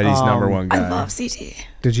world. Eddie's number one guy. I love CT.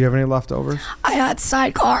 Did you have any leftovers? I had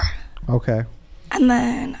Sidecar Okay. and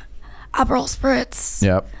then Aperol Spritz.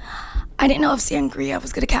 Yep. I didn't know if Sangria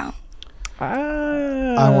was going to count.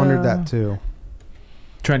 I wondered that too.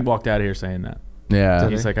 Trent walked out of here saying that. Yeah.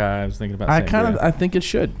 He's like, I was thinking about. I think it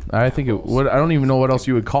should. I think it would. I don't even know what else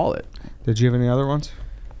you would call it. Did you have any other ones?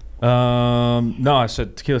 No, I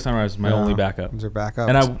said Tequila Sunrise was my only backup. Was there backup?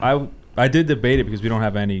 And I did debate it because we don't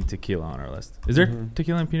have any tequila on our list. Is there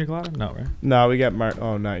tequila and pina colada? No, right? No, we got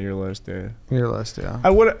not your list, dude. Your list, yeah.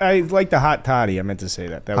 I like the hot toddy. I meant to say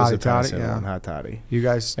that. That was Hottie a Toddy, toddy, yeah. one, hot toddy. You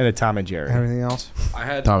guys And a Tom and Jerry. anything else? I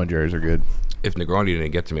had Tom and Jerry's are good. if Negroni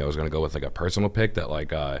didn't get to me, I was gonna go with like a personal pick that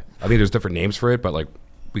like I think there's different names for it, but like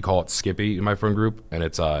we call it Skippy in my friend group, and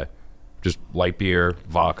it's just light beer,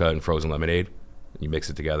 vodka, and frozen lemonade. You mix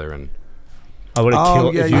it together, and I would have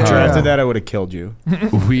killed yeah, if you yeah. drafted that. I would have killed you.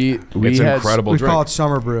 We it's had incredible We drink. call it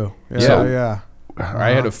summer brew. Yeah, So- yeah. I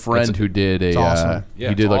had a friend who did it's awesome. Yeah,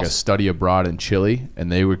 he did it's like a awesome. study abroad in Chile,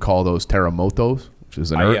 and they would call those terremotos, which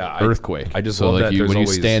is an I earthquake. I just so love like that you, there's when you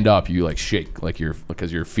always- stand up, you like shake like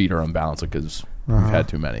because your feet are unbalanced because you've had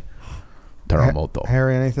too many. Terremoto.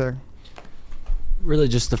 Harry, anything? Really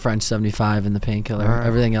just the French 75 and the painkiller. All right.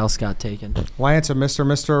 Everything else got taken. Lance and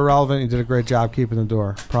Mr. Irrelevant, you did a great job keeping the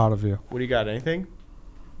door. Proud of you. What do you got? Anything?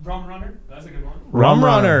 Rum Runner. That's a good one. Rum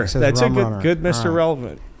Runner. It says That's Rum a Runner. good Mr. All right.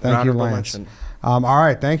 Relevant. Thank you, Honorable Lance. mention. All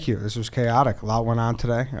right, thank you. This was chaotic. A lot went on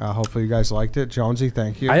today. Hopefully you guys liked it. Jonesy,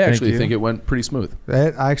 thank you. I actually think it went pretty smooth.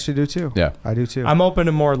 I actually do too. Yeah. I do too. I'm open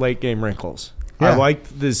to more late game wrinkles. Yeah. I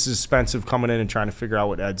liked the suspense of coming in and trying to figure out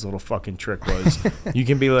what Ed's little fucking trick was. You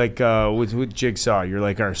can be like with Jigsaw. You're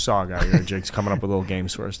like our saw guy. You're Jig's coming up with little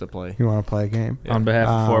games for us to play. You want to play a game? Yeah. On behalf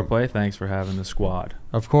of Foreplay, thanks for having the squad.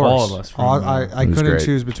 Of course. All of us. I couldn't great.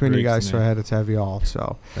 choose between you guys, so I had to have you all.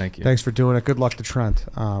 So thank you. Thanks for doing it. Good luck to Trent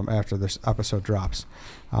after this episode drops.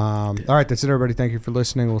 All right, that's it, everybody. Thank you for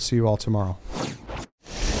listening. We'll see you all tomorrow.